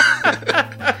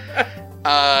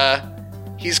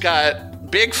 He's got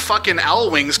big fucking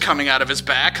owl wings coming out of his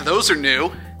back. Those are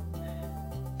new.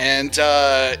 And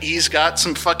he's got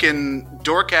some fucking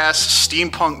dork-ass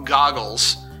steampunk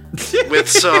goggles with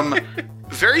some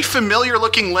very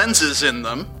familiar-looking lenses in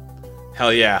them.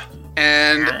 Hell yeah.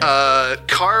 And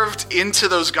carved into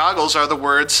those goggles are the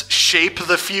words, "Shape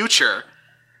the Future."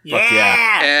 Fuck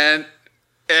yeah. And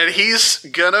he's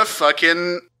gonna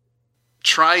fucking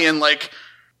try and,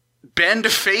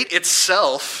 bend fate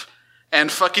itself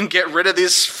and fucking get rid of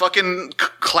this fucking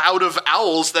cloud of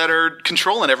owls that are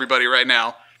controlling everybody right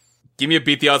now. Give me a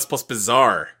Beat the Odds plus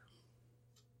Bizarre.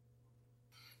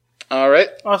 All right.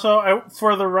 Also,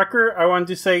 for the record, I want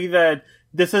to say that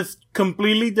this is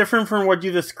completely different from what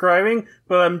you're describing,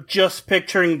 but I'm just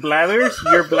picturing Blathers,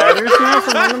 your Blathers now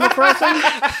from Animal Crossing,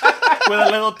 with a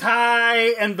little tie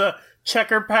and the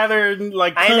checker pattern,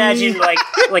 I imagine like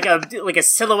a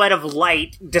silhouette of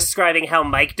light describing how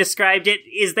Mike described it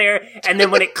is there, and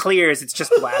then when it clears, it's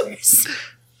just Blathers.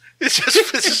 It's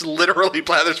just literally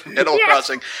Blathers from Animal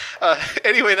Crossing.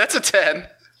 Anyway, that's a 10.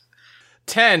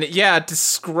 10, yeah.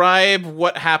 Describe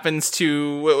what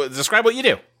you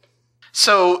do.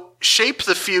 So, shape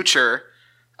the future.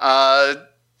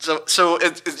 So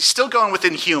it's still going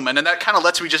within human, and that kind of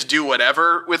lets me just do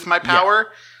whatever with my power.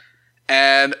 Yeah.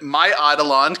 And my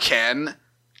Eidolon can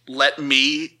let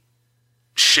me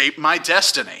shape my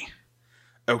destiny.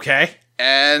 Okay.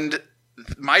 And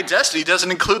my destiny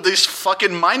doesn't include these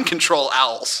fucking mind control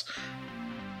owls.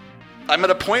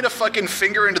 gonna point a fucking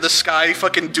finger into the sky,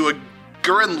 fucking do a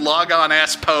Gurren Lagann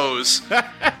ass pose,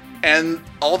 and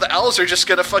all the owls are just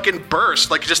gonna fucking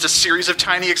burst like just a series of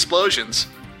tiny explosions.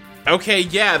 Okay,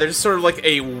 yeah, there's sort of like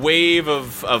a wave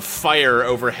of fire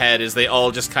overhead as they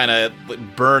all just kind of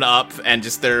burn up, and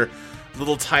just their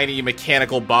little tiny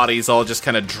mechanical bodies all just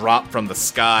kind of drop from the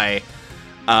sky.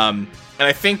 And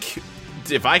I think,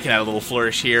 if I can add a little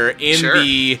flourish here, in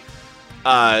the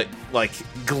like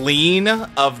gleam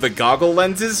of the goggle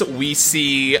lenses, we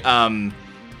see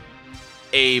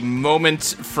a moment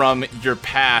from your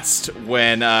past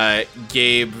when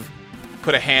Gabe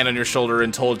put a hand on your shoulder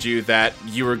and told you that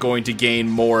you were going to gain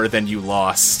more than you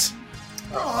lost.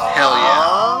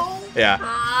 Hell yeah. Yeah.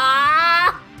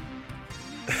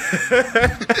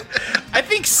 I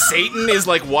think Satan is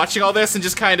like watching all this and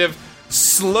just kind of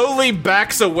slowly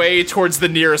backs away towards the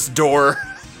nearest door.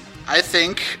 I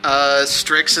think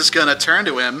Strix is gonna turn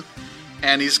to him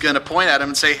and he's gonna point at him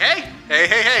and say,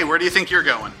 hey, where do you think you're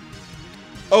going?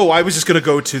 Oh, I was just gonna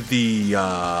go to the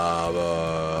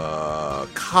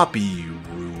copy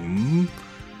room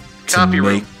to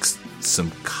make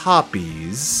some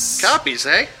copies. Copies,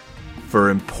 eh? For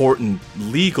important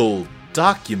legal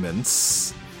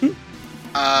documents.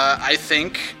 I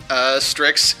think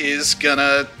Strix is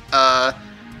gonna... I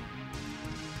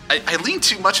lean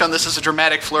too much on this as a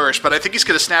dramatic flourish, but I think he's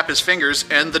gonna snap his fingers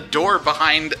and the door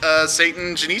behind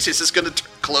Satan Genesius is gonna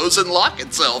close and lock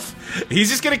itself. He's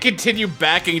just gonna continue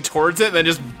backing towards it and then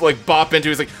just like bop into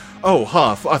it. He's like, oh,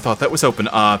 I thought that was open.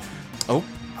 That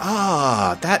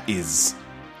is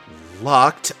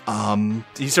locked.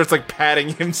 He starts like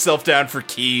patting himself down for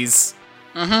keys.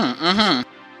 Hey,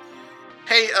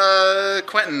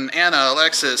 Quentin, Anna,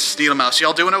 Alexis, Needlemouse,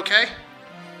 y'all doing okay?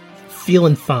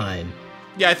 Feeling fine.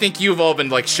 Yeah, I think you've all been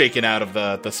like shaken out of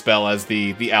the spell as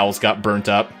the owls got burnt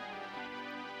up.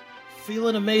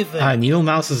 Feeling amazing.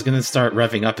 Needlemouse is gonna start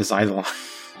revving up his Eidolon.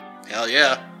 Hell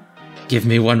yeah. Give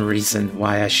me one reason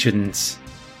why I shouldn't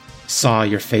saw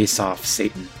your face off,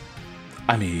 Satan.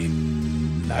 I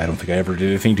mean, I don't think I ever did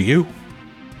anything to you.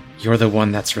 You're the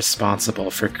one that's responsible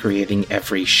for creating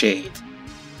every shade.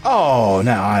 Oh,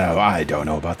 no, I don't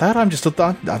know about that. I'm just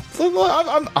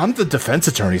I'm the defense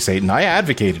attorney, Satan. I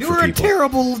advocated for people. You're a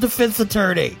terrible defense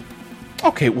attorney.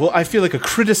 Okay, well, I feel like a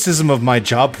criticism of my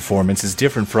job performance is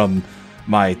different from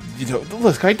my,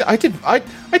 look, I did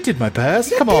my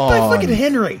best. Come on. By fucking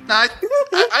Henry. No,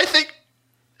 I think,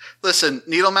 listen,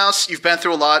 Needlemouse, you've been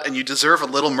through a lot and you deserve a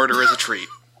little murder as a treat.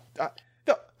 No,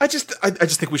 I just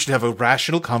think we should have a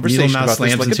rational conversation Needlemouse about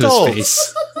this like into adults. his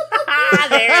face.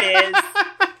 There it is.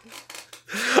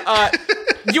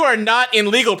 You are not in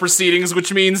legal proceedings,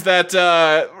 which means that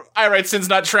I Write Sins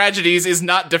Not Tragedies is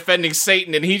not defending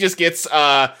Satan, and he just gets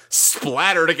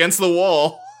splattered against the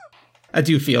wall. I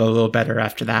do feel a little better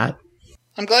after that.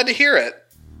 I'm glad to hear it.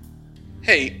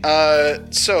 Hey,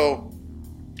 so,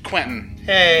 Quentin.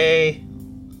 Hey.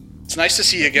 It's nice to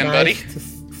see you again, Nice buddy. to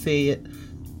see it.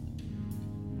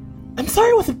 I'm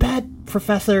sorry I was a bad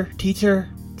professor, teacher,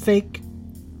 fake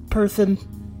person,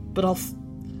 but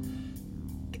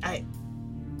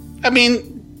I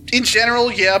mean, in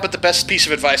general, yeah, but the best piece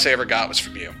of advice I ever got was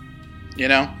from you. You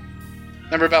know?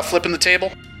 Remember about flipping the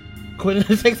table? Quentin,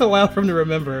 it takes a while for him to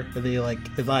remember, and then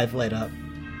his eyes light up.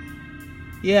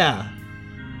 Yeah.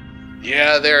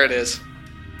 Yeah, there it is.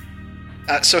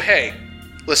 So hey,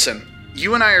 listen,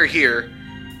 you and I are here.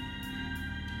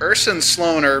 Ursa and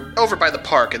Sloan are over by the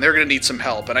park, and they're gonna need some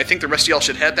help, and I think the rest of y'all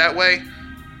should head that way.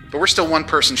 But we're still one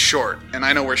person short, and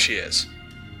I know where she is.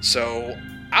 So,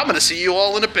 I'm gonna see you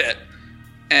all in a bit.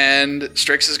 And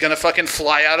Strix is gonna fucking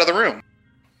fly out of the room.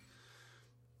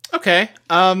 Okay.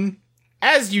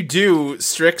 As you do,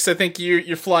 Strix, I think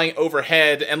you're flying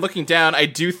overhead and looking down. I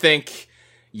do think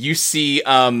you see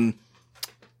a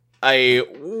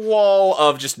wall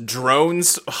of just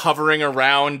drones hovering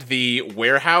around the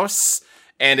warehouse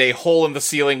and a hole in the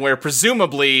ceiling where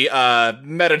presumably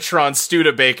Metatron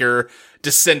Studebaker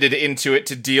descended into it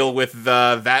to deal with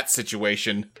that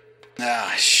situation.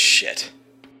 Ah, shit.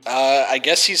 I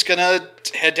guess he's gonna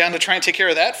head down to try and take care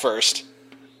of that first.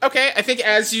 Okay, I think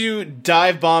as you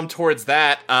dive bomb towards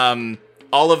that,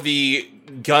 all of the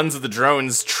guns of the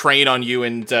drones train on you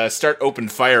and start open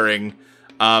firing.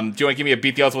 Do you want to give me a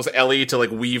beat the odds with Ellie to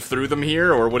like weave through them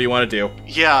here, or what do you want to do?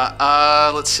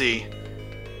 Yeah, let's see.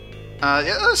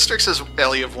 Yeah, Strix says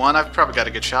Ellie of 1. I've probably got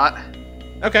a good shot.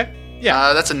 Okay,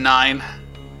 yeah. That's a 9.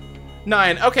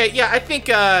 9. Okay, yeah, I think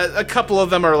a couple of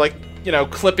them are like,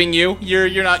 clipping you.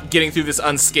 You're not getting through this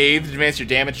unscathed, advance your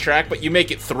damage track, but you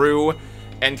make it through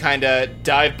and kind of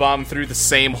dive bomb through the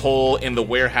same hole in the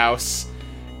warehouse.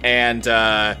 And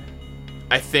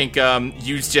I think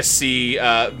you just see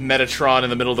Metatron in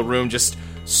the middle of the room just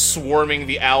swarming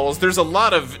the owls. There's a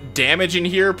lot of damage in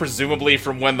here, presumably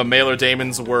from when the Mailer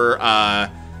Daemons were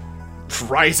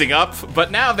rising up,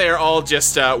 but now they're all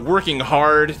just working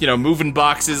hard, moving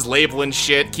boxes, labeling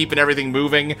shit, keeping everything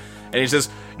moving. And he says,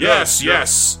 Yes.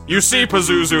 You see,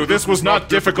 Pazuzu, this was not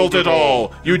difficult at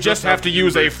all. You just have to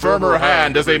use a firmer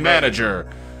hand as a manager.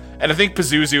 And I think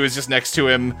Pazuzu is just next to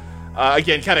him,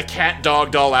 again, kind of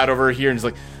cat-dogged all out over here, and he's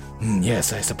like,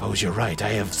 Yes, I suppose you're right. I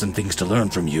have some things to learn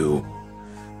from you.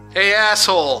 Hey,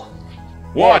 asshole.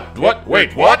 What?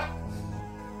 Wait, what?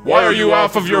 Why are you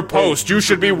off of your post? You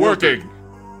should be working.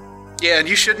 Yeah, and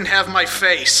you shouldn't have my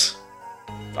face.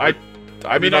 I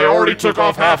mean, I already took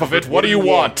off half of it. What do you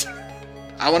want?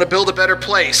 I want to build a better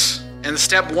place, and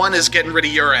step 1 is getting rid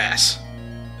of your ass.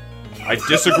 I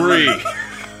disagree.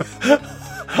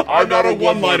 I'm not a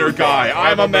one-liner guy.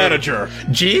 I'm a manager.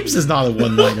 James is not a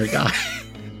one-liner guy.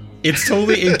 It's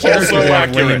totally in character Also to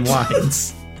have lame accurate.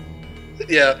 lines.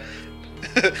 Yeah.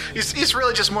 he's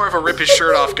really just more of a rip his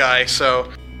shirt off guy,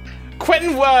 so...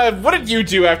 Quentin, what did you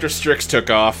do after Strix took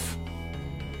off?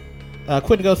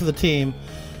 Quentin goes to the team.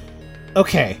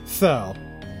 Okay, so...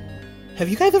 Have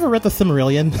you guys ever read The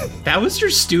Silmarillion? That was your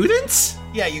students?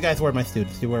 Yeah, you guys were my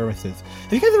students. You were my students.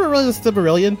 Have you guys ever read The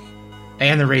Silmarillion?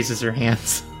 Anna raises her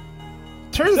hands.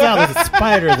 Turns out there's a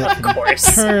spider that Of can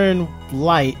course. turn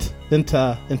light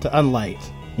into unlight.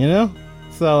 You know?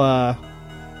 So, I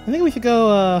think we should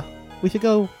go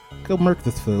murk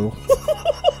this fool.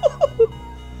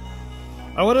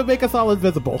 I want to make us all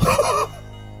invisible.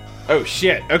 Oh,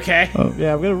 shit, okay. Oh,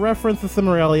 yeah, I'm gonna reference the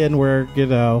Silmarillion where, you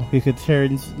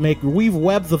could weave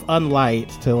webs of unlight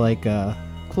to,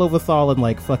 clothe us all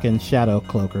in, fucking shadow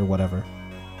cloak or whatever.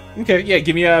 Okay, yeah,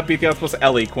 give me a beat the odds plus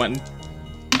Ellie, Quentin.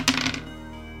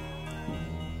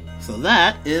 So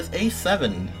that is a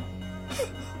 7.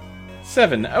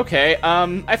 7, okay.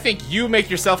 I think you make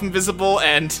yourself invisible,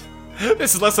 and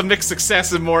this is less a mixed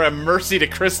success and more a mercy to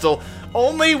Crystal.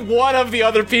 Only one of the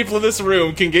other people in this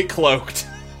room can get cloaked.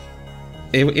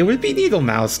 It would be Needle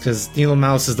Mouse, because Needle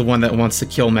Mouse is the one that wants to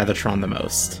kill Metatron the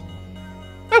most.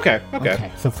 Okay.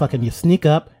 So fucking you sneak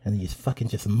up, and then you fucking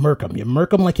just murk him. You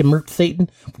murk him like you murked Satan.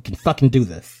 We can fucking do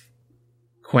this.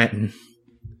 Quentin,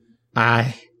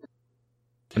 I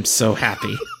am so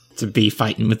happy to be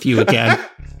fighting with you again.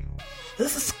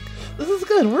 This is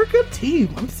good. We're a good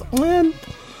team. I'm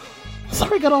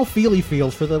sorry I got all feely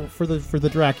feels for the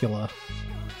Dracula.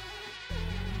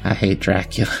 I hate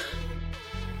Dracula.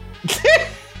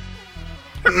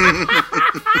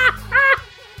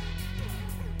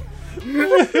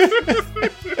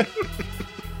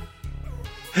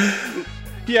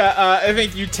 Yeah, I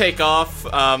think you take off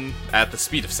at the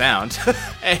speed of sound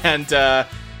and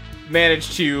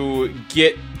manage to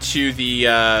get to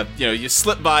the, you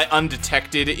slip by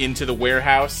undetected into the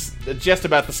warehouse just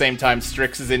about the same time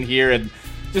Strix is in here and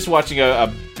just watching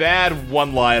a bad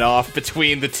one-line off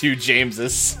between the two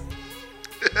Jameses.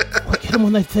 Get him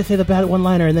when they say the bad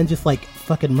one-liner and then just,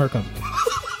 fucking murk him.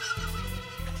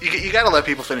 You gotta let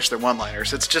people finish their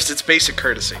one-liners. It's basic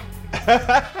courtesy.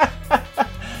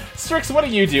 Strix, what do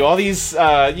you do? All these,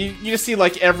 you just see,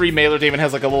 every Mailer Daemon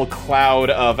has, a little cloud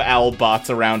of owl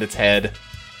bots around its head.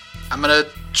 I'm gonna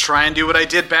try and do what I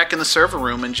did back in the server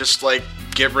room and just,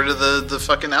 get rid of the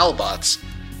fucking owl bots.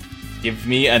 Give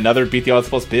me another Beat the Odds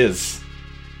plus Biz.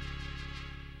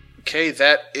 Okay,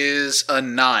 that is a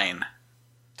 9.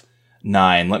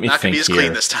 9, let me Not think gonna be as here.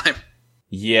 clean this time.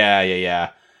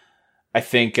 Yeah. I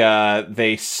think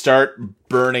they start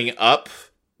burning up,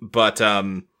 but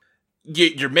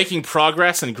you're making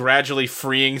progress and gradually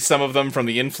freeing some of them from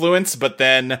the influence, but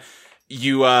then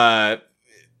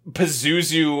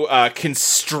Pazuzu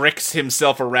constricts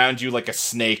himself around you like a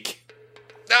snake.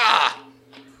 Ah!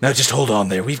 Now just hold on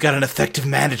there. We've got an effective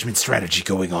management strategy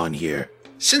going on here.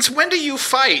 Since when do you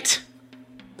fight?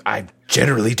 I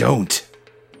generally don't.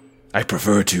 I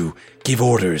prefer to give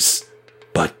orders,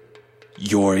 but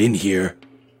you're in here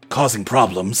causing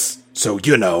problems, so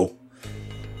you know.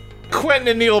 Quentin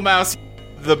and Needle Mouse,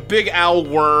 the big owl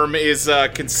worm is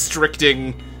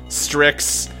constricting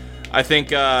Strix. I think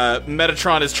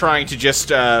Metatron is trying to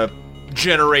just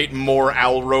generate more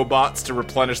owl robots to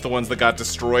replenish the ones that got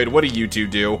destroyed. What do you two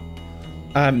do?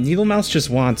 Needle Mouse just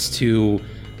wants to,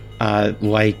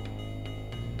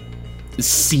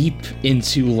 seep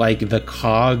into, the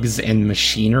cogs and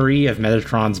machinery of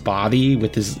Metatron's body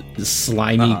with his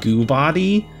slimy goo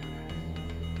body.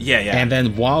 Yeah. And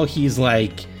then while he's,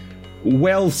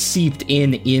 well seeped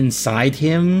inside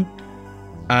him,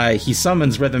 he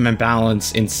summons Rhythm and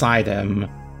Balance inside him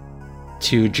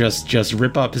to just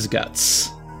rip up his guts.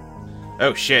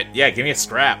 Oh shit! Yeah, give me a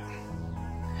scrap.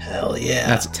 Hell yeah.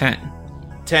 That's a 10.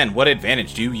 10. What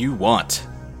advantage do you want?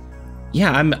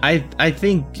 Yeah, I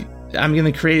think I'm going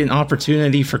to create an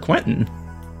opportunity for Quentin,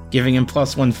 giving him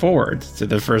 +1 forward to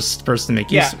the first person to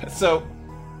make use of it. So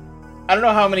I don't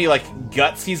know how many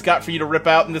guts he's got for you to rip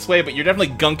out in this way, but you're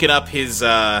definitely gunking up his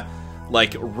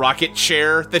rocket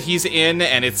chair that he's in,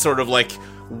 and it's sort of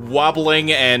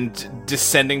wobbling and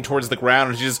descending towards the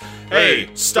ground. And she's just, hey,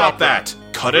 stop that!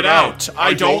 Cut it out!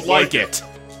 I don't like it.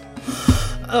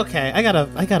 Okay, I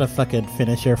gotta fucking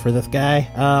finisher for this guy.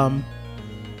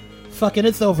 Fucking,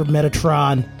 it's over,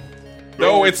 Metatron.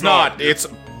 No, it's not. It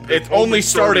only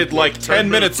started 10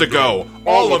 minutes ago.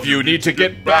 All of you need to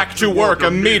get back to work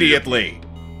immediately.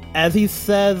 As he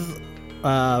says,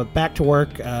 back to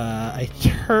work, I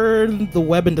turn the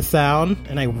web into sound,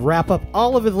 and I wrap up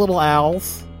all of his little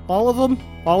owls. All of them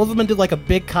into a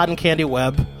big cotton candy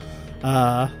web.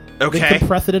 Okay. Then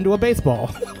compress it into a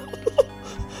baseball.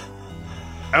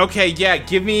 Okay, yeah,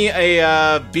 give me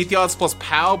a beat the odds plus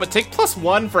POW, but take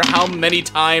 +1 for how many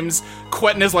times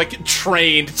Quentin is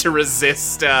trained to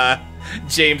resist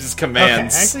James's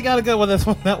commands. Okay, I actually gotta go with this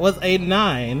one. That was a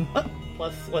 9.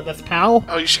 Plus, what, that's POW?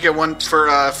 Oh, you should get one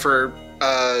for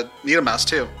Needle Mouse,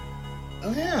 too.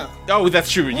 Oh, yeah. Oh,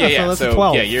 that's true. Yeah. So,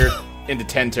 12. Yeah, you're into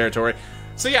 10 territory.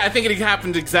 So yeah, I think it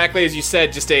happened exactly as you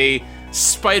said, just a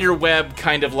spider web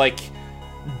kind of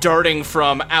darting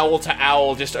from owl to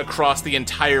owl just across the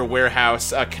entire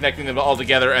warehouse, connecting them all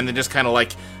together, and then just kind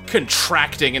of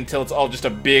contracting until it's all just a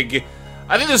big...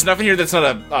 I think there's nothing here that's not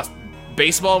a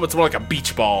baseball, but it's more like a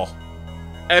beach ball.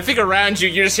 And I think around you,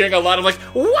 you're just hearing a lot of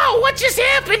whoa, what just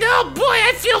happened? Oh boy,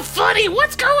 I feel funny.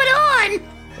 What's going on?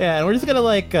 Yeah, and we're just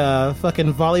gonna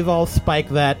fucking volleyball spike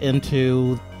that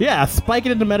into... Yeah, spike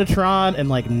it into Metatron and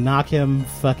knock him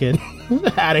fucking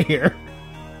out of here.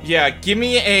 Yeah, give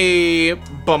me a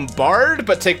bombard,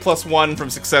 but take +1 from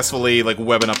successfully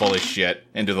webbing up all this shit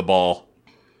into the ball.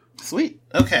 Sweet.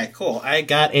 Okay, cool. I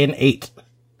got an 8.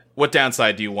 What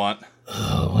downside do you want?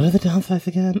 What are the downsides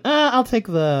again? I'll take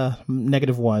the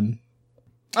 -1.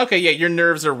 Okay, yeah, your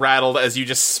nerves are rattled as you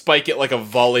just spike it like a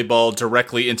volleyball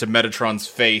directly into Metatron's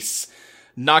face,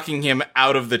 knocking him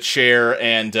out of the chair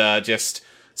and just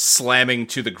slamming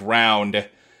to the ground.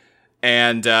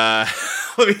 And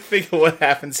let me think of what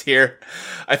happens here.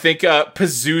 I think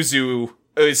Pazuzu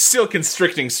is still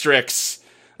constricting Strix.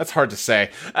 That's hard to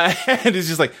say. And it's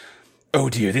just oh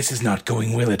dear, this is not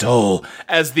going well at all.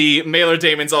 As the mailer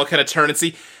daemons all kind of turn and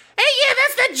see, hey, yeah,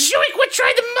 that's that joint what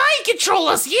tried to mind control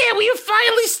us. Yeah, we were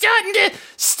finally starting to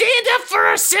stand up for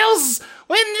ourselves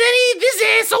when then this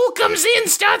asshole comes in,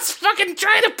 starts fucking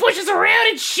trying to push us around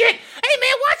and shit. Hey,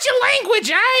 man, watch your language.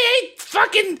 I ain't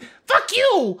fuck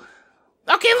you.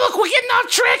 Okay, look, we're getting off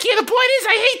track here. The point is,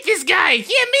 I hate this guy.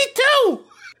 Yeah, me too.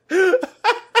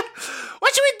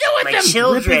 What should we do with My them?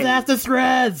 children. Rip his ass to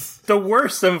shreds! The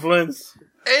worst influence.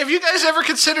 Hey, have you guys ever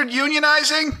considered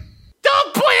unionizing?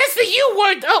 Oh boy, that's the U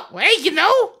word. Oh, hey,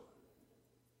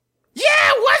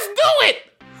 Yeah, let's do it.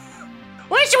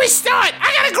 Where should we start?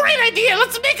 I got a great idea.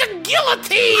 Let's make a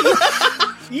guillotine.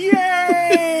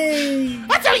 Yay!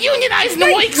 That's how unionizing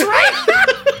works, right?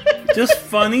 Just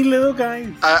funny little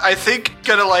guys. I think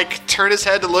gonna turn his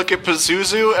head to look at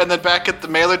Pazuzu and then back at the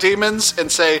mailer demons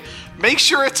and say, make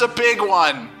sure it's a big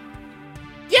one.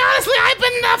 Yeah, honestly, I've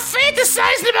been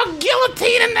fantasizing about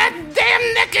guillotining that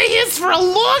damn neck of his for a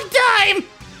long time.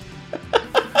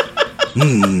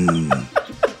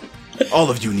 All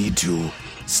of you need to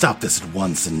stop this at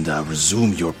once and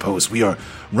resume your post. We are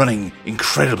running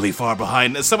incredibly far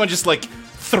behind. Someone just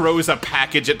throws a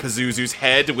package at Pazuzu's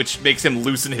head, which makes him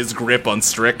loosen his grip on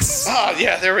Strix. Ah,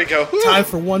 yeah, there we go. Time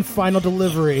for one final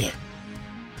delivery.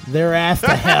 Their ass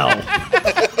to hell.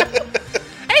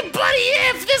 Hey, buddy,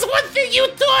 if there's one thing you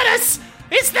taught us,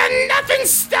 it's that nothing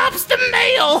stops the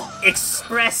mail.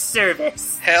 Express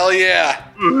service. Hell yeah.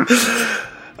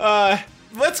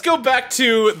 Let's go back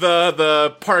to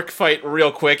the park fight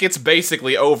real quick. It's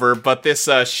basically over, but this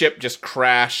ship just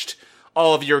crashed.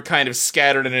 All of you are kind of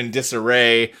scattered and in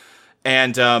disarray,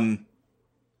 and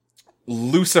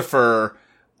Lucifer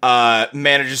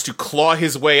manages to claw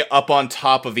his way up on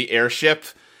top of the airship,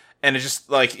 and it's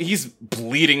just he's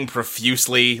bleeding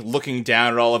profusely, looking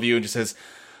down at all of you, and just says,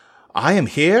 I am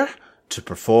here to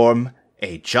perform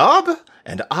a job,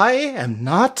 and I am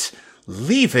not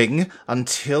leaving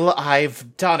until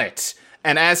I've done it.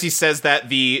 And as he says that,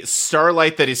 the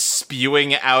starlight that is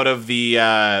spewing out of the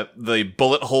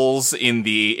bullet holes in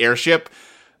the airship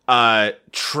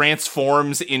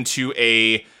transforms into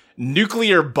a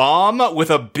nuclear bomb with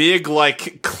a big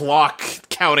clock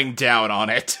counting down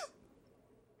on it.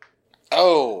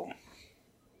 Oh.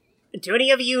 Do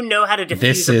any of you know how to defuse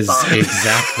This a is bomb?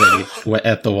 exactly what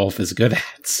Ethelwolf is good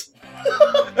at.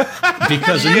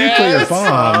 Because a nuclear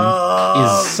bomb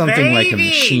is something like a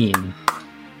machine.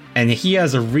 And he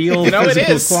has a real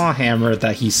physical claw hammer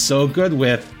that he's so good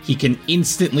with, he can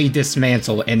instantly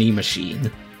dismantle any machine.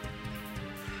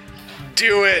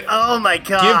 Do it! Oh my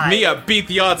god. Give me a beat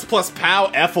the odds plus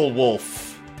pow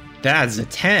Ethelwolf. That's a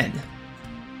 10.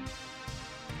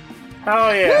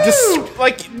 Oh yeah.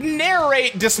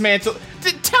 Narrate dismantle.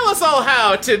 Tell us all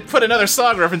how, to put another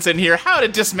song reference in here, how to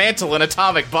dismantle an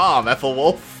atomic bomb,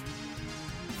 Ethelwolf.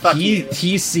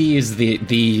 He sees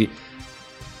the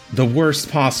worst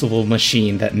possible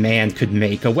machine that man could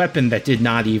make, a weapon that did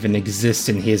not even exist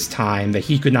in his time, that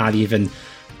he could not even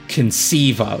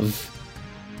conceive of.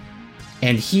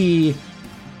 And he,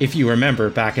 if you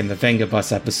remember back in the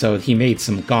Vengabus episode, he made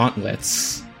some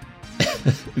gauntlets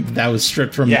that was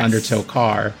stripped from the Undertow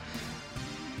car.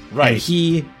 Right. And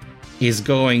he is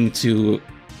going to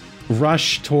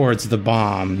rush towards the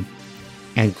bomb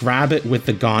and grab it with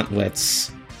the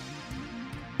gauntlets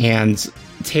and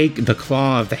take the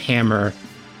claw of the hammer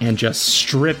and just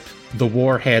strip the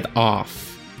warhead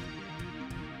off.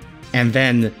 And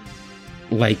then,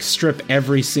 strip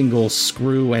every single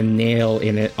screw and nail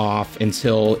in it off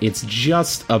until it's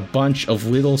just a bunch of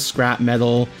little scrap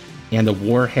metal and a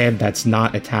warhead that's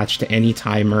not attached to any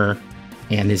timer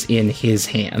and is in his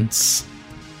hands.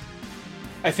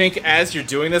 I think as you're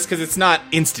doing this, because it's not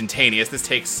instantaneous, this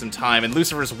takes some time, and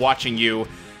Lucifer's watching you.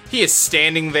 He is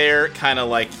standing there, kind of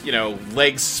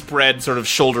legs spread, sort of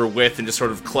shoulder width, and just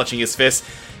sort of clutching his fist.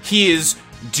 He is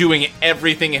doing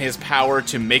everything in his power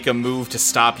to make a move to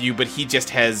stop you, but he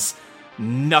just has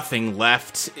nothing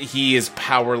left. He is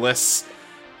powerless.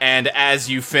 And as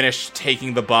you finish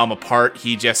taking the bomb apart,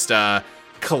 he just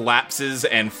collapses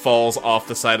and falls off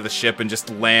the side of the ship and just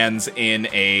lands in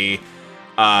a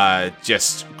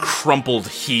just crumpled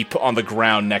heap on the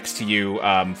ground next to you,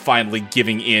 finally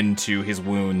giving in to his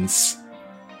wounds.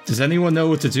 Does anyone know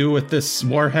what to do with this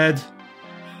warhead?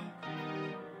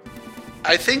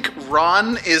 I think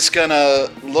Ron is gonna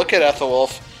look at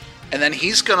Ethelwolf, and then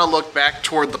he's gonna look back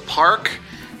toward the park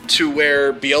to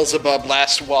where Beelzebub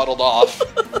last waddled off,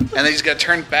 and then he's gonna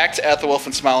turn back to Ethelwolf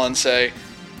and smile and say,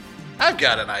 "I've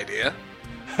got an idea."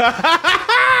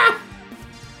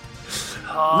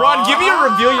 Ron, give me a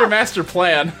reveal your master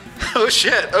plan. Oh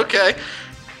shit, okay.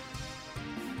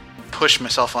 Push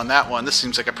myself on that one. This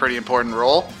seems like a pretty important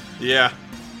role. Yeah.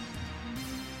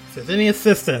 If there's any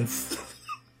assistance.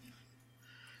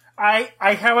 I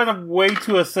have a way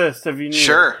to assist if you need.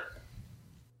 Sure.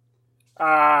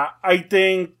 I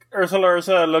think Ursa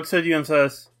looks at you and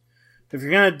says, if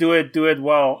you're gonna do it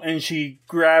well. And she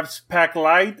grabs Pack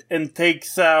Light and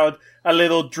takes out a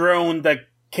little drone that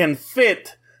can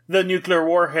fit the nuclear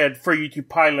warhead for you to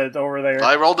pilot over there.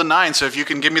 I rolled a 9, so if you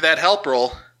can give me that help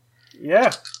roll.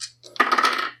 Yeah.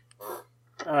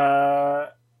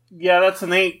 Yeah, that's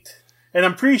an 8. And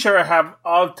I'm pretty sure I have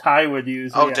all tie with you.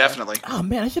 So yeah. Definitely. Oh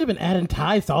man, I should have been adding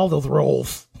ties to all those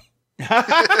rolls.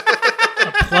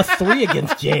 +3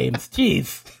 against James.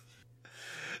 Jeez.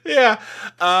 Yeah.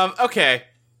 Okay.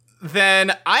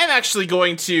 Then I'm actually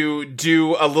going to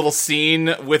do a little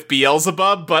scene with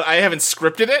Beelzebub, but I haven't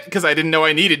scripted it because I didn't know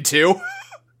I needed to.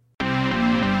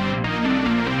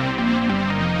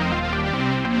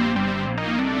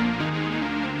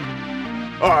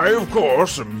 I, of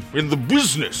course, am in the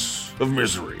business of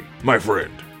misery, my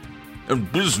friend.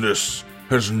 And business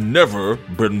has never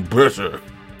been better.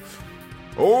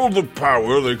 All the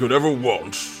power they could ever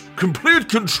want. Complete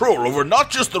control over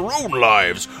not just their own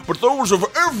lives, but those of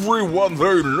everyone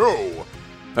they know.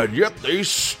 And yet they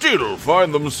still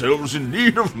find themselves in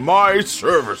need of my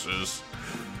services.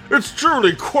 It's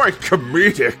truly quite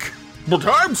comedic. But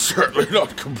I'm certainly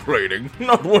not complaining,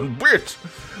 not one bit.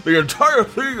 The entire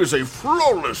thing is a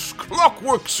flawless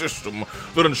clockwork system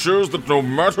that ensures that no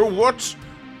matter what,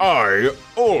 I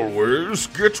always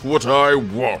get what I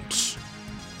want.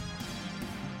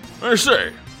 I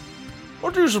say,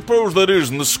 what do you suppose that is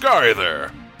in the sky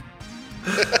there?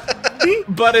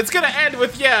 But it's gonna end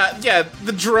with,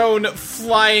 the drone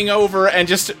flying over and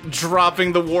just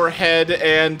dropping the warhead,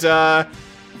 and,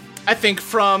 I think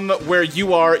from where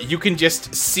you are, you can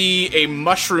just see a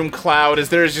mushroom cloud as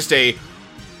there is just a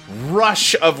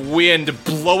rush of wind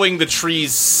blowing the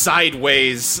trees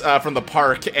sideways from the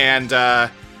park, and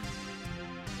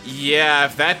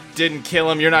if that didn't kill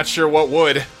him, you're not sure what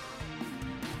would.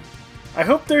 I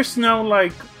hope there's no,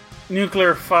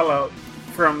 nuclear fallout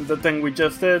from the thing we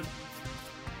just did.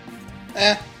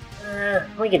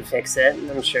 We can fix it,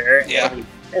 I'm sure. Yeah.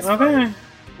 It's Okay. fine.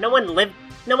 No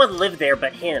one lived there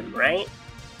but him, right?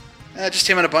 Just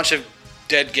him and a bunch of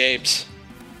dead Gabes.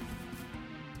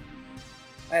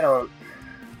 I don't.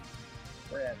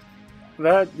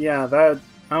 That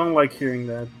I don't like hearing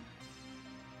that.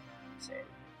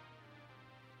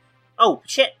 Oh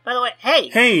shit! By the way,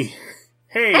 hey,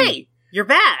 hey, you're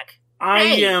back. I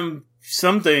Hey! am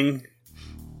something.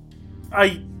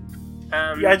 I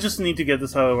just need to get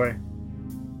this out of the way.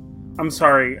 I'm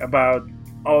sorry about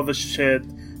all the shit,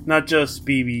 not just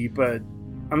BB, but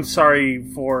I'm sorry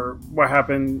for what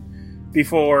happened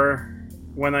before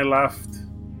when I left.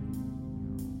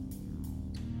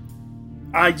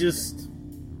 I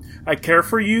care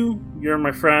for you. You're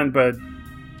my friend, but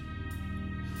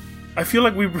I feel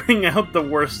like we bring out the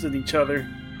worst in each other.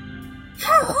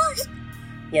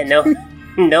 Yeah,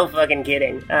 no fucking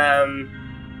kidding.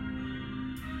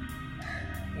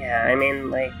 Yeah, I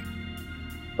mean, like,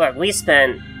 look, we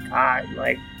spent, God,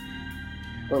 like,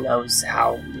 who knows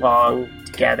how long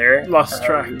together. Lost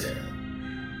track.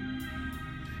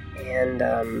 And,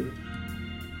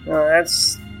 well,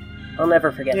 I'll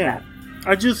never forget that.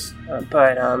 I just,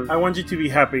 but, I want you to be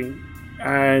happy,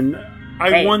 and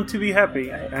I want to be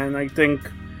happy, and I think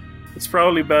it's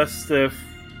probably best if,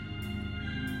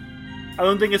 I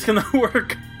don't think it's gonna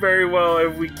work very well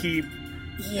if we keep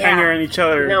hanging on each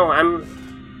other. No, I'm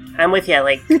with you.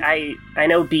 Like, I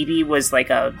know BB was like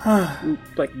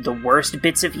like the worst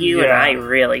bits of you, and I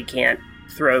really can't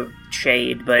throw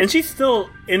shade, but... And she's still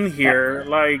in here,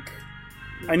 like,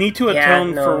 I need to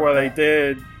atone for what I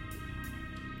did.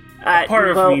 Part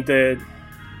of me did.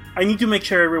 I need to make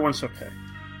sure everyone's okay.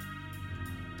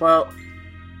 Well,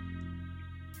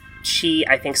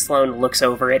 I think Sloane looks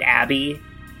over at Abby,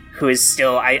 who is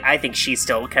still, I think she's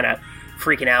still kind of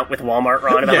freaking out with Walmart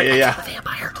Ron about a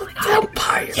vampire. Oh my God.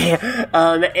 Vampire. Yeah.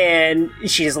 And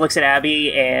she just looks at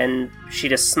Abby and she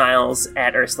just smiles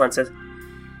at Ursula and says,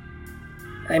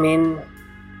 I mean,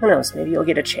 who knows? Maybe you'll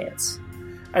get a chance.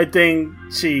 I think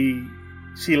she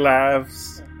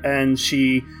laughs and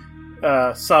she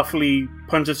softly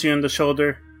punches you in the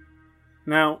shoulder.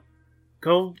 Now,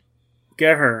 go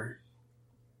get her.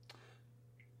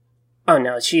 Oh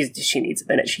no, she needs a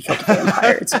minute. She killed a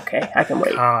vampire. It's okay. I can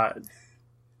wait. God.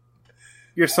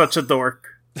 You're such a dork.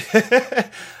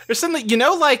 There's something,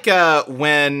 like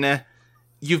when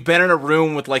you've been in a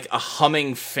room with like a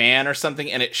humming fan or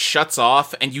something and it shuts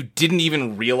off and you didn't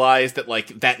even realize that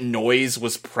like that noise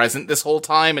was present this whole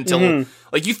time until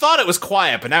like you thought it was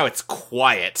quiet, but now it's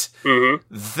quiet.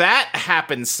 Mm-hmm. That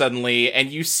happens suddenly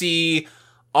and you see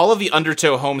all of the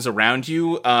Undertow homes around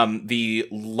you, the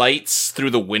lights through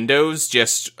the windows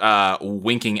just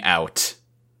winking out.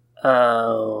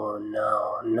 Oh, no.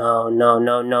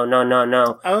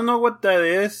 I don't know what that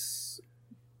is,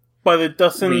 but it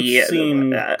doesn't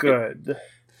seem good.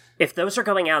 If those are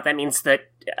going out, that means that,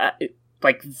 are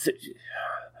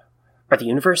the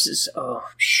universes... Oh,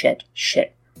 shit.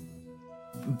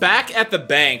 Back at the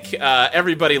bank,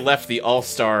 everybody left the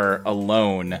All-Star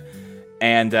alone,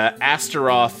 and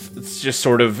Astaroth is just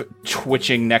sort of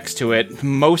twitching next to it,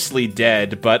 mostly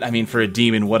dead, but, I mean, for a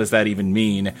demon, what does that even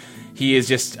mean? He is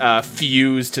just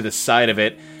fused to the side of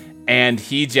it, and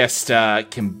he just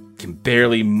can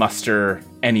barely muster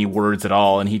any words at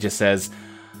all, and he just says,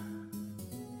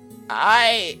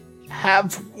 I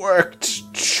have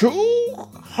worked too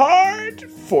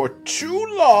hard for too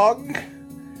long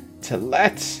to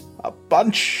let a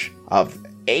bunch of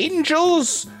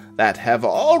angels that have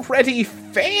already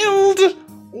failed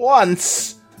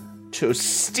once to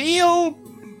steal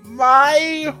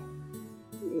my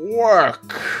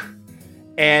work.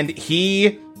 And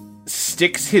he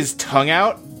sticks his tongue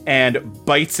out and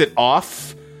bites it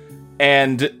off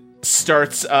and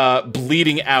starts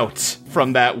bleeding out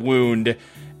from that wound,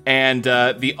 and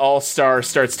the All-Star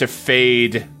starts to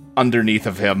fade underneath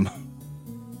of him.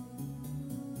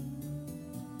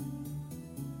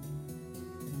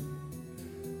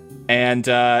 And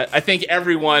I think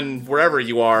everyone, wherever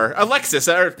you are, Alexis,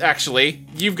 actually,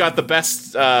 you've got the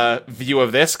best view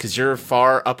of this because you're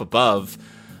far up above.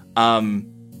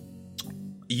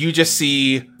 You just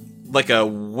see like a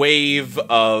wave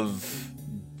of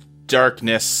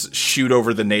darkness shoot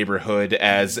over the neighborhood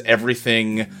as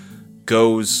everything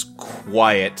goes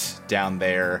quiet down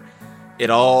there. It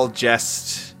all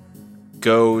just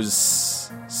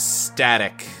goes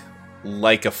static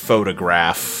like a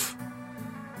photograph.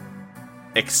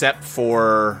 Except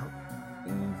for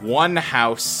one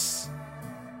house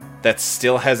that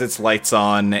still has its lights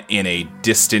on in a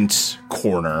distant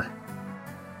corner.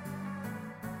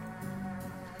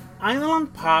 Eidolon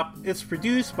Pop is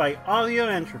produced by Audio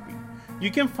Entropy.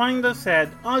 You can find us at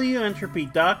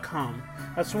audioentropy.com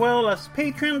as well as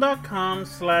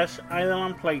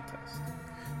patreon.com/EidolonPlaytest.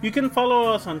 You can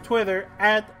follow us on Twitter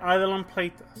at Eidolon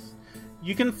Playtest.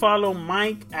 You can follow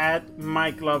Mike at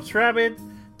Mike Loves Rabbit,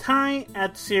 Ty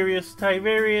at Sirius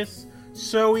Tiverius,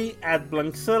 Zoe at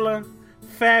Blanxilla,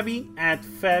 Fabi at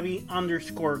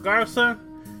Fabi_Garza,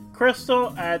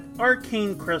 Crystal at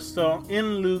Arcane Crystal,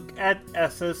 and Luke at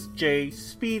SSJ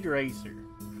Speed Racer.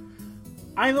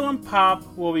 Eidolon Pop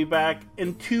will be back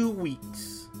in 2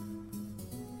 weeks.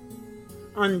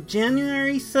 On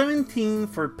January 17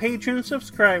 for Patreon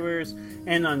subscribers,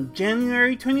 and on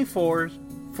January 24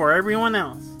 for everyone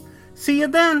else. See you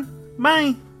then!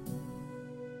 Bye!